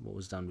was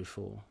done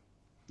before.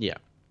 Yeah.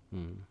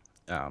 Mm.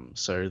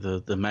 So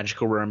the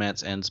magical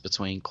romance ends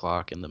between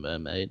Clark and the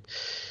Mermaid,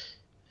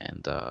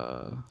 and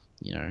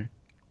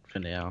for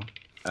now.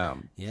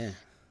 Yeah.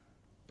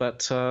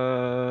 But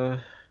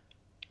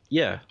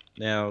yeah,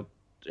 now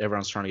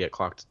everyone's trying to get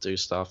Clark to do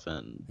stuff,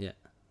 and Yeah.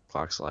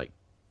 Clark's like,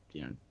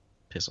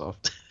 piss off.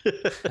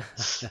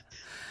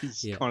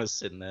 He's Yeah. kind of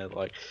sitting there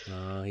like,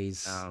 Oh,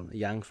 he's a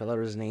young fella,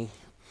 isn't he?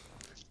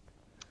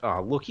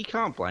 oh, look, you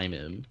can't blame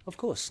him. Of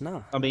course, no. I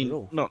not at mean,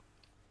 all. not,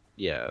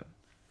 yeah.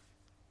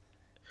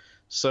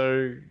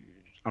 So,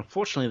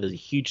 unfortunately, there's a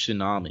huge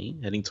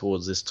tsunami heading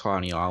towards this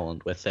tiny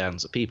island where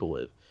thousands of people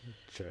live.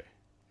 True.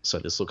 So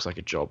this looks like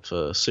a job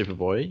for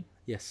Superboy.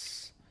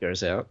 Yes.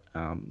 Goes out,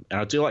 and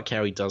I do like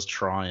how he does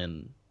try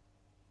and.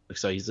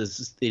 So it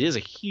is a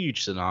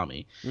huge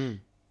tsunami. Mm.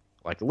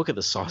 Like, look at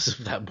the size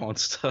of that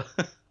monster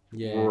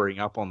Yeah. roaring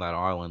up on that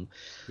island.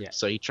 Yeah.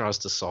 So he tries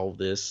to solve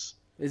this.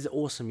 There's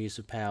awesome use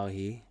of power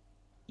here.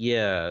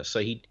 Yeah, so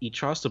he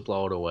tries to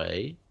blow it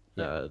away.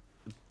 Yeah.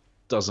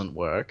 Doesn't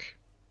work.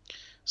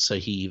 So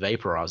he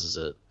vaporizes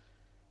it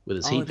with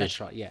his heat That's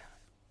vision. right. Yeah.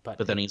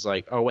 But then he's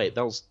like, oh wait,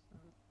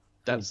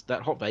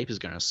 that hot vapor is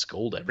going to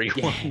scald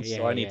everyone. Yeah,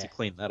 so I need yeah. to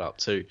clean that up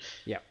too.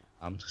 Yeah.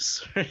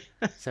 So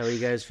So he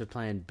goes for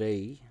plan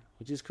B,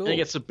 which is cool. and it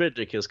gets a bit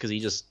ridiculous because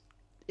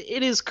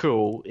it is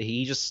cool.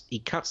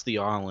 He cuts the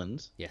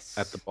island Yes.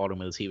 at the bottom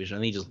with his heat vision,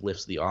 and he just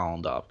lifts the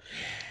island up.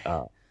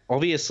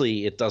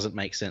 Obviously, it doesn't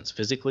make sense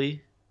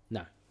physically,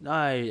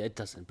 No, it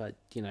doesn't. But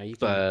you can.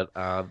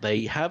 but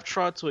they have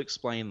tried to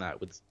explain that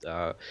with,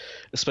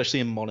 especially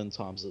in modern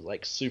times, that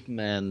like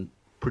Superman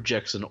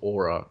projects an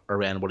aura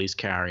around what he's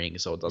carrying,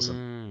 so it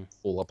doesn't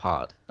fall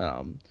apart.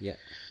 Yeah.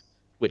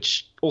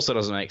 Which also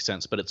doesn't make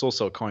sense, but it's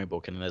also a comic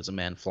book, and there's a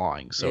man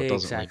flying, so it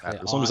doesn't really Exactly.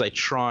 matter as long as they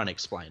try and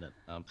explain it.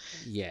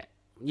 Yeah.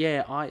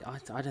 Yeah. I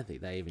don't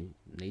think they even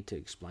need to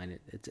explain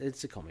it.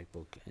 It's a comic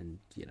book, and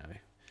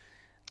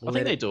I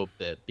think they do a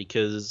bit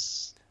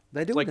because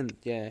They do like, it.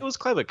 Yeah. it was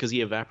clever because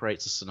he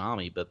evaporates a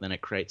tsunami, but then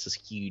it creates this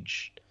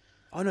huge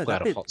Oh no, cloud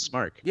that of bit. hot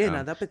smoke. Yeah,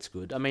 no, that bit's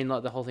good. I mean,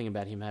 like the whole thing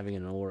about him having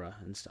an aura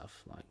and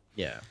stuff. Like,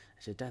 yeah, I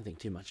said, don't think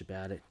too much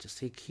about it. Just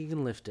he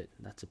can lift it.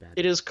 That's about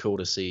it is cool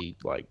to see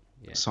like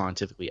Yeah.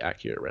 scientifically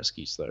accurate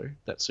rescues though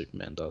that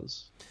Superman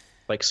does.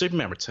 Like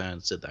Superman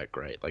Returns did that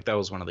great. Like that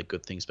was one of the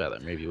good things about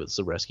that movie was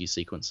the rescue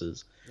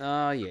sequences.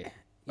 Oh yeah.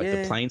 Like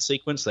yeah. the plane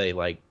sequence, they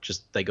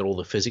got all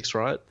the physics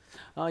right,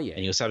 Oh yeah.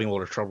 and he was having a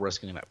lot of trouble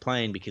rescuing that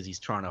plane because he's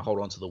trying to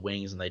hold on to the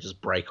wings and they just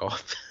break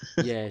off.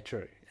 Yeah,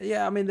 true.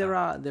 Yeah, I mean there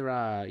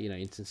are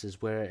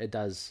instances where it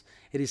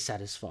is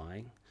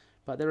satisfying,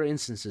 but there are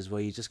instances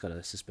where you just got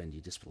to suspend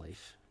your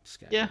disbelief.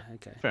 Just go, Yeah,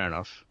 okay. fair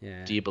enough.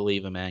 Yeah. Do you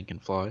believe a man can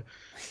fly?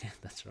 Yeah,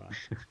 that's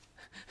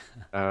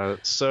right.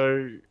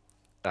 So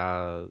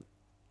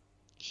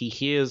he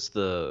hears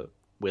the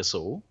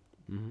whistle.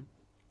 Mhm.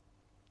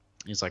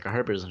 He's like, I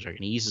hope it isn't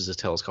joking. He uses his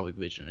telescopic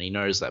vision, and he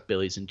knows that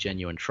Billy's in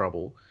genuine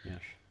trouble. Yes.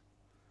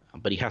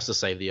 But he has to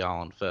save the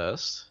island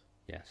first.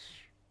 Yes.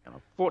 And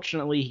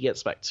unfortunately, he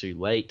gets back too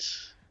late.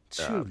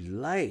 Too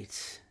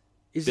late.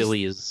 Is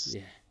Billy this, is...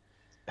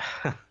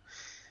 Yeah.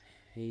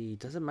 He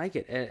doesn't make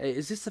it.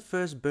 Is this the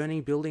first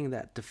burning building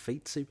that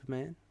defeats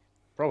Superman?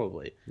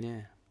 Probably.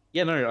 Yeah.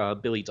 Yeah, no,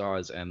 Billy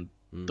dies, and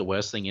the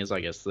worst thing is, I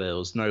guess, there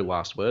was no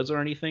last words or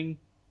anything.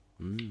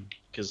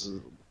 Because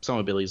some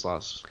of Billy's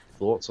last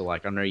thoughts are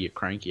like, I know you're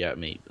cranky at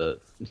me,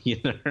 but,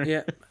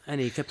 Yeah,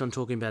 and he kept on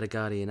talking about a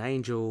guardian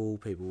angel.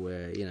 People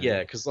were,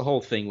 Yeah, because the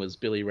whole thing was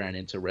Billy ran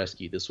in to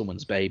rescue this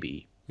woman's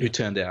baby, who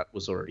turned out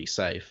was already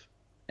safe.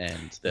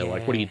 And they're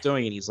like, what are you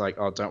doing? And he's like,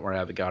 oh, don't worry, I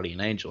have a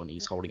guardian angel. And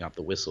he's holding up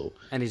the whistle.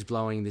 And he's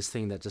blowing this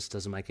thing that just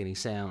doesn't make any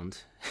sound.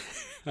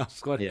 I've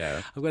got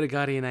Yeah. a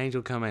guardian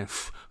angel coming.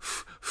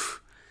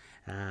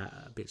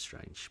 A bit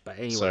strange, but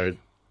anyway. So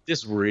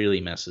this really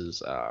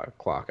messes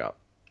Clark up.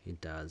 It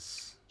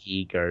does.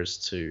 He goes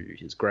to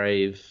his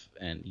grave,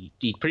 and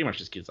he pretty much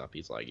just gives up.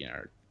 He's like,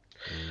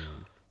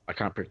 I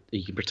can't.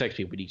 He can protect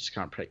people, but he just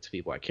can't protect the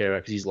people I care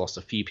about because he's lost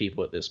a few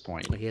people at this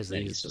point. He has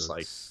and these. he's just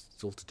like,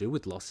 It's all to do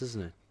with loss,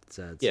 isn't it?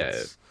 Yeah.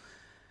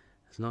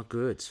 It's not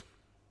good.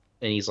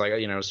 And he's like,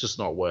 it's just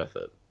not worth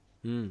it.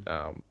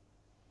 Mm.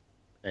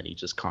 And he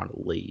just kind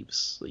of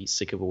leaves. He's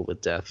sick of all the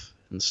death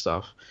and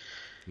stuff.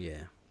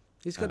 Yeah.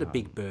 He's got a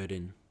big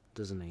burden,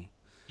 doesn't he?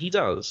 He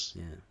does.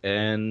 Yeah.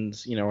 And,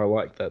 I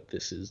like that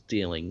this is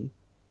dealing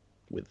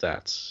with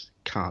that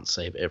can't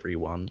save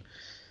everyone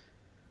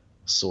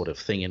sort of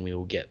thing, and we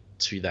will get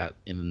to that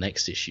in the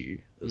next issue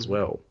as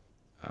well.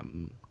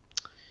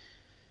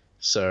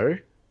 So,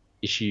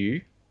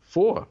 issue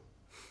 4.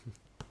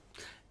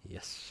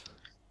 Yes.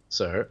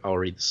 So, I'll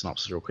read the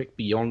synopsis real quick.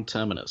 Beyond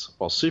Terminus.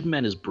 While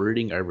Superman is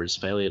brooding over his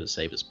failure to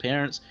save his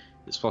parents,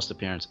 his foster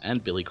parents,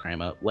 and Billy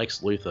Kramer, Lex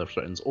Luthor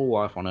threatens all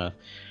life on Earth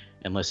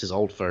unless his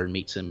old foe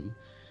meets him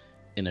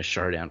in a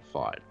showdown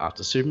fight.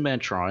 After Superman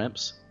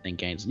triumphs and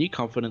gains new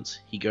confidence,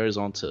 he goes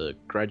on to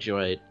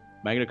graduate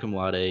magna cum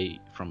laude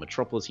from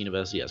Metropolis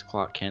University as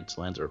Clark Kent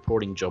to land a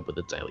reporting job with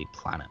the Daily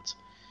Planet.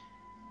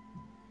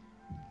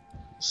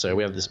 So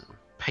we have this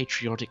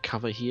patriotic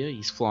cover here.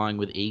 He's flying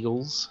with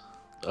eagles.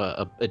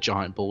 A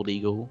giant bald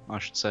eagle, I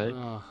should say.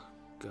 Oh,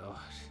 God.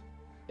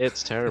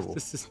 It's terrible.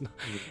 This is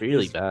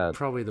really bad.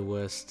 Probably the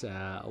worst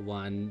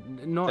one.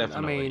 Not,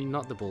 Definitely. I mean,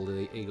 not the bald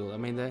eagle. I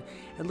mean, it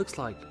looks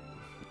like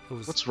it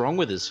was. What's wrong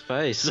with his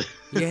face?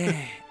 Yeah,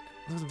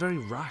 it was very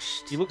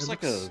rushed. He looks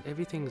like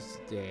everything's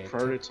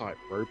prototype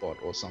robot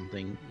or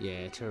something.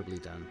 Yeah, terribly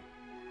done.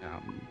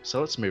 So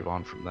let's move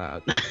on from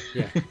that.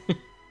 Yeah.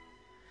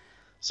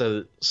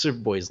 So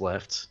Superboy's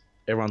left.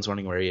 Everyone's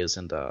wondering where he is,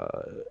 and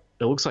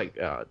it looks like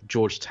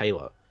George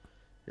Taylor,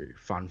 who,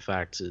 fun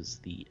fact, is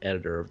the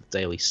editor of the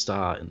Daily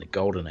Star in the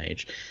Golden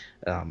Age,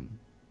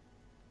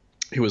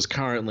 who is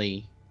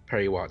currently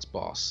Perry White's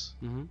boss.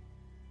 Mm-hmm.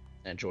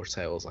 And George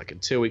Taylor's like, in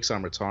 2 weeks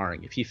I'm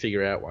retiring. If you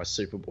figure out why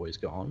Superboy's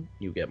gone,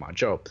 you'll get my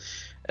job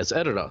as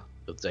editor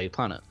of the Daily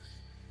Planet.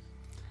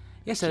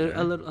 Yeah, so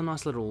a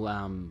nice little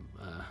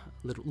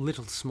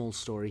little small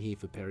story here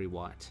for Perry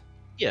White.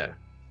 Yeah.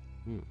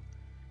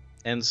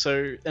 And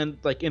so,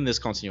 like in this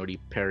continuity,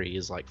 Perry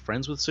is like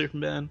friends with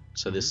Superman,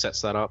 so this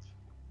sets that up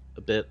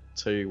a bit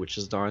too, which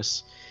is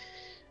nice.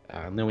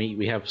 And then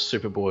we have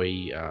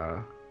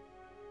Superboy,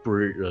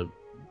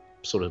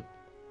 sort of,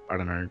 I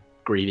don't know,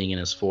 grieving in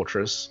his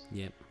fortress.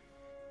 Yep.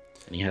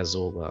 And he has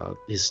all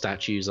his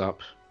statues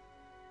up,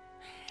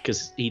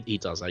 because he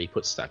does that. He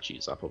puts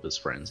statues up of his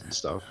friends and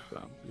stuff.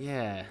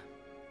 Yeah,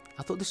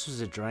 I thought this was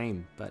a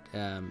dream, but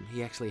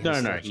he actually has no,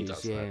 statues. he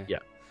does that. Yeah.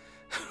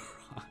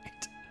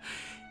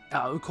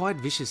 Right. Quite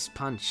vicious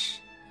punch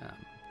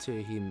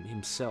to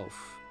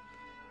himself.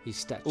 His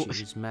statue,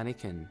 his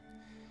mannequin.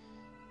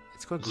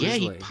 It's quite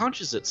grisly. Yeah, he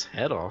punches its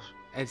head off.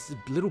 It's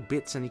little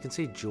bits, and you can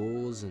see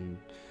jaws and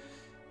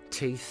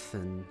teeth,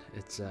 and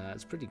it's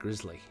pretty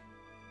grisly.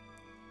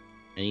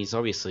 And he's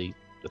obviously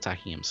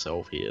attacking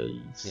himself here.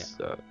 He's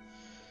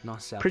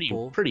nice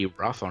southpaw. Pretty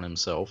rough on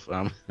himself.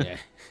 Yeah.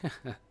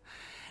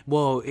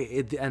 Well,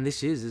 and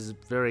this is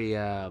very.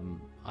 I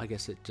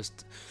guess it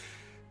just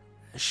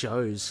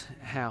shows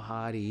how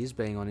hard he is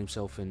being on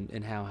himself,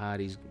 and how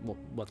hard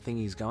what thing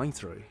he's going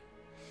through.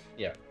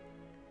 Yeah.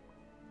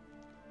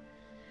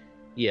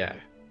 Yeah.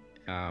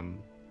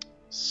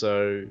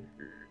 So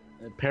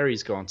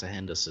Perry's gone to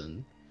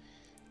Henderson,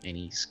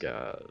 and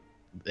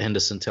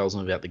Henderson tells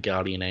him about the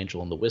guardian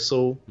angel and the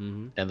whistle,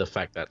 and the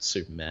fact that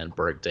Superman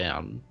broke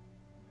down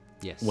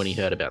when he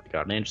heard about the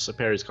guardian angel. So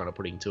Perry's kind of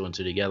putting 2 and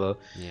 2 together.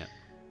 Yeah.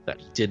 That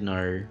he did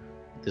know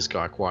this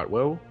guy quite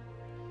well,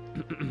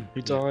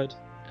 who died.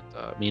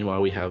 And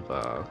meanwhile, we have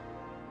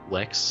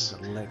Lex.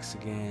 Lex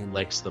again.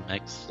 Lex the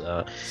Mex.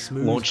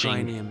 Smooth launching,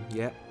 cranium.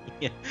 Yep.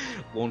 Yeah,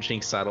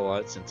 launching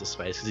satellites into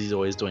space, because he's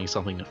always doing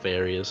something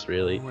nefarious,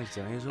 really. Always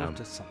doing. He's always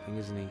just something,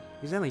 isn't he?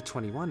 He's only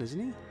 21, isn't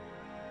he?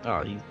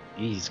 Oh,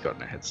 he's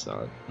gotten a head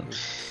start.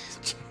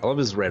 I love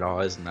his red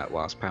eyes in that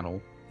last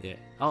panel. Yeah.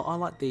 I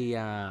like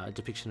the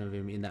depiction of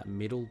him in that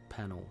middle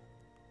panel.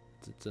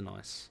 It's a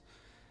nice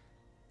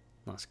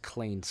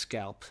clean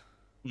scalp.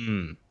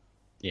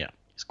 Yeah,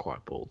 he's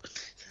quite bald.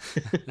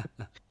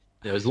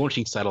 Yeah, he's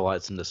launching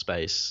satellites into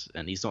space,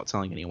 and he's not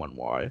telling anyone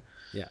why.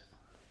 Yeah.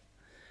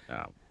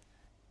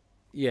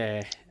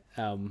 Yeah.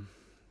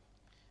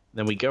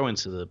 Then we go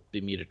into the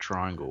Bermuda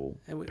Triangle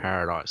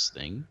paradise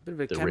thing. Bit of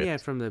a cameo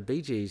from the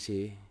Bee Gees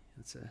here.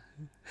 It's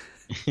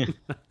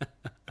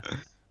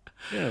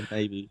yeah,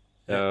 maybe.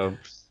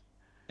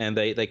 And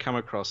they come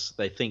across.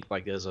 They think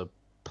like there's a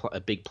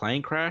big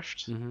plane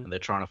crashed, and they're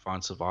trying to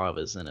find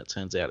survivors. And it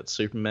turns out it's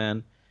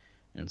Superman,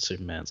 and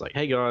Superman's like,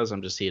 "Hey guys,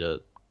 I'm just here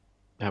to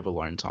have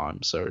alone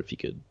time. So if you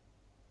could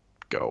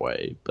go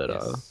away, but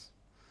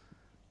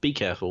be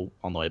careful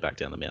on the way back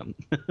down the mountain."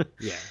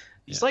 Yeah.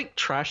 He's like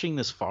trashing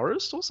this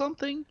forest or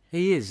something.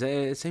 He is.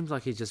 It seems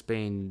like he's just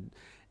been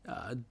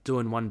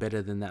doing one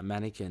better than that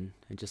mannequin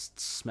and just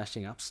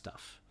smashing up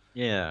stuff.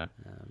 Yeah.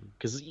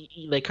 Because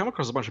they come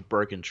across a bunch of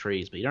broken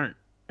trees, but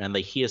and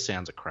they hear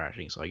sounds of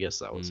crashing, so I guess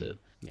that was it.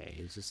 Yeah,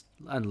 he's just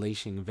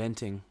unleashing,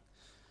 venting.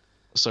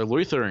 So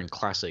Luthor in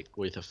classic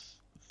Luthor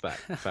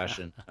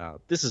fashion.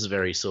 This is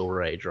very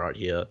Silver Age right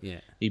here. Yeah.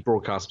 He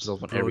broadcasts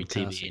himself on every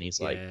TV, Broadcasting, and he's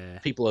yeah.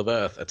 like, "People of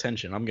Earth,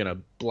 attention! I'm gonna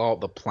blow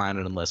up the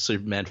planet unless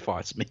Superman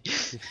fights me."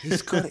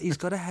 He's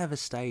got to have a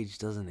stage,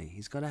 doesn't he?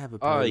 He's got to have a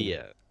Oh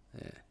podium.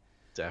 yeah,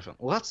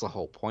 definitely. Well, that's the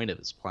whole point of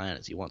his plan,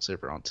 is he wants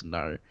everyone to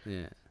know.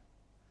 Yeah.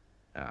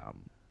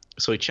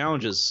 So he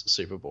challenges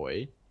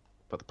Superboy,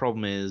 but the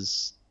problem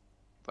is,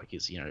 like,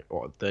 he's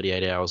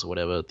 38 hours or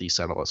whatever, these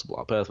satellites will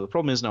blow up Earth. But the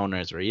problem is, no one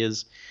knows where he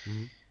is.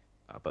 Mhm.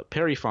 But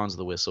Perry finds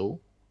the whistle.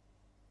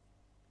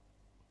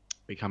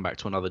 We come back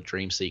to another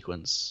dream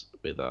sequence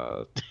with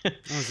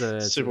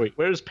Superboy,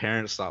 where his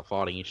parents start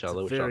fighting each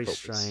other, which I very thought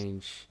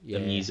strange. was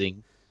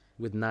amusing.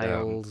 With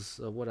nails,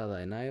 what are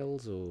they?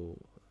 Nails or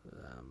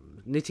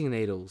knitting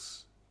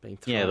needles being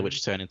thrown? Yeah,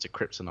 which turn into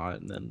kryptonite,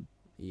 and then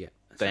yeah,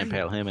 they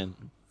impale him, and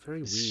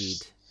very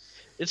weird.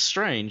 It's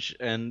strange,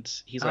 and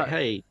he's like,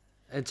 "Hey,"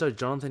 and so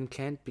Jonathan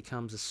Kent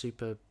becomes a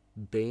super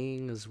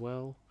being as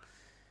well.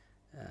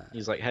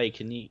 He's like, "Hey,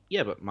 can you?"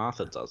 Yeah, but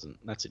Martha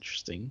doesn't. That's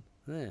interesting.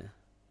 Yeah.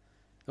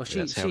 Well,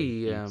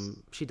 Yeah,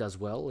 she does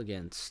well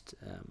against.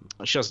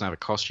 She doesn't have a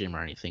costume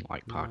or anything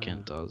like Park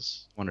Kent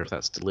does. Wonder if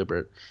that's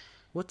deliberate.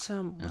 What's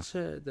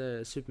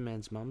the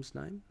Superman's mum's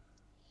name?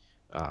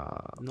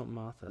 Not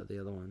Martha, the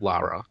other one.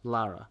 Lara.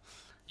 Lara.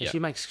 And she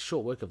makes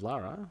short work of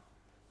Lara.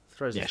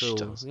 Throws her through. She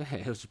does. Yeah,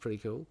 it was pretty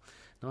cool.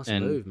 Nice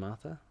move,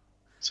 Martha.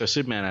 So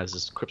Superman has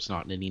this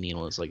kryptonite knitting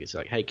needle. It's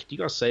like, "Hey, can you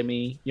guys save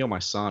me? You're my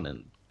son."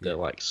 And they're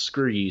like,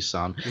 "Screw you,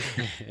 son."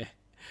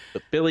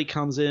 But Billy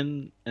comes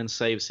in and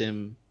saves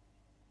him.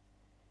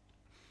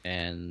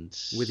 And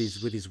with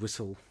his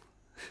whistle,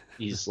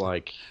 he's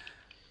like,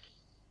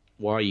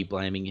 "Why are you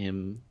blaming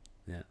him?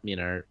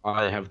 Yeah.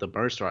 I have the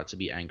most right to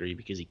be angry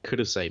because he could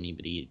have saved me,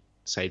 but he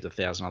saved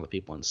 1,000 other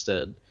people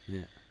instead."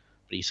 Yeah.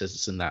 But he says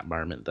it's in that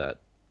moment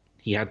that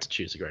he had to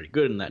choose the greater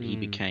good, and that he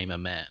became a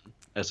man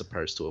as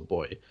opposed to a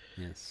boy.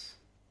 Yes.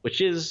 Which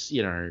is,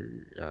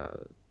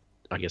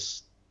 I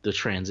guess the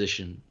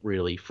transition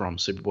really from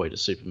Superboy to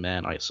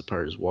Superman, I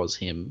suppose, was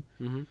him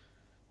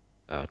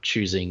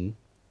choosing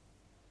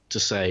to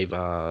save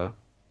a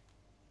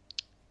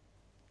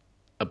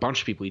bunch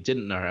of people he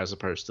didn't know, as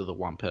opposed to the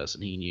one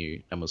person he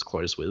knew and was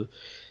close with.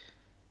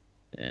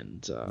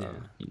 And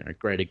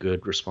greater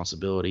good,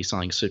 responsibility,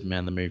 something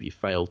Superman the movie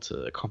failed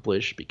to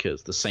accomplish,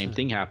 because the same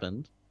thing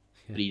happened,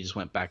 but he just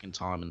went back in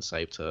time and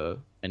saved her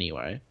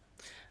anyway,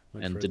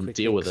 and didn't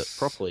deal with it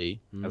properly,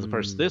 as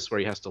opposed to this,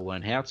 where he has to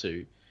learn how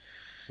to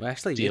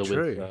deal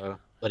with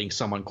letting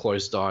someone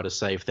close die to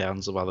save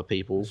thousands of other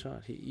people. That's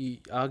right.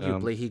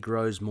 Arguably, he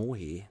grows more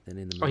here than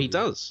in the movie. Oh, he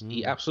does.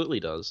 He absolutely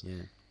does.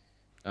 Yeah.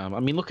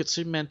 I mean, look at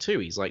Superman 2.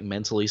 He's like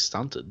mentally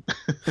stunted.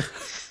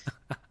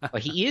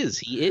 Like he is.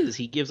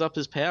 He gives up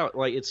his power.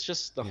 Like, it's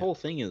just the whole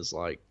thing is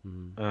like.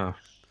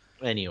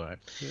 Anyway,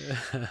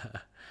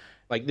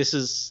 like this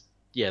is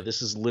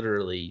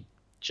literally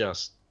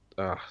just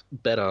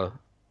better.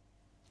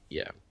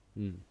 Yeah.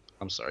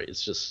 I'm sorry.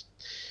 It's just.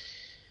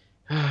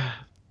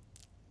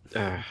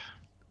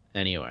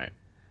 Anyway,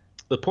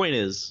 the point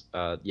is,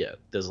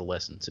 there's a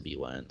lesson to be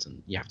learned,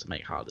 and you have to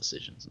make hard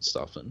decisions and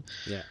stuff. And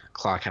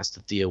Clark has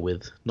to deal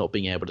with not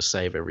being able to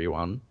save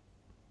everyone,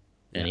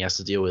 and he has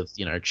to deal with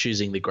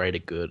choosing the greater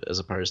good as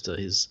opposed to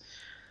his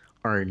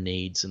own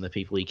needs and the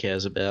people he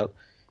cares about.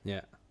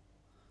 Yeah.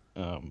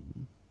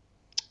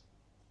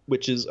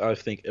 Which is, I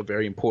think, a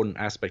very important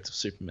aspect of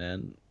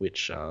Superman,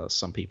 which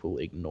some people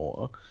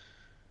ignore.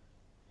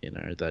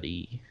 That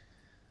he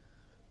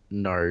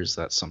knows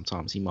that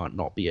sometimes he might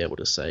not be able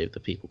to save the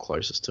people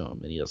closest to him,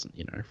 and he doesn't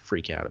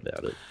freak out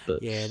about it.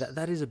 But yeah,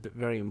 that is a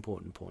very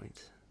important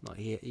point. Like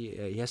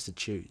he has to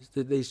choose.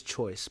 There's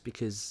choice,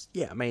 because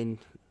I mean,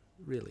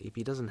 really, if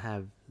he doesn't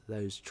have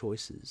those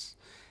choices,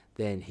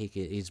 then he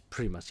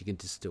can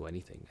just do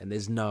anything, and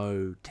there's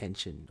no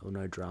tension or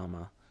no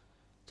drama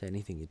to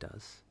anything he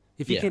does.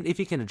 If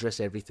he can address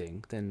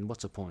everything, then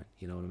what's the point?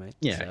 You know what I mean?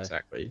 Yeah,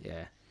 exactly.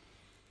 Yeah.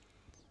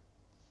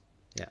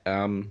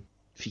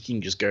 If he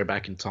can just go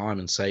back in time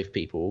and save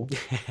people,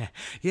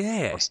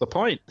 what's the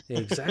point?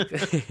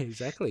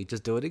 Exactly.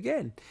 Just do it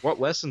again. What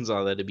lessons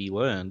are there to be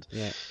learned?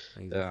 Yeah,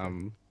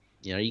 exactly.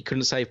 You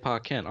couldn't save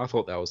Park Kent. I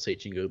thought that was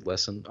teaching a good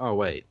lesson. Oh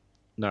wait,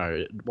 no,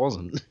 it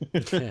wasn't.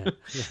 Why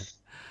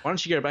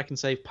don't you go back and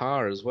save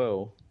Pa as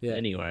well? Yeah.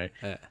 Anyway.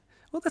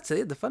 Well, that's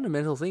it. The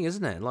fundamental thing,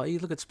 isn't it? Like, you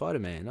look at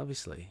Spider-Man,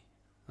 obviously,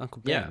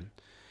 Uncle Ben. Yeah.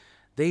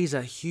 These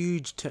are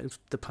huge terms.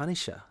 The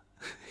Punisher.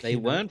 They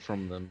learn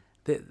from them.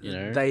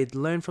 They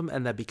learn from,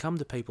 and they become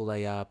the people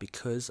they are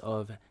because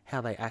of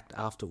how they act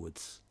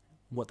afterwards,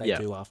 what they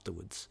do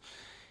afterwards,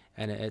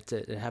 and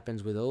it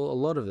happens with a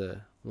lot of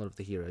the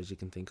heroes you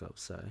can think of.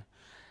 So,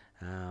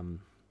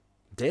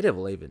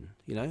 Daredevil, even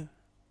a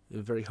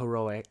very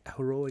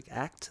heroic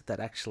act that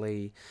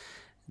actually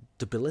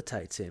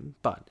debilitates him,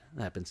 but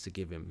happens to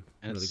give him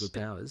really good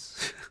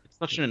powers. It's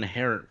such an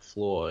inherent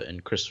flaw in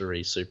Christopher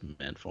Reeve's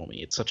Superman for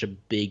me. It's such a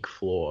big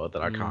flaw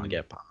that I can't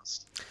get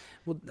past.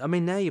 Well, I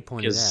mean, now you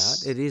point it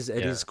out, it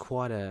is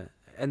quite a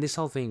and this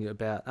whole thing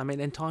about, I mean,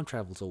 and time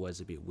travel's always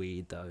a bit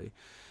weird though,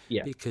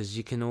 Yeah. because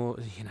you can all,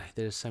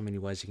 there's so many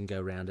ways you can go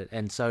around it,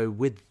 and so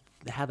with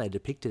how they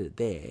depicted it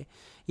there,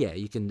 yeah,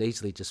 you can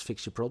easily just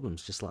fix your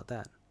problems just like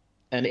that.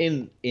 And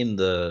in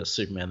the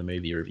Superman the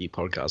movie review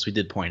podcast, we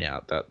did point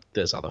out that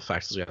there's other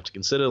factors we have to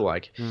consider,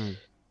 like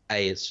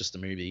A, it's just a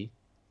movie.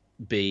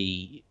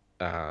 B,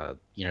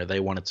 they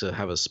wanted to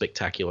have a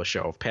spectacular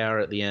show of power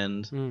at the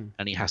end,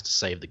 and he has to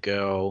save the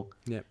girl.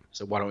 Yep.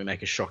 So why don't we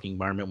make a shocking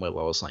moment where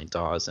Lois Lane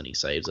dies and he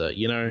saves her?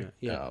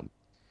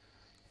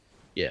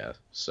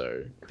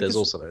 So there's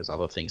also those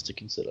other things to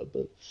consider,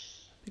 but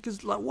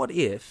because like, what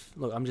if?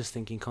 Look, I'm just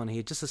thinking, Con,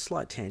 here, just a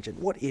slight tangent.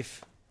 What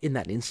if, in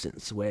that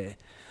instance where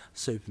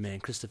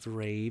Superman, Christopher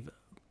Reeve,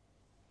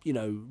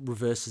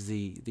 reverses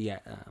the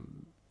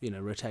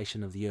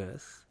rotation of the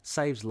Earth,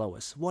 saves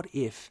Lois. What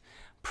if,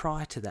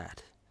 prior to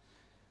that,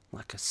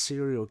 like a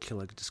serial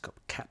killer just got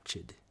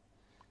captured?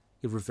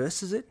 He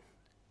reverses it,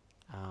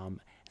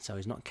 so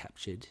he's not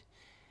captured,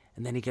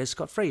 and then he goes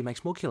scot-free,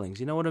 makes more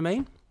killings. You know what I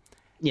mean?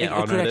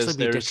 Yeah, it could actually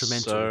be there's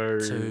detrimental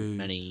so to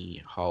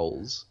many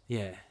holes.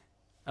 Yeah,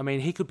 I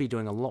mean, he could be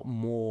doing a lot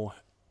more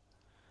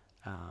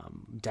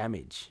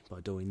damage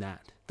by doing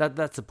that.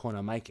 That's the point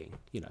I'm making.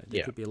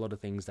 There could be a lot of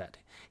things that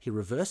he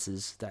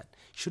reverses that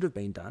should have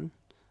been done.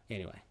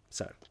 Anyway,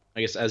 so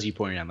I guess as you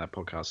pointed out in that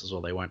podcast as well,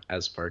 they weren't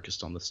as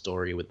focused on the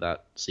story with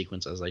that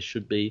sequence as they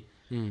should be,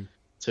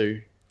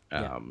 too.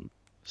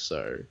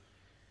 So,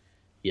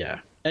 yeah.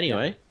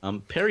 Anyway,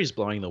 Perry's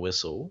blowing the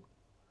whistle,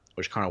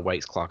 which kind of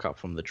wakes Clark up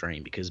from the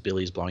dream, because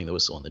Billy's blowing the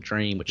whistle in the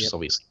dream, which is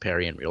obviously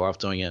Perry in real life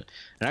doing it,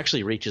 and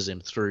actually reaches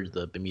him through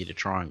the Bermuda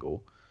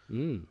Triangle,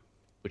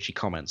 which he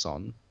comments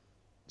on.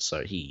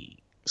 So he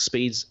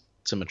speeds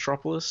to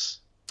Metropolis.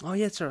 Oh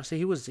yeah, sorry. So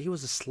he was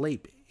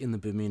asleep in the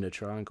Bermuda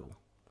Triangle.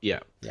 Yeah.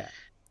 Yeah.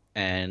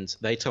 And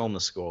they tell him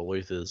the score.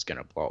 Luther's going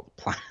to blow up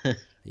the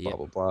planet. Blah,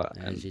 blah, blah.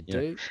 As you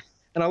do.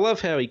 And I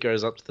love how he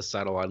goes up to the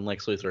satellite and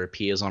Lex Luthor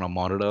appears on a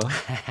monitor.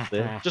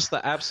 Just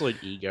the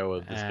absolute ego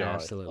of this guy.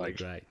 Absolutely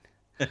great.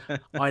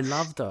 I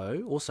love,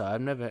 though, also,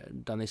 I've never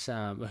done this,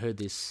 heard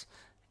this,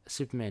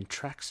 Superman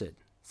tracks it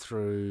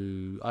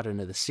through, I don't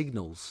know, the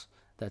signals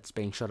that's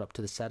being shot up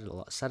to the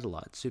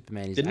satellite.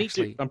 Superman is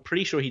I'm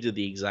pretty sure he did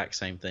the exact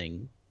same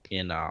thing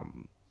in,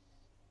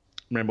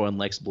 remember when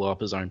Lex blew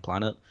up his own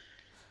planet?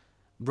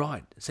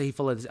 Right. So he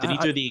followed... Did he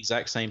do the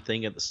exact same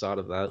thing at the start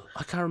of that?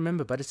 I can't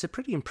remember, but it's a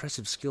pretty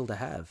impressive skill to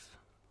have.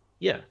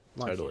 Yeah,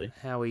 totally.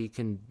 How he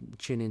can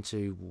tune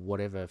into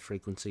whatever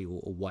frequency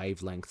or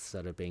wavelengths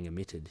that are being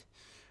emitted.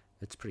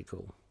 It's pretty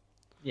cool.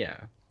 Yeah.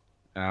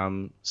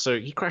 So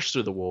he crashed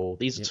through the wall.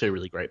 These are two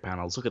really great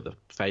panels. Look at the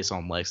face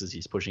on Lex as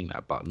he's pushing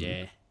that button.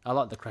 Yeah. I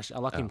like the crash. I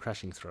like him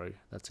crashing through.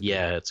 That's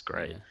it's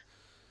great. Yeah.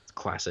 It's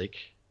classic.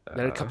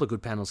 There are a couple of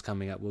good panels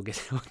coming up. We'll get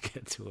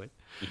to it.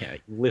 Yeah, he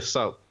lifts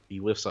up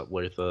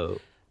Luthor.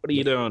 What are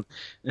you doing?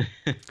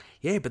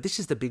 Yeah, but this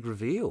is the big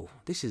reveal.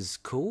 This is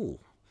cool.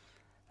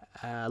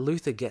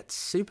 Luthor gets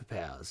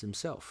superpowers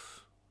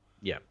himself.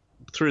 Yeah,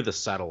 through the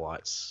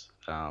satellites.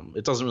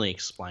 It doesn't really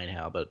explain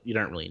how, but you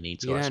don't really need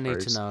to. You don't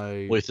need to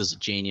know. Luthor's a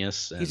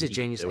genius. He's a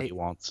genius. He can do what he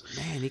wants.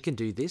 Man, he can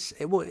do this.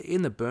 Well,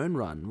 in the Byrne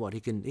run, he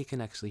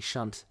can actually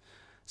shunt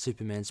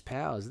Superman's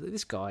powers.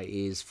 This guy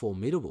is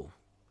formidable.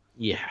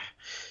 Yeah.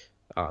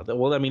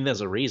 Well, I mean,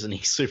 there's a reason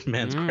he's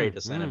Superman's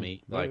greatest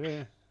enemy.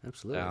 Yeah,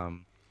 absolutely.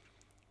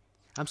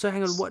 So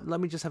hang on. Let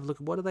me just have a look.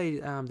 What are they?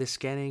 They're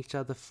scanning each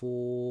other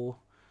for.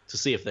 To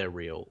see if they're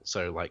real.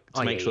 So,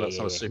 to make sure that's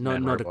not a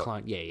Superman not robot. a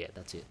client. Yeah,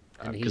 that's it.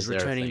 And he's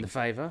returning the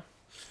favor.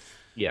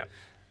 Yeah.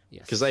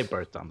 Yes. Because they've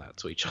both done that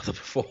to each other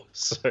before.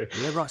 So.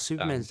 Yeah, right.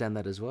 Superman's done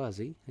that as well, has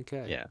he?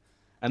 Okay. Yeah.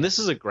 And this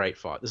is a great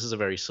fight. This is a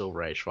very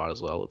Silver Age fight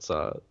as well.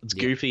 It's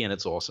goofy and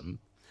it's awesome.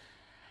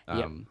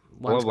 I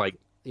love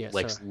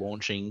Lex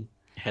launching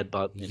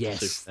headbutt into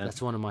Superman.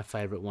 That's one of my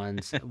favorite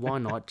ones. Why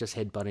not just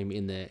headbutt him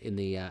in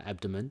the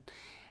abdomen?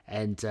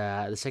 And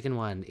the second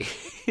one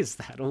is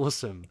that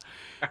awesome,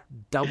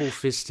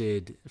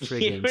 double-fisted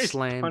friggin'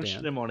 slam down.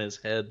 Punching him on his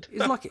head.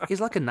 He's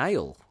like a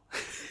nail.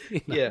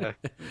 Yeah,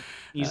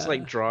 he's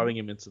driving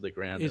him into the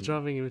ground. He's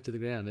driving him into the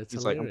ground. It's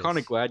hilarious. I'm kind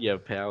of glad you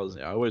have powers.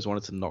 I always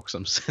wanted to knock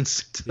some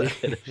sense into the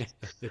head.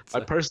 I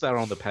posted that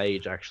on the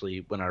page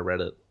actually when I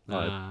read it.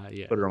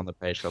 I put it on the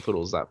page. I thought it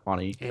was that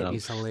funny.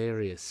 It's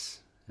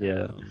hilarious.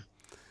 Yeah.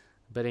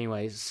 But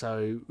anyway,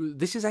 so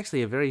this is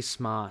actually a very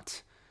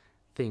smart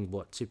thing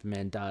what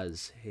Superman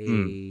does.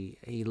 He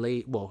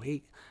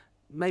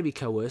maybe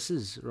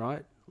coerces,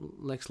 right,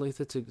 Lex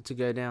Luthor to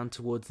go down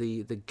towards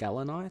the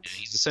Galanite.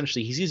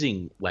 He's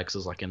using Lex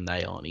as like a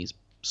nail and he's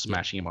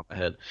smashing him on the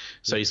head.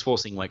 So he's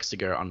forcing Lex to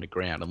go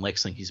underground, and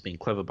Lex thinks he's being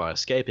clever by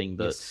escaping,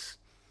 but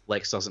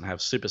Lex doesn't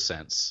have super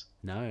sense.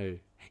 No.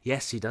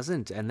 Yes, he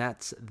doesn't, and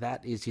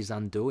that is his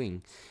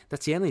undoing.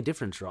 That's the only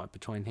difference, right,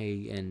 between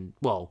he and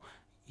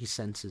his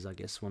senses, I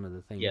guess, one of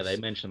the things. Yeah, they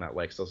mentioned that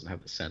Lex doesn't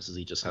have the senses.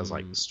 He just has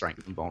the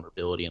strength and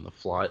vulnerability in the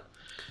flight.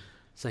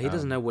 So he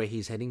doesn't know where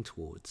he's heading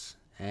towards.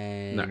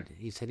 And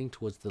he's heading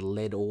towards the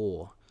lead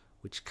ore,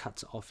 which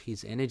cuts off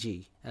his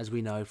energy, as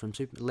we know from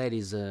Super. Lead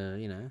is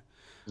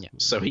Yeah.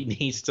 So he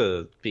needs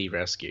to be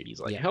rescued.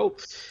 He's like, Yeah.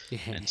 help. Yeah.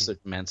 And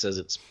Superman says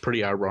it's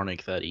pretty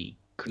ironic that he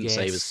couldn't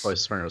save his Yes.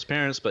 closest friend or his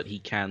parents, but he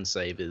can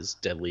save his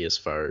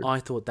deadliest foe. I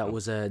thought that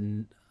was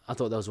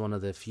one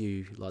of the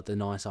few, like, the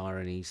nice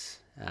ironies.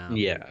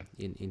 Yeah.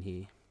 In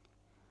here,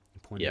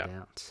 pointed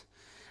out.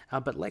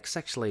 But Lex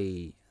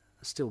actually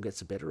still gets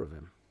the better of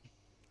him.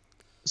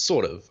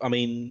 Sort of. I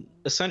mean,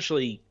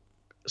 essentially,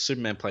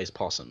 Superman plays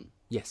possum.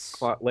 Yes.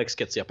 Lex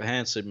gets the upper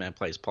hand, Superman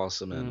plays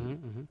possum,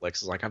 and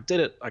Lex is like, I did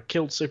it, I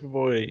killed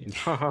Superboy.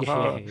 Ha ha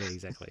ha. Yeah,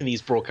 exactly. And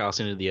he's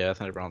broadcasting into the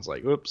Earth, and everyone's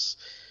like, oops.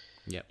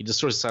 Yep. He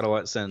destroys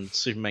satellites, and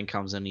Superman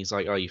comes in, and he's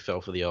like, oh, you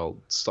fell for the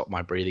old stop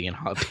my breathing and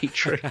heartbeat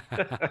trick.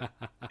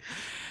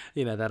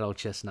 That old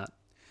chestnut.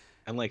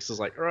 And Lex is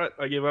like, all right,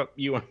 I give up,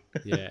 you won.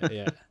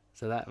 Yeah.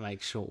 So that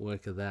makes short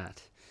work of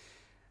that.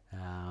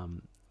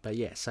 But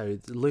yeah, so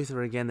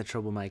Luthor again, the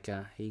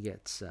troublemaker, he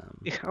gets...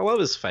 I love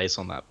his face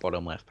on that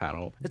bottom left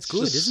panel. It's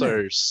good, just isn't so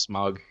it?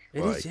 smug.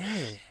 It is,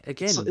 yeah.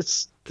 Again,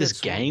 It's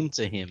this game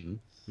to him,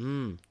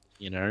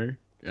 you know?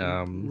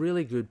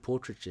 Really good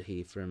portraiture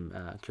here from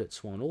Kurt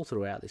Swan all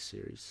throughout this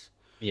series.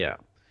 Yeah.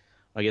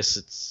 I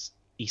guess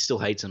he still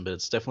hates him, but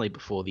it's definitely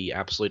before the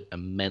absolute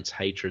immense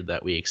hatred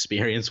that we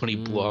experienced when he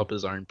blew up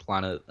his own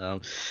planet.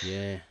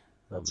 Yeah.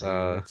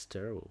 That's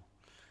terrible.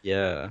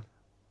 Yeah.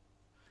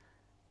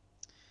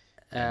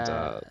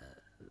 And,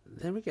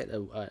 then we get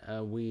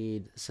a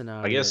weird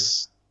scenario. I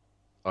guess,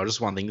 just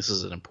one thing, this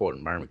is an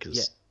important moment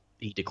because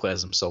he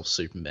declares himself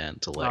Superman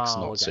to Lex,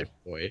 not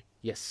Superboy.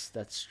 Yes,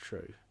 that's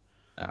true.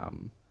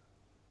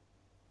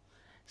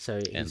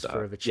 So he's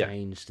forever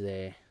changed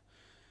there.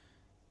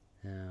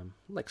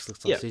 Lex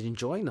looks like he's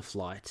enjoying the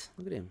flight.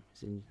 Look at him.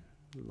 He's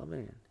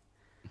loving it.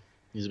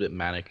 He's a bit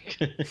manic.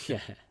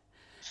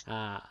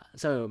 Yeah.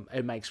 So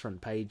it makes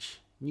front page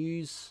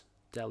news.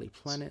 Daily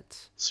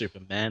Planet.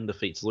 Superman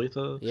defeats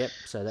Luthor. Yep,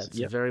 so that's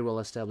very well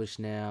established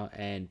now.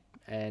 And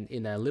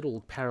in a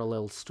little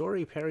parallel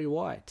story, Perry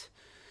White,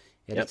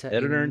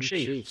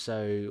 editor-in-chief.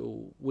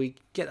 So we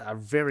get a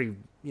very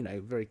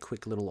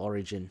quick little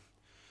origin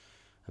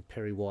of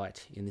Perry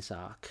White in this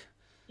arc.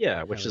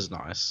 Yeah, which is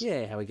nice.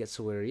 Yeah, how he gets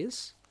to where he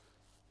is.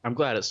 I'm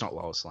glad it's not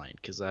Lois Lane,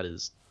 because that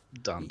is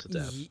done to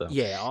death.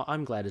 Yeah,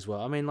 I'm glad as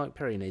well. I mean, like,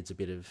 Perry needs a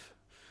bit of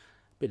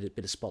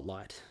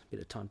spotlight, a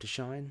bit of time to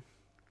shine.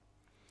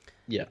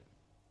 Yeah.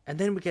 And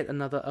then we get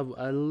another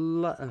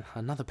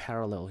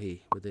parallel here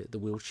with the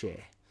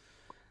wheelchair.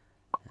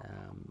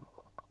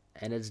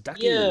 And it's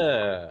Ducky.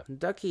 Yeah.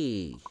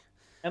 Ducky.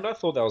 And I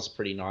thought that was a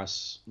pretty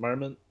nice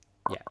moment.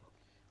 Yeah.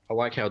 I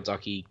like how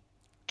Ducky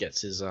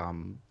gets his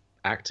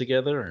act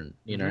together and,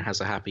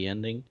 has a happy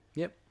ending.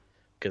 Yep.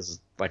 Because,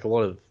 like, a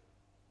lot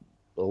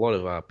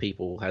of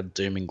people had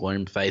doom and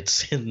gloom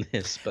fates in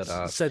this,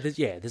 but so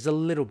there's a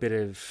little bit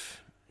of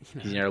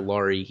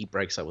Laurie, he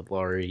breaks up with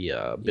Laurie,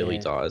 Billy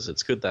dies.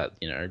 It's good that,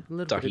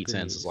 Ducky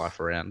turns his life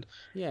around.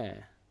 Yeah.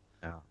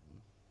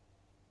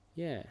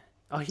 Yeah.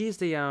 Oh, here's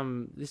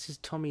this is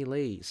Tommy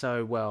Lee.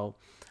 So, well,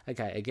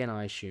 okay, again,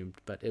 I assumed,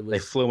 but it was... They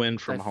flew in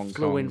from Hong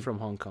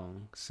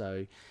Kong.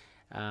 So,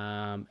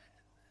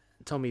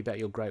 tell me about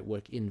your great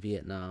work in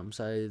Vietnam.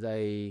 So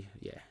they,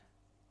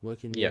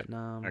 work in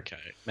Vietnam. Okay,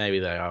 maybe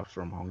they are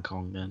from Hong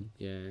Kong then.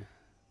 Yeah.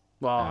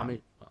 Well, I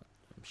mean, I'm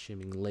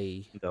assuming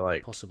Lee, they're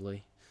like,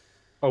 possibly.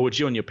 Oh, would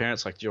you and your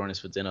parents like to join us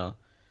for dinner?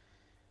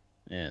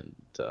 And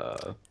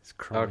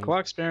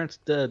Clark's parents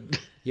dead.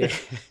 Yeah.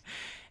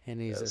 And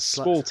he's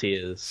small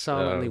tears,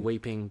 silently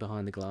weeping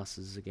behind the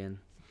glasses again.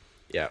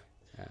 Yeah.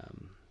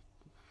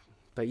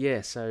 But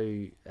yeah, so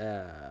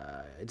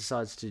it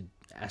decides to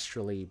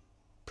astrally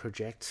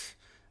project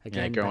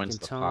again, go back into in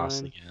the time.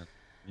 past again.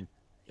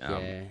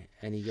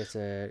 And he gets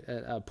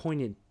a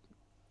poignant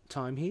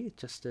time here,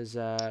 just as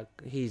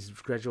he's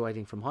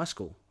graduating from high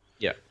school.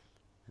 Yeah.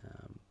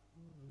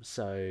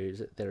 So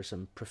there are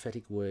some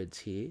prophetic words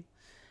here.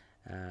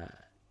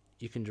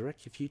 You can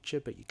direct your future,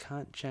 but you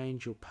can't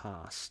change your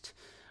past,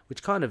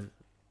 which kind of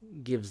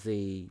gives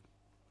a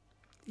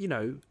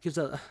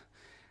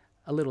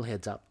little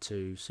heads up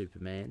to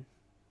Superman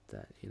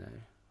that,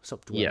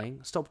 stop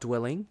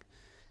dwelling.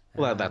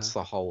 Well, that's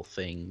the whole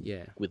thing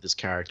with this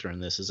character in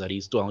this, is that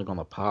he's dwelling on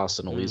the past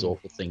and all these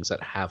awful things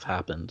that have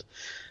happened.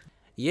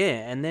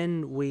 Yeah, and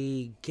then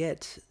we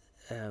get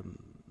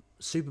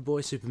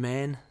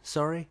Superman,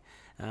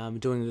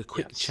 doing a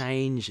quick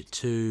change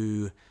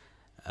to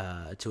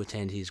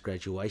attend his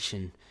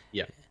graduation.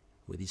 Yeah.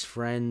 With his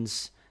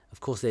friends. Of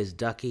course, there's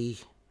Ducky.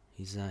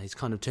 He's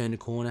kind of turned a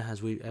corner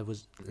as we've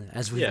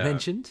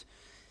mentioned.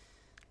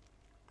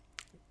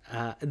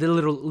 The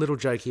little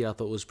joke here I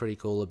thought was pretty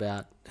cool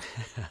about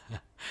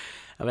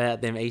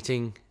them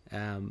eating,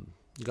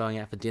 going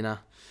out for dinner.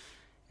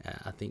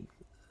 I think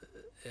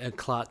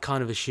Clark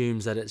kind of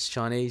assumes that it's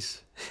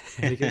Chinese.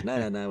 And he goes,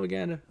 no, we're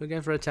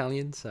going for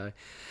Italian. So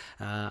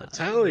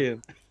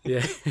Italian.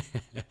 Yeah.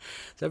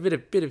 So a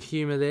bit of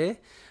humour there,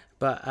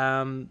 but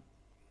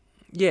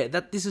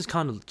this is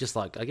kind of just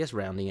like, I guess,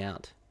 rounding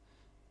out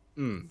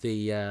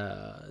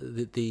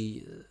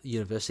the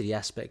university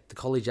aspect, the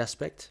college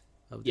aspect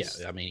of Yeah,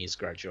 this. I mean he's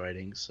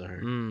graduating,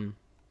 so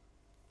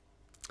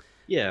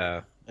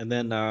yeah. And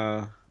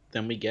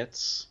then we get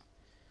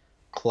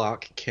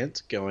Clark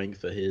Kent going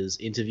for his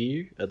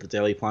interview at the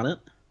Daily Planet.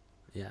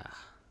 Yeah,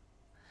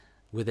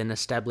 with an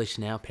established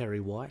now Perry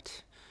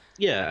White.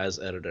 Yeah, as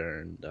editor,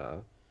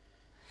 and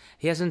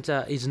He hasn't.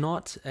 He's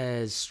not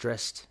as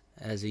stressed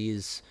as he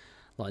is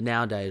like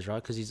nowadays,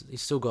 right? Because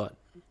he's still got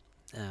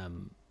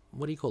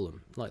what do you call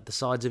them? Like the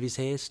sides of his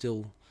hair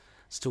still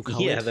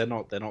coloured. yeah, they're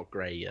not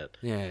grey yet.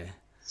 Yeah.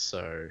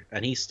 So,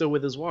 and he's still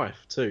with his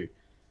wife too.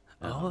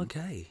 Oh,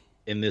 okay.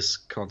 In this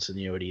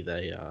continuity,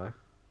 they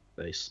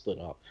split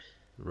up.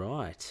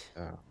 Right.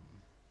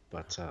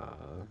 But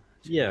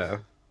yeah,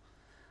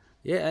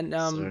 Yeah, and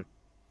so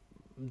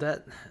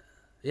that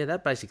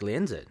basically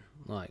ends it.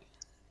 Like,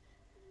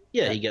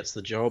 yeah, he gets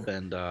the job,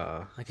 and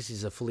I guess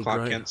he's a fully Clark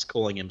grown. Kent's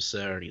calling him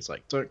sir, and he's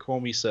like, "Don't call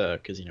me sir,"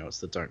 because it's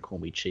the "Don't call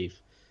me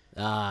chief"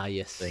 Ah,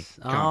 yes. thing.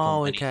 Can't Oh,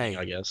 call him okay.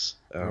 anything, I guess.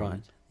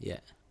 Right. Yeah.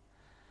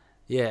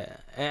 Yeah,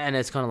 and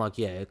it's kind of like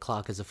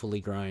Clark is a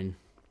fully grown,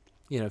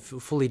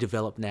 fully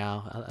developed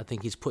now. I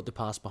think he's put the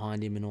past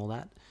behind him and all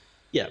that.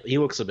 Yeah, he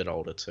looks a bit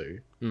older too.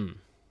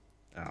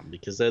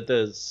 Because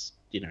there's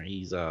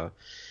he's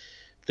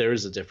there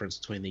is a difference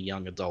between the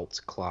young adult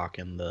Clark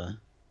and the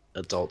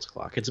adult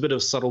Clark. It's a bit of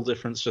a subtle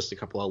difference, just a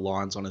couple of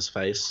lines on his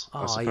face,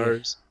 I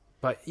suppose.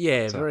 But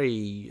yeah,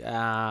 very.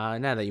 Now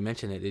that you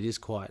mention it, it is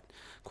quite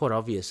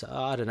obvious.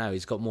 I don't know.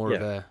 He's got more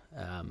of a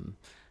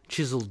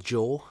chiseled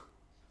jaw.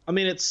 I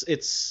mean, it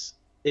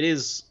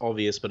is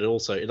obvious, but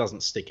it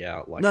doesn't stick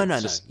out. Like No.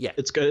 Yeah,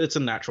 it's a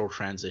natural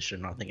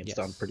transition. I think it's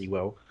done pretty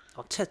well.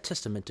 Oh,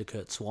 testament to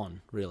Kurt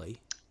Swan, really.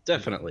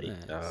 Definitely.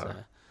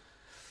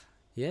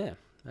 Yeah.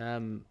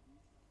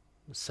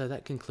 So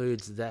that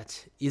concludes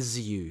that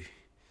issue.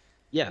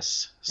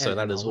 Yes. So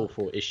that is all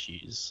 4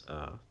 issues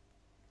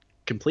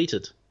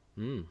completed.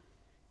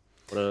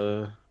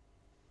 What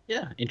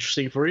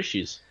interesting 4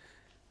 issues.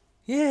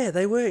 Yeah,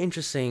 they were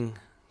interesting.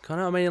 Kind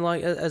of. I mean,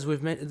 like as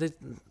we've mentioned, the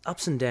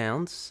ups and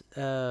downs.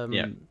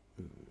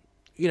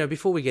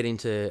 Before we get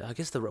into, I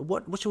guess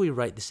what should we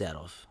rate this out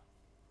of?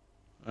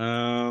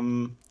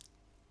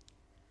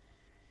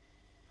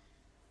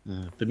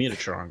 Bermuda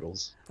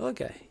Triangles.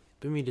 Okay,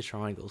 Bermuda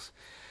Triangles.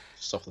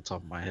 Just off the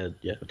top of my head,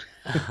 yeah.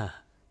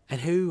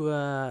 And who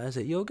is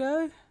it? Your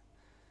go?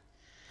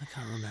 I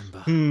can't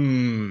remember.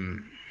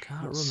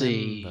 Let's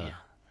see.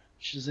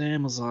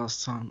 Shazam was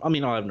last time. I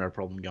mean, I have no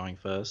problem going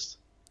first.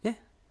 Yeah.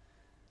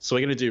 So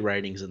we're going to do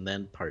ratings and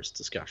then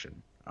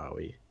post-discussion, are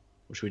we?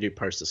 Or should we do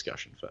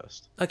post-discussion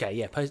first? Okay,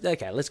 yeah.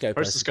 Let's go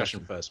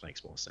Post-discussion first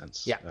makes more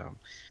sense. Yeah.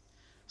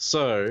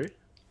 So,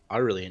 I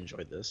really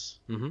enjoyed this.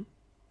 Mm-hmm.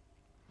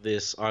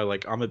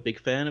 I'm a big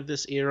fan of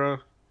this era.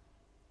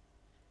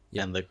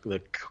 Yeah. And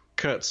the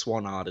Kurt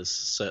Swan art is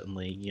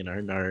certainly,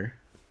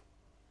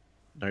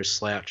 no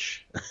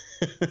slouch.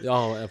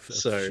 Oh, for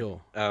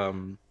sure.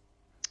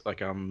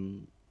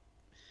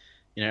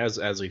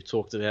 As we've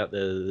talked about,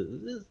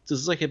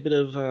 there's like a bit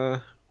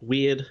of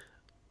weird,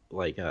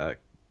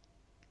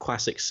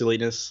 classic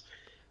silliness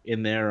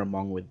in there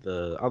among with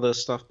the other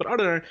stuff. But I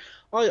don't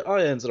know.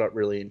 I ended up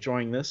really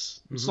enjoying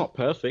this. It's not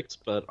perfect,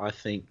 but I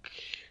think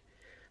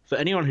for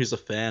anyone who's a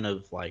fan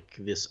of like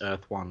this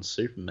Earth 1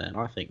 Superman,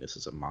 I think this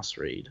is a must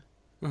read.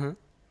 Mm-hmm.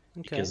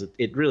 Okay. Because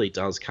it really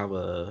does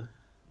cover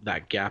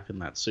that gap in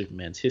that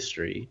Superman's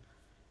history.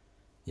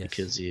 Yes.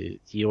 Because you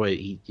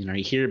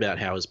hear about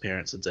how his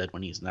parents are dead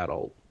when he's an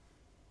adult,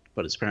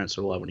 but his parents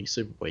are alive when he's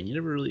Superboy, and you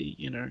never really,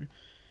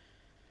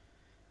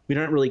 we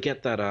don't really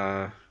get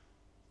that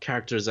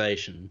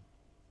characterization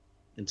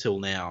until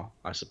now,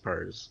 I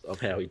suppose,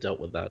 of how he dealt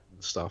with that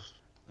and stuff.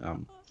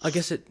 I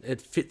guess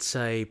it fits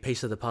a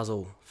piece of the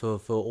puzzle for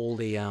all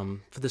the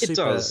for the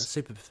super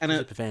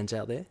fans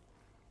out there,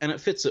 and it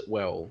fits it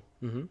well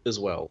as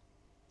well.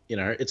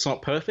 It's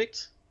not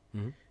perfect.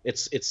 Mm-hmm.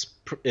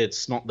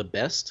 It's not the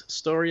best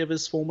story of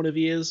his formative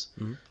years,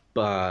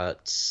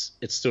 but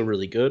it's still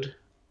really good.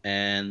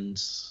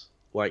 And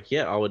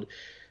I would,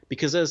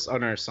 because as I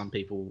know some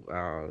people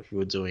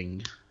who are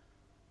doing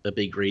a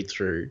big read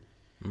through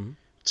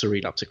to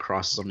read up to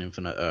Crisis on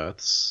Infinite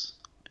Earths,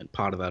 and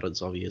part of that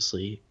is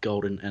obviously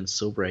Golden and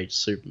Silver Age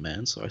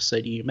Superman. So I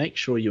say to you, make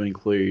sure you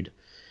include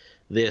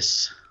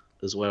this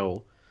as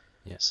well,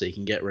 so you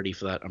can get ready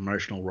for that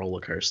emotional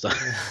roller coaster.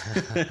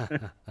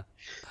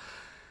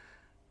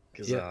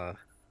 Because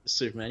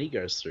Superman, he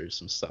goes through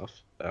some stuff.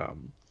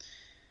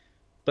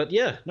 But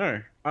yeah,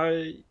 no,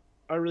 I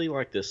really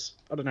like this.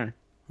 I don't know.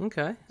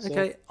 Okay.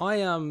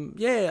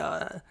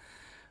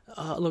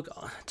 Look,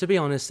 to be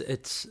honest,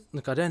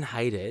 I don't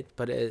hate it,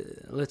 but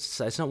let's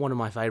say it's not one of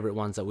my favorite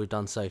ones that we've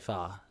done so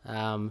far.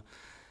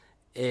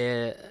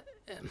 I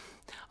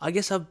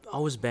guess I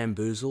was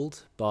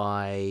bamboozled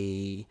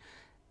by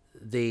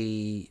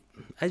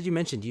as you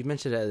mentioned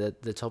it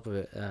at the top of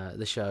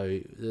the show,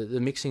 the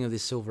mixing of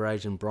this Silver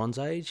Age and Bronze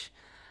Age.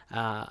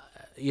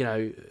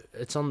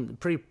 It's on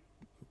pretty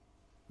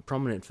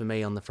prominent for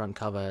me on the front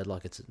cover,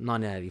 like it's a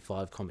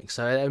 1985 comic.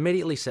 So it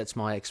immediately sets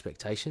my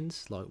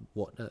expectations, like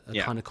what a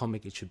kind of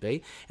comic it should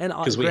be. And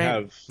because we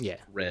have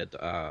read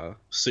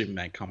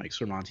Superman comics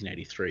from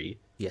 1983.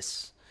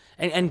 Yes.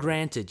 And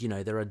granted, you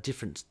know, there are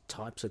different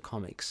types of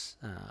comics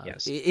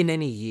Yes. in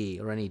any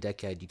year or any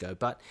decade you go.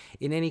 But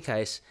in any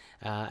case,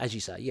 as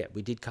you say, yeah,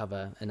 we did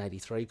cover an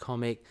 83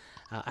 comic.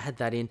 I had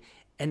that in.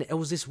 And it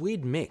was this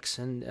weird mix.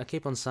 And I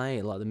keep on saying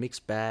it, like the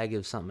mixed bag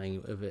of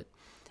something of it.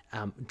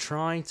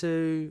 Trying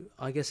to,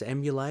 I guess,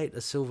 emulate a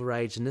Silver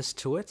Age-ness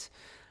to it.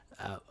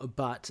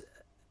 But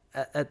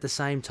at the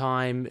same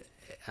time,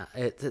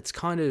 it's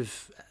kind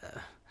of...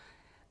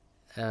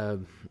 I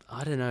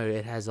don't know,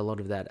 it has a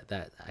lot of that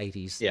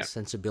 80s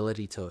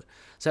sensibility to it.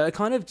 So it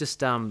kind of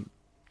just, I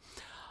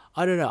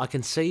don't know, I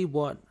can see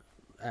what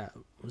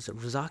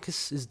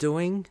Rozakis is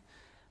doing,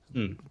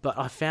 but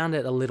I found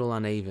it a little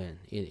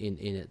uneven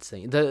in its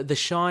thing. The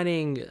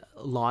shining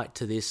light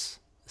to this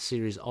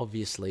series,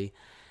 obviously,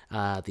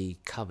 the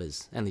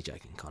covers, only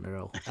joking,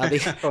 Connor. Threw me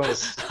for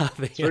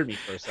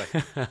a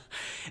second.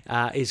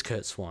 Is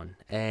Kurt Swan,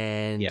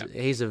 and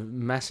he's a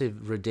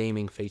massive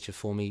redeeming feature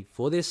for me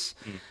for this.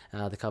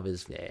 The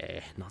covers,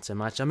 not so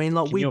much. I mean,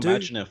 like, Can you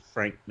imagine if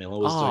Frank Miller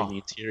was doing the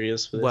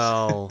interiors for this?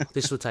 Well,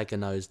 this would take a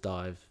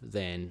nosedive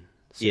then.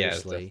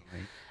 Seriously.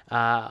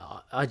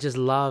 I just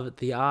love it.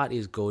 The art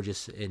is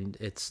gorgeous, and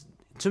it's,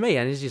 to me,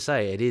 and as you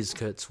say, it is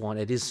Kurt Swan.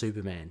 It is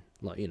Superman.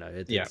 Like, you know,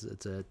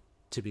 it's a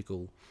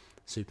typical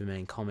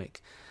Superman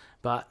comic.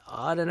 But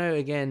I don't know,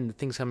 again,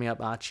 things coming up,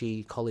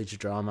 Archie, college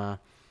drama,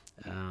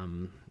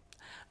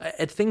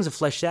 things are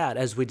fleshed out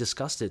as we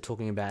discussed it,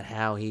 talking about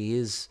how he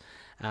is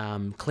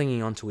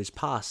clinging onto his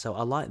past. So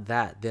I like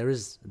that. There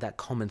is that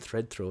common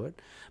thread through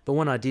it. But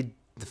when I did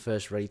the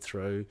first read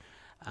through,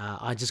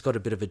 I just got a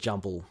bit of a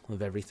jumble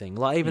of everything.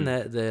 Like even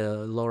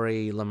the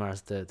Laurie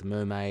Lamaris, the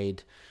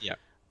mermaid. Yeah.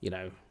 You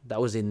know,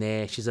 that was in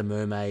there. She's a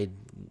mermaid.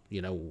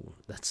 You know,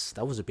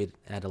 that was a bit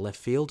out of left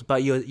field.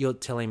 But you're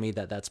telling me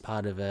that that's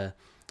part of the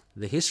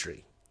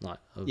history, like,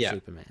 of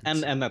Superman.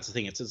 And that's the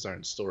thing. It's its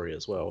own story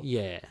as well.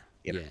 Yeah.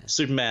 You know,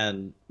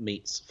 Superman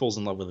falls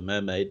in love with a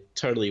mermaid.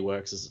 Totally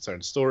works as its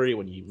own story.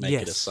 When you make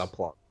it a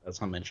subplot,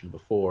 as I mentioned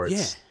before,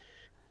 it's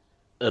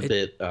a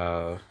bit.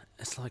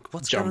 It's like,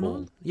 what's jumbled. going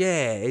on?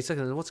 Yeah, it's like,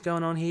 what's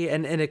going on here?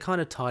 And it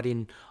kind of tied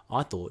in,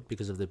 I thought,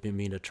 because of the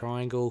Bermuda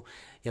Triangle.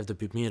 You have the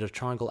Bermuda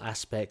Triangle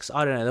aspects.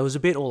 I don't know. There was a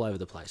bit all over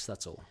the place.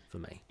 That's all for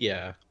me.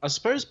 Yeah. I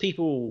suppose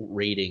people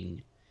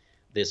reading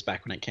this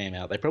back when it came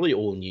out, they probably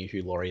all knew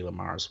who Laurie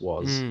Lamaris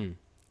was.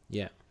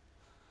 Yeah.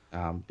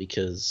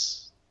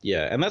 Because,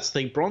 and that's the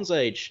thing. Bronze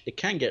Age, it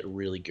can get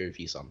really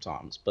goofy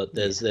sometimes, but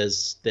there's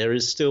just, I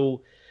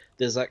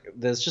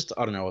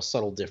don't know, a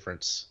subtle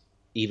difference.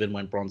 Even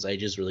when Bronze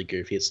Age is really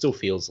goofy, it still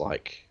feels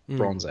like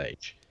Bronze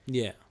Age.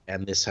 Yeah.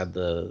 And this had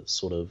the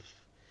sort of,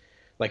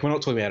 like, we're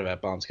not talking about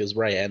Barnes, because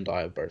Ray and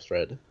I have both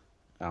read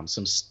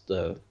some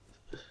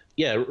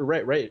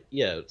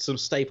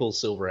staple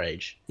Silver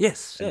Age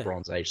and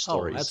Bronze Age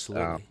stories. Oh,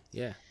 absolutely.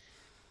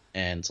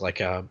 And like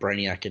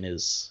Brainiac and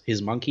his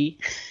monkey.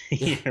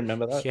 You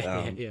remember that?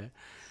 Yeah.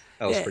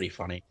 That was pretty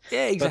funny.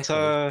 Yeah,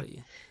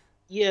 exactly.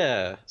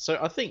 But, so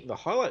I think the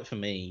highlight for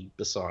me,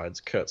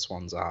 besides Kurt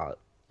Swan's art,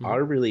 I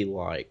really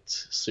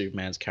liked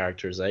Superman's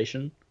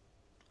characterization.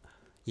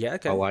 Yeah,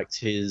 okay. I liked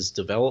his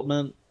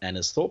development and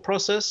his thought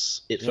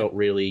process. It felt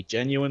really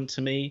genuine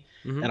to me.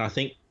 And I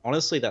think,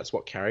 honestly, that's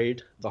what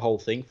carried the whole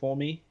thing for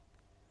me,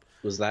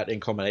 was that in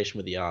combination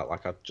with the art.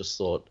 Like, I just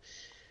thought,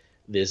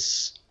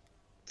 this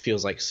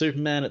feels like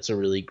Superman. It's a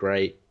really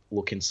great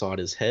look inside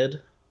his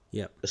head.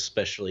 Yeah.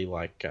 Especially,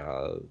 like,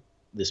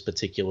 this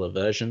particular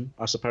version,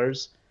 I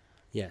suppose.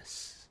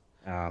 Yes.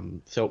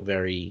 Felt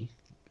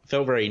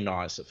very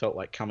nice. It felt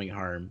like coming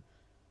home.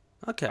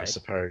 Okay. I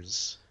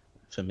suppose,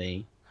 for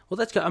me. Well,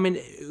 that's good. I mean,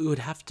 it would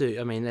have to.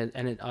 I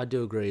mean, I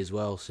do agree as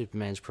well.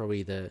 Superman's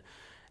probably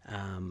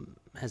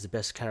has the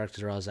best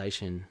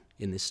characterization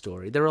in this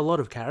story. There are a lot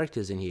of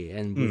characters in here,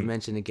 and we've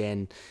mentioned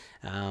again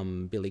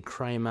Billy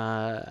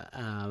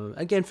Kramer.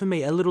 Again, for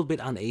me, a little bit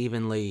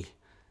unevenly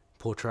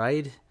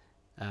portrayed.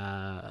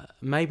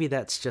 Maybe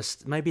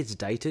it's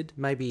dated.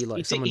 Maybe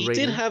like he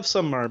did have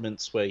some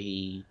moments where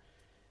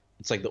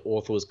it's like the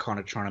author was kind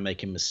of trying to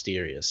make him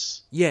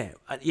mysterious. Yeah,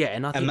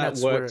 and I think that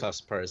worked, I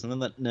suppose. And then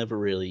that never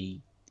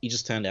really. He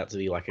just turned out to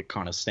be like a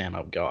kind of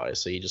stand-up guy.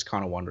 So you're just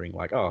kind of wondering,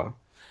 like, oh.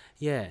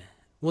 Yeah.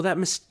 Well,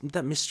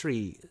 that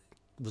mystery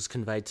was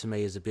conveyed to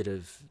me as a bit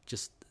of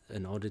just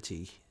an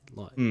oddity.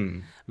 Like,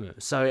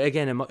 so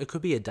again, it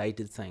could be a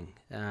dated thing.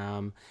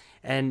 And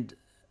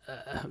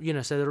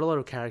so there are a lot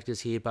of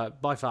characters here,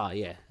 but by far,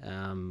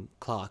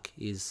 Clark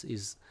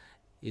is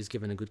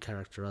given a good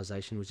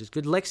characterization, which is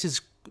good. Lex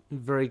is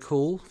very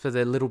cool for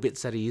the little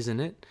bits that he is in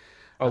it.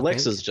 Oh,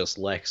 Lex is just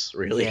Lex,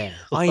 really. Yeah,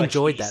 I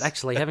enjoyed that.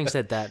 Actually, having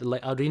said that,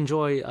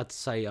 I'd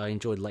say I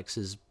enjoyed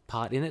Lex's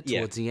part in it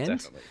towards the end.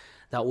 Definitely.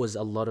 That was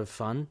a lot of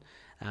fun.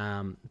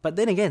 But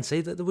then again,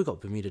 see, we've got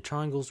Bermuda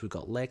Triangles, we've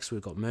got Lex,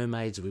 we've got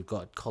mermaids, we've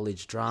got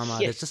college drama.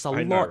 Yeah, There's just a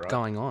I lot know, right?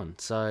 going on.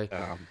 So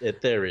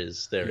There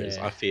is.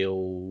 Yeah. I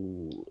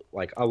feel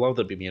like I love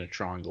the Bermuda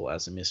Triangle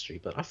as a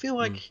mystery, but I feel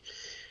like,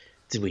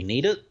 did we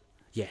need it?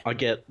 yeah, I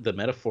get the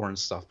metaphor and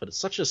stuff, but it's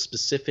such a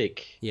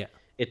specific. yeah,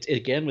 It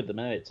again with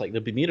the it's like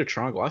the Bermuda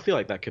Triangle. I feel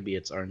like that could be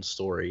its own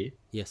story.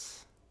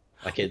 yes,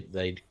 Like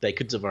they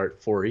could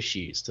devote 4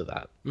 issues to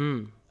that.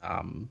 mm.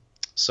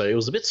 So it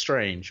was a bit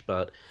strange,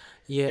 but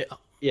yeah.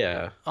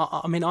 yeah,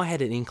 I mean, I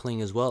had an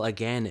inkling as well.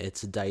 Again,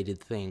 it's a dated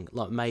thing.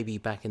 Like maybe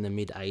back in the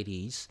mid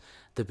 '80s,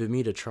 the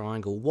Bermuda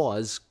Triangle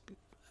was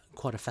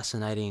quite a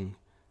fascinating,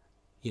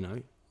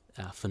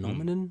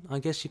 phenomenon, I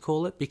guess you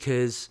call it,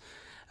 because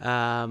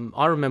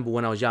I remember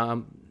when I was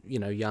young,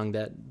 young,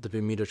 that the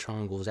Bermuda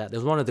Triangle was out. It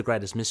was one of the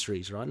greatest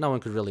mysteries, right? No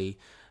one could really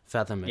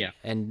fathom it. Yeah.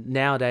 And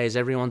nowadays,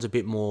 everyone's a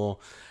bit more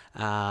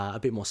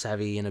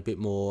savvy and a bit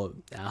more,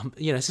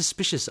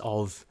 suspicious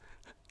of,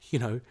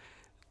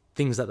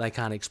 things that they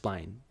can't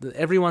explain.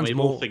 Everyone's we've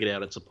more all figured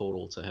out it's a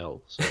portal to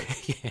hell. So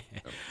yeah.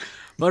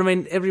 But I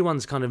mean,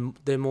 everyone's kind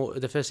of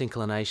the first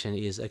inclination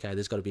is, okay,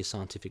 there's got to be a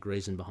scientific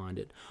reason behind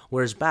it.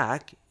 Whereas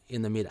back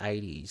in the mid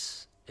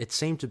 '80s, it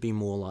seemed to be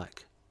more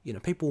like,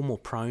 people were more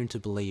prone to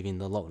believe in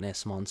the Loch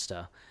Ness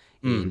monster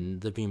in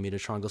the Bermuda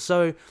Triangle.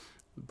 So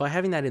by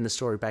having that in the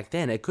story back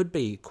then, it could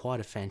be quite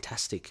a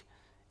fantastic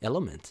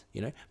element,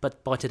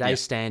 But by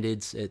today's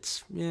standards,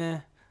 it's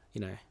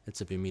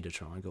it's a Bermuda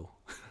Triangle.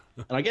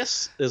 And I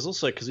guess there's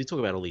also, because we talk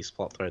about all these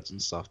plot threads and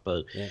stuff,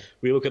 but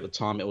we look at the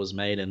time it was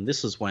made, and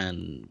this is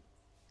when,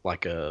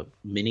 like, a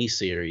mini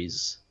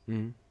series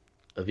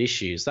of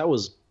issues that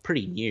was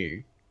pretty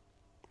new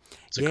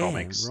to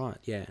comics. Right?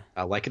 Yeah.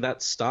 Like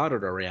that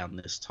started around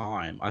this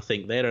time. I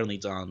think they'd only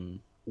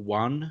done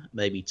 1,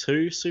 maybe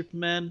 2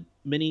 Superman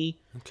mini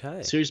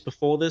series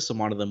before this, and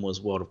one of them was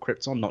World of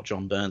Krypton, not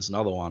John Byrne's,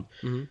 another one.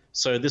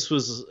 So this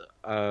was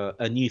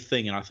a new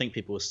thing, and I think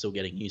people were still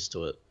getting used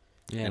to it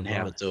and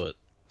how to do it.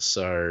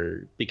 So,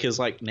 because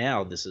like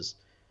now this is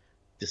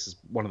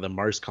one of the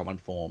most common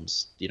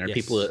forms.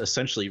 People are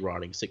essentially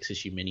writing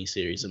 6-issue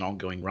miniseries and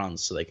ongoing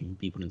runs so they can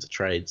be put into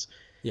trades.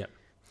 Yeah.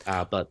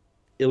 But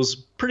it was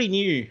pretty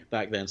new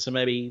back then, so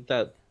maybe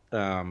that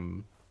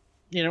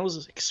it was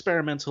an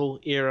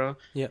experimental era.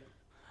 Yeah.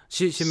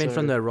 She meant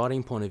from the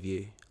writing point of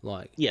view,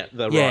 like the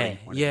writing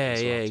point of view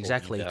is what I'm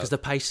exactly, talking because the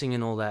pacing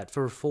and all that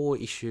for a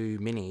 4-issue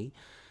mini.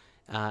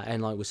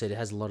 And like we said, it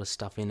has a lot of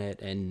stuff in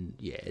it, and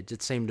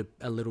it seemed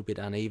a little bit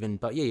uneven.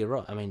 But yeah, you're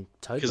right. I mean,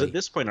 totally. Because at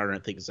this point, I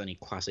don't think there's any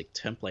classic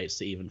templates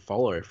to even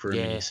follow for a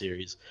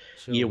miniseries.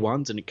 Sure. Year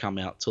 1 didn't come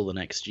out till the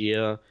next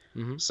year.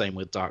 Same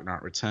with Dark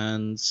Knight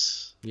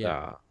Returns,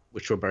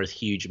 which were both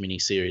huge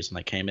miniseries when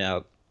they came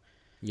out.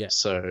 Yeah.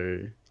 So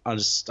I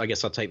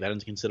guess I'll take that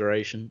into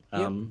consideration.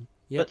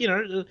 But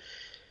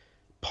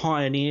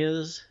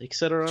pioneers,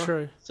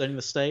 etc. Setting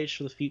the stage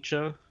for the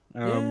future.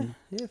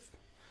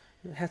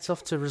 Hats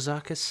off to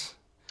Razakis.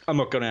 I'm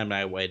not going to have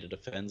no way to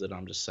defend it.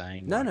 I'm just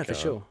saying. No, for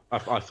sure.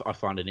 I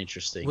find it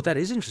interesting. Well, that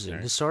is interesting.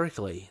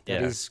 Historically,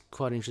 that is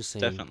quite interesting.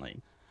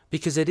 Definitely.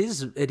 Because it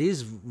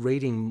is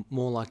reading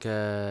more like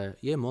a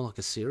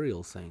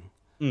serial thing.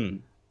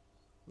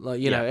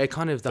 Like it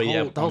kind of the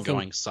whole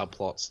ongoing thing,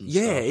 subplots and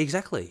stuff. Yeah,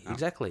 exactly.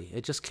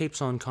 It just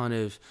keeps on kind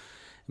of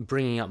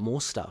bringing up more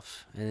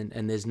stuff,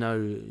 and there's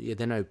no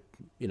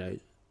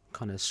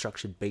kind of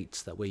structured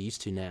beats that we're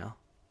used to now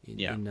in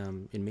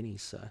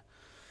minis. So.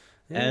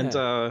 Yeah. And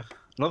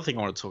another thing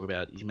I want to talk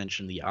about, you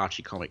mentioned the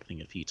Archie comic thing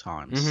a few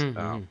times.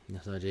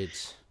 Yes, I did.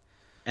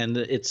 And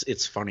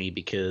it's funny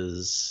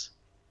because,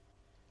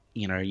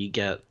 you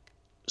get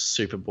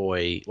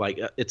Superboy, like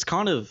it's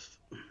kind of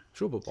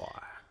Superboy.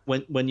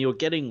 When you're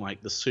getting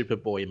like the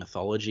Superboy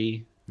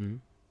mythology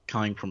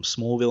coming from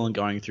Smallville and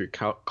going through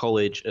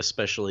college,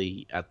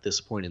 especially at this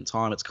point in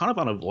time, it's kind of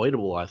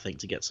unavoidable, I think,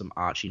 to get some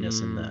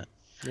Archiness in there,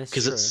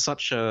 because it's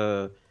such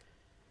a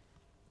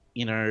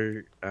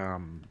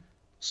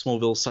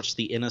Smallville's such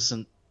the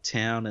innocent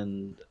town,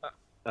 and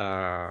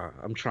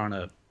I'm trying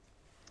to.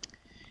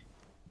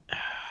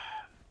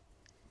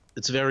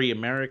 It's very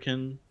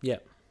American,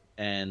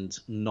 and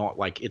not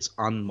like it's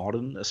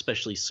unmodern,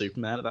 especially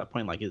Superman at that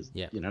point. Like, it's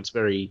it's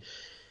very,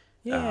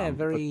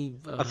 very.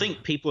 I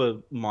think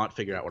people might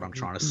figure out what I'm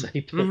trying to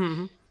say. But,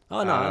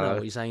 Oh no, I know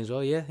what you're saying as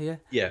well. Yeah.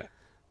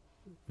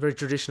 Very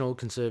traditional,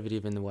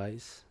 conservative in the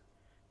ways.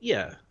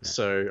 Yeah.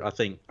 So I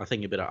think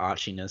a bit of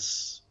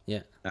Archiness.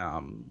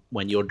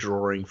 When you're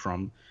drawing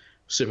from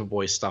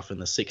Superboy stuff in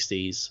the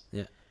 60s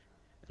and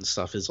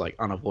stuff is like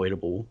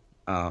unavoidable.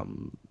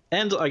 And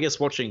I guess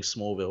watching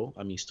Smallville,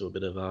 I'm used to a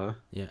bit of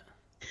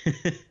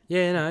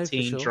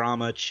teen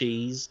drama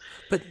cheese.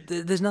 But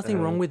there's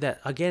nothing wrong with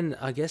that. Again,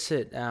 I guess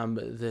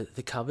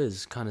the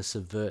covers kind of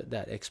subvert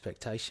that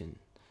expectation,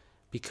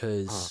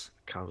 because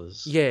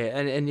covers. Yeah,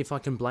 and if I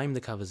can blame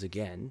the covers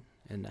again,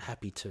 and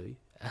happy to,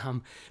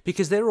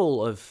 because they're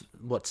all of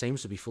what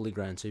seems to be fully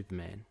grown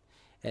Superman.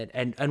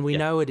 And we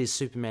know it is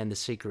Superman the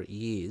Secret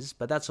Years,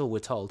 but that's all we're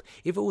told.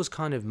 If it was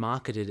kind of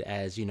marketed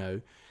as,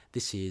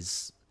 this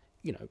is,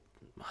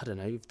 I don't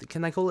know.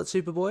 Can they call it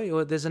Superboy?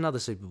 Or there's another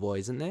Superboy,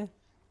 isn't there?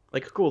 They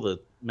could call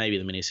maybe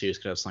the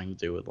miniseries could have something to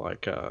do with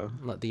like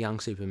Like the Young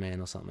Superman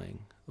or something.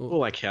 or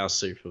like how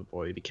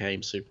Superboy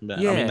became Superman.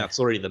 I Yeah. mean, that's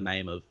already the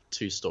name of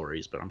two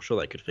stories, but I'm sure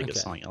they could figure Okay.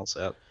 something else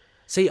out.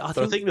 See, But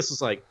I think this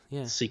is like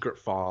Yeah. secret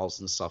files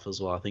and stuff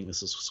as well. I think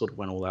this is sort of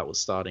when all that was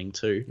starting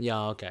too.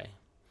 Yeah, okay.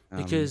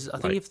 Because I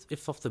think like-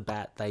 if off the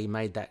bat they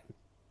made that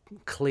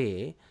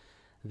clear,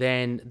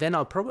 then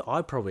I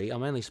probably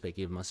I'm only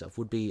speaking of myself,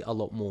 would be a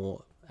lot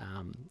more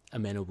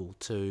amenable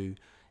to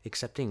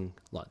accepting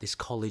like this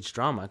college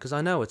drama, because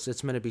I know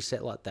it's meant to be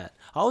set like that.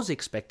 I was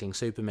expecting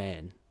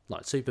Superman,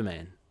 like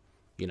Superman,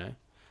 you know.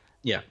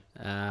 Yeah.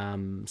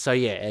 So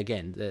yeah,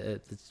 again,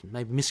 it's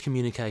maybe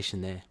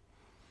miscommunication there.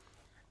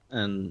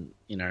 And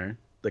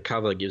the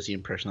cover gives the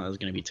impression that there's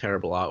going to be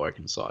terrible artwork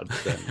inside,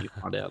 but then you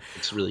find out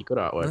it's really good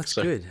artwork. That's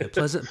so good. A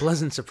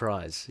pleasant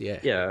surprise. Yeah.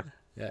 yeah.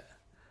 Yeah.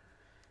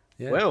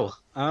 Yeah. Well,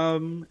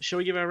 shall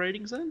we give our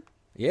ratings then?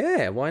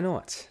 Yeah. Why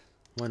not?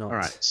 Why not? All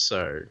right,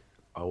 so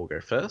I will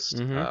go first.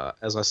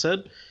 As I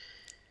said,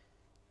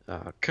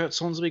 Kurt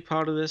Swan's a big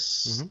part of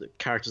this. The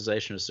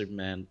characterization of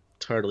Superman,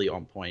 totally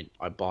on point.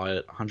 I buy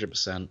it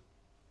 100%.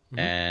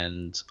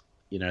 And,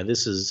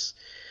 this is...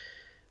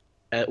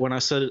 when I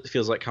said it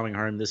feels like coming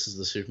home, this is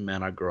the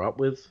Superman I grew up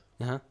with.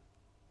 Uh-huh.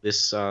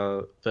 This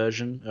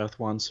version, Earth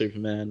 1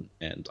 Superman.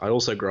 And I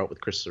also grew up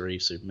with Christopher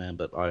Reeve Superman,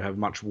 but I have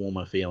much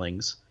warmer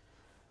feelings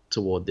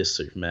toward this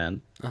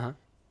Superman. Uh-huh.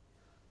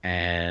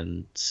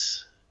 And...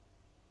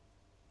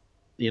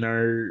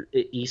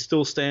 he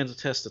still stands a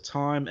test of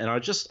time, and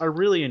I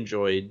really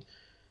enjoyed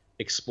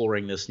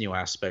exploring this new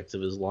aspect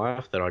of his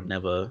life that I'd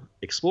never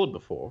explored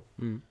before.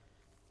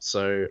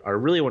 So I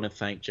really want to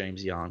thank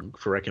James Young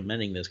for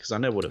recommending this, because I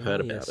never would have heard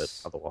about it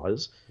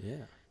otherwise.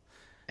 Yeah.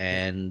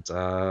 And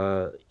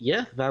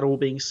that all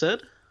being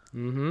said,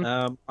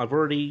 I've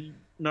already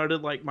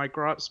noted like my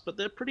gripes, but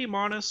they're pretty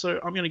minor, so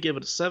I'm going to give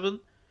it a 7.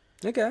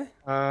 Okay.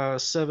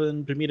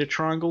 7 Bermuda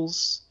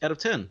Triangles out of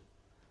 10.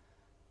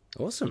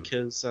 Awesome.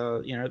 Because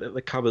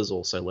the covers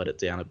also let it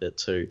down a bit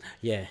too.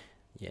 Yeah.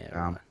 Yeah.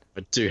 Right.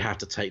 I do have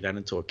to take that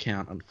into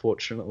account,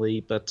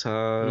 unfortunately. But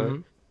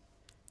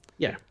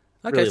yeah.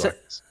 Okay. Really So,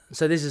 like this.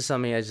 so this is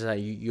something, as I say,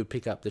 you'd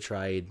pick up the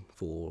trade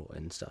for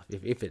and stuff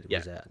if it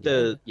was out.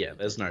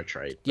 There's no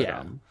trade.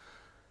 But,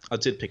 I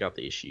did pick up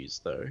the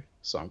issues though,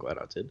 so I'm glad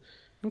I did.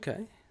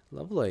 Okay.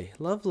 Lovely.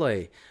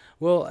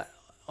 Well,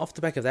 off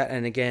the back of that,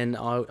 and again,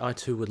 I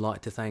too would like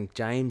to thank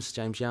James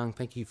Young.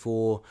 Thank you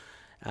for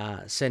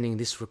sending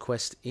this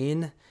request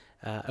in.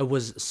 It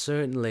was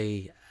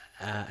certainly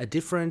a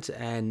different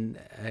and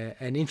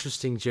an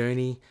interesting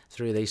journey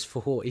through these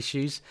 4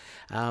 issues.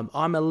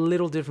 I'm a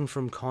little different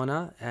from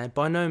Connor, and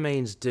by no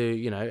means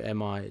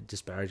am I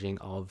disparaging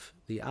of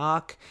the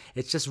arc.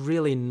 It's just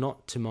really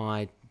not to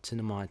my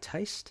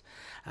taste.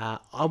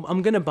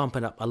 I'm going to bump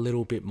it up a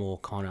little bit more,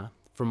 Connor,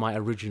 from my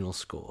original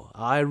score.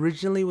 I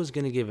originally was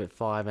going to give it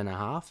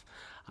 5.5.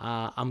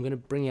 I'm going to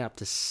bring it up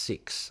to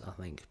 6, I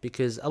think,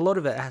 because a lot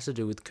of it has to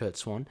do with Kurt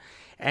Swan,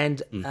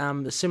 and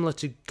similar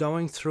to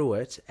going through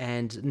it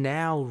and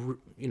now,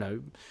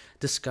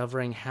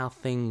 discovering how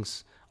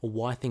things or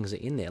why things are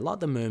in there, like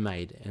the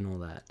mermaid and all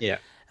that. Yeah.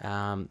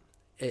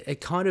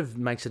 It kind of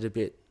makes it a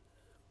bit.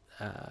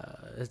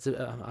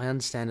 I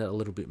understand it a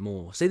little bit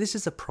more. See, this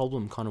is a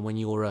problem, kind of, when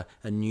you're a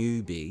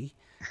newbie.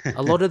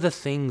 A lot of the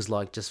things,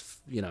 like, just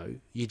you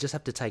just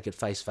have to take it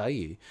face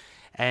value.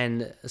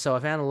 And so I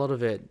found a lot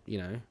of it,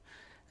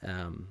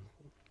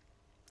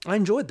 I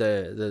enjoyed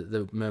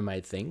the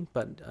mermaid thing,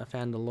 but I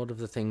found a lot of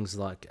the things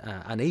like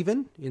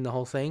uneven in the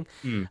whole thing.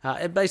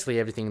 And basically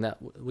everything that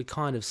we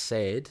kind of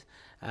said.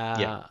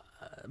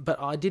 But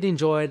I did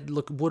enjoy it.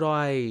 Look,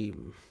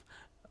 I'm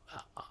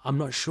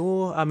not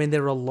sure. I mean,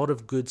 there are a lot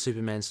of good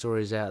Superman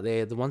stories out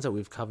there. The ones that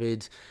we've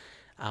covered,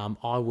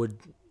 I would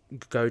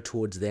go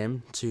towards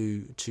them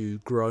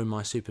to grow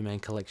my Superman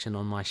collection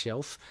on my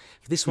shelf.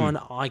 For this one,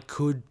 I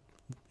could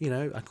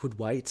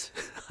wait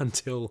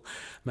until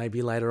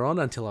maybe later on,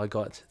 until I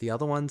got the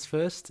other ones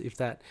first, if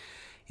that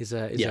is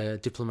a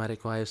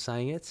diplomatic way of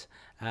saying it.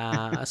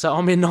 So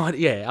I'm in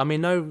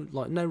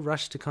no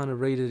rush to kind of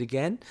read it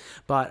again,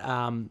 but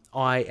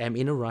I am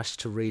in a rush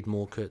to read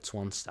more Kurt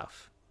Swan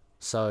stuff.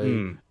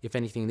 So if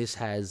anything, this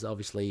has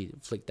obviously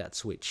flicked that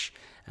switch,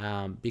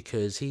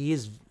 because he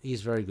is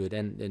very good,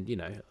 and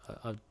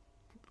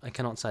I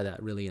cannot say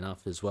that really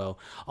enough as well.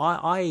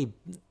 I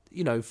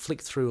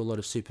flicked through a lot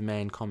of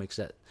Superman comics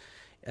at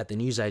the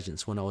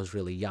newsagents when I was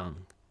really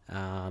young.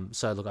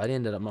 So look, I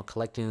ended up not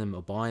collecting them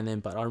or buying them,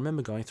 but I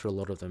remember going through a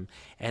lot of them,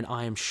 and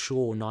I am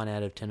sure 9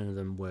 out of 10 of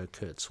them were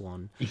Kurt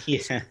Swan.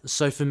 Yeah.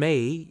 So for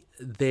me,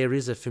 there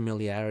is a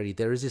familiarity.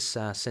 There is this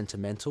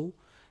sentimental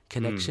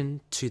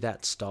connection to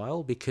that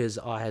style, because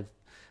I have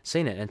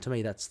seen it, and to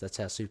me that's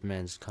how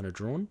Superman's kind of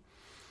drawn.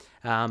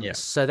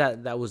 So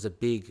that was a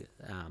big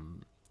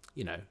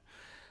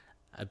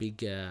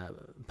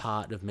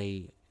part of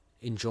me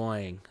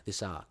enjoying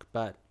this arc.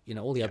 But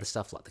all the other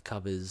stuff, like the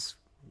covers,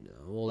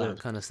 all that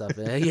kind of stuff.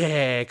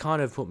 Yeah,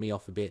 kind of put me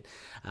off a bit.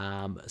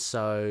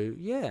 So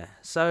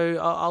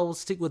I'll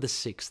stick with a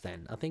 6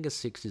 then. I think a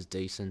 6 is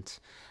decent.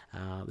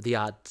 The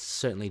art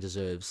certainly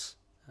deserves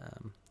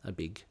a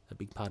big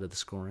part of the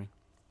scoring.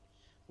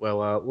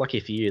 Well, lucky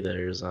for you,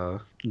 there's no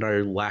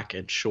lack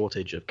and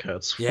shortage of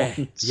Kurt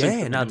Swan.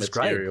 Yeah, no, that's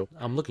material.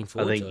 great. I'm looking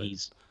forward to it. I think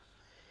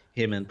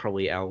him and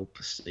probably Al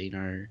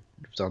Pacino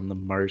have done the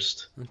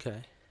most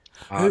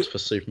art for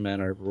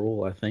Superman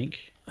overall, I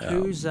think.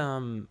 Who's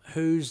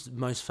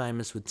most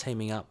famous with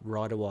teaming up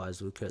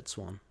writer-wise with Kurt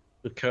Swan?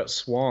 With Kurt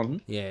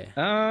Swan? Yeah.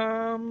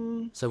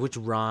 So which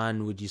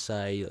run would you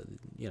say,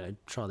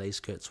 try these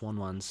Kurt Swan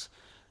ones?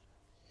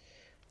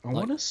 I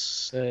want to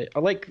say,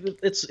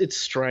 it's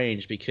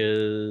strange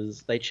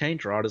because they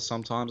change writers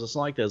sometimes. It's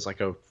not like there's like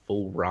a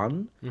full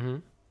run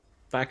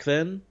back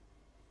then,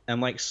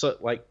 and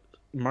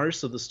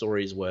most of the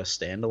stories were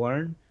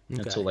standalone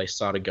until they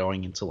started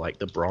going into like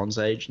the Bronze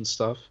Age and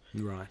stuff.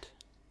 Right.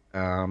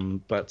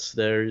 But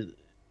they're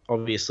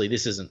obviously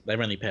they've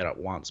only paired up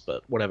once.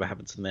 But whatever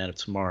happened to the Man of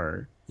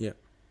Tomorrow,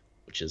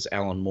 which is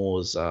Alan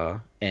Moore's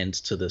end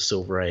to the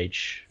Silver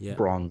Age,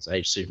 Bronze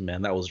Age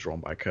Superman, that was drawn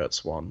by Kurt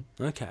Swan.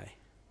 Okay.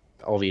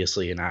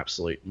 Obviously, an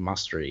absolute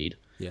must-read.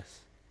 Yes.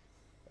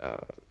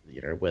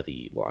 Whether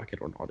you like it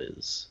or not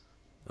is.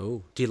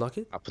 Oh, do you like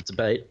it? Up for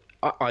debate.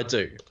 I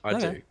do. I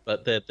do.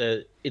 But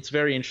it's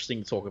very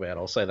interesting to talk about.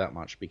 I'll say that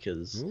much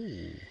because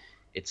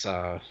it's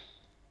it's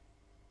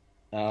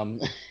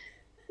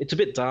a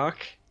bit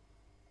dark.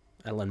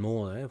 Alan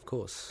Moore, of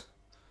course.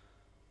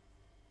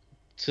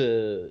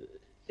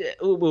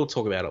 We'll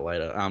talk about it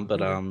later. I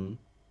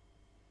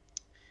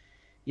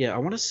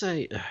want to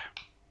say.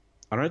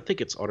 I don't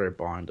think it's Otto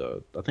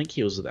Binder. I think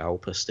he was with Al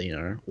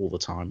Pacino all the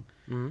time.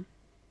 Mm-hmm.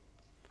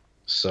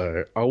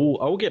 So I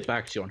will get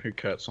back to you on who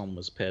Kurt Swan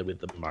was paired with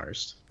the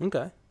most.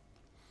 Okay.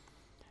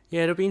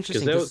 Yeah, it'll be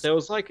interesting. Because there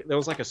was like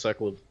a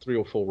circle of 3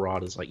 or 4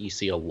 writers like you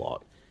see a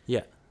lot.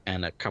 Yeah.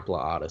 And a couple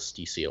of artists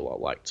you see a lot,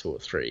 like 2 or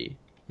 3.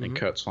 And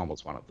Kurt Swan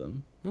was one of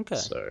them. Okay.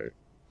 So,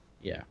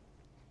 yeah.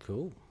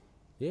 Cool.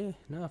 Yeah,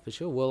 no, for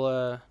sure.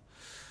 Well,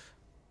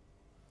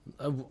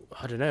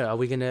 I don't know. Are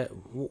we gonna?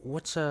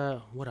 What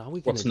are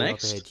we gonna do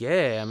next? Up ahead?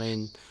 Yeah, I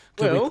mean,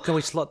 can we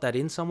slot that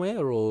in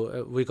somewhere,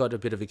 or we got a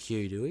bit of a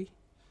queue? Do we?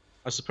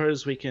 I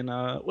suppose we can.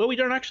 We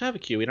don't actually have a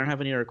queue. We don't have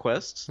any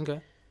requests.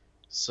 Okay.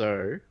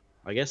 So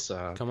I guess.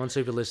 Come on,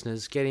 super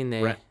listeners, get in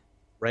there.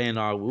 Ray and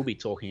I will be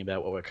talking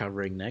about what we're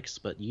covering next,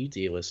 but you,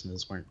 dear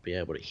listeners, won't be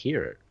able to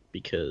hear it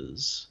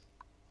because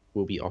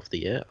we'll be off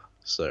the air.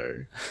 So.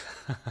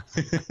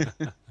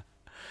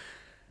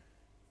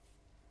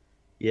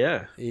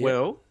 Yeah.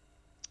 Well,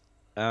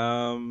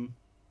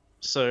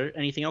 so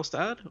anything else to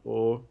add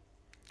or?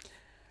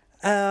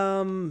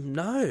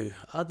 No,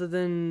 other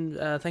than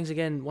thanks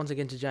once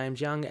again to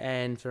James Young,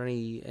 and for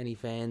any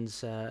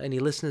fans, any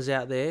listeners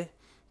out there,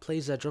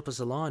 please drop us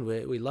a line.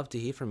 We love to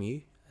hear from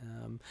you.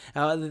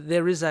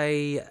 There is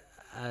a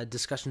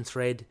discussion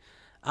thread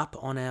up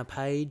on our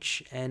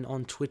page and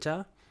on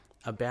Twitter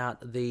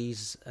about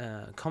these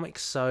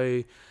comics,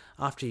 so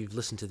after you've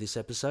listened to this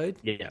episode,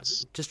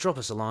 just drop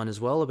us a line as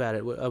well about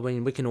it. I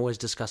mean, we can always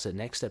discuss it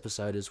next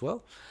episode as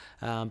well,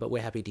 but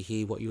we're happy to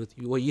hear what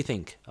you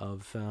think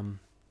of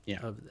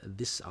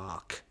this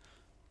arc.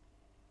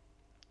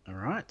 All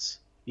right.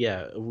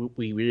 Yeah,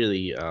 we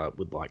really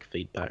would like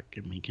feedback,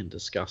 and we can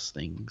discuss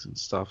things and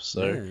stuff.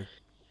 So,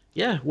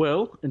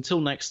 well, until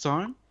next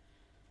time,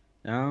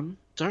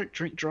 don't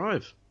drink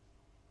drive.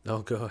 Oh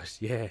gosh,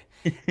 yeah.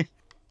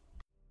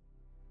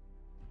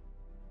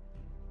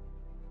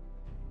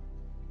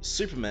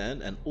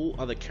 Superman and all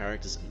other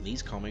characters in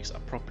these comics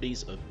are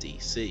properties of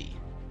DC.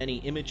 Any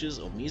images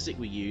or music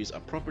we use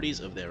are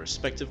properties of their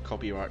respective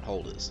copyright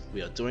holders.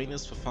 We are doing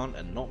this for fun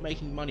and not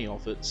making money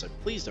off it, so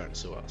please don't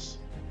sue us.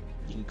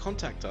 You can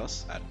contact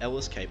us at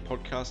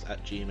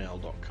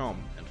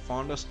lskpodcast@gmail.com and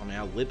find us on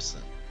our Libsyn,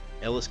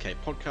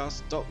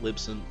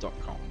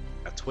 lskpodcast.libsyn.com,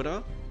 our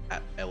Twitter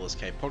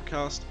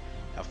 @lskpodcast,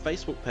 our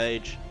Facebook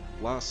page,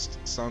 Last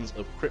Sons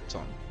of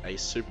Krypton, a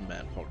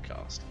Superman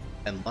podcast.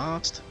 And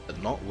last but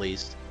not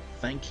least,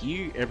 thank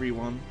you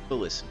everyone for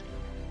listening.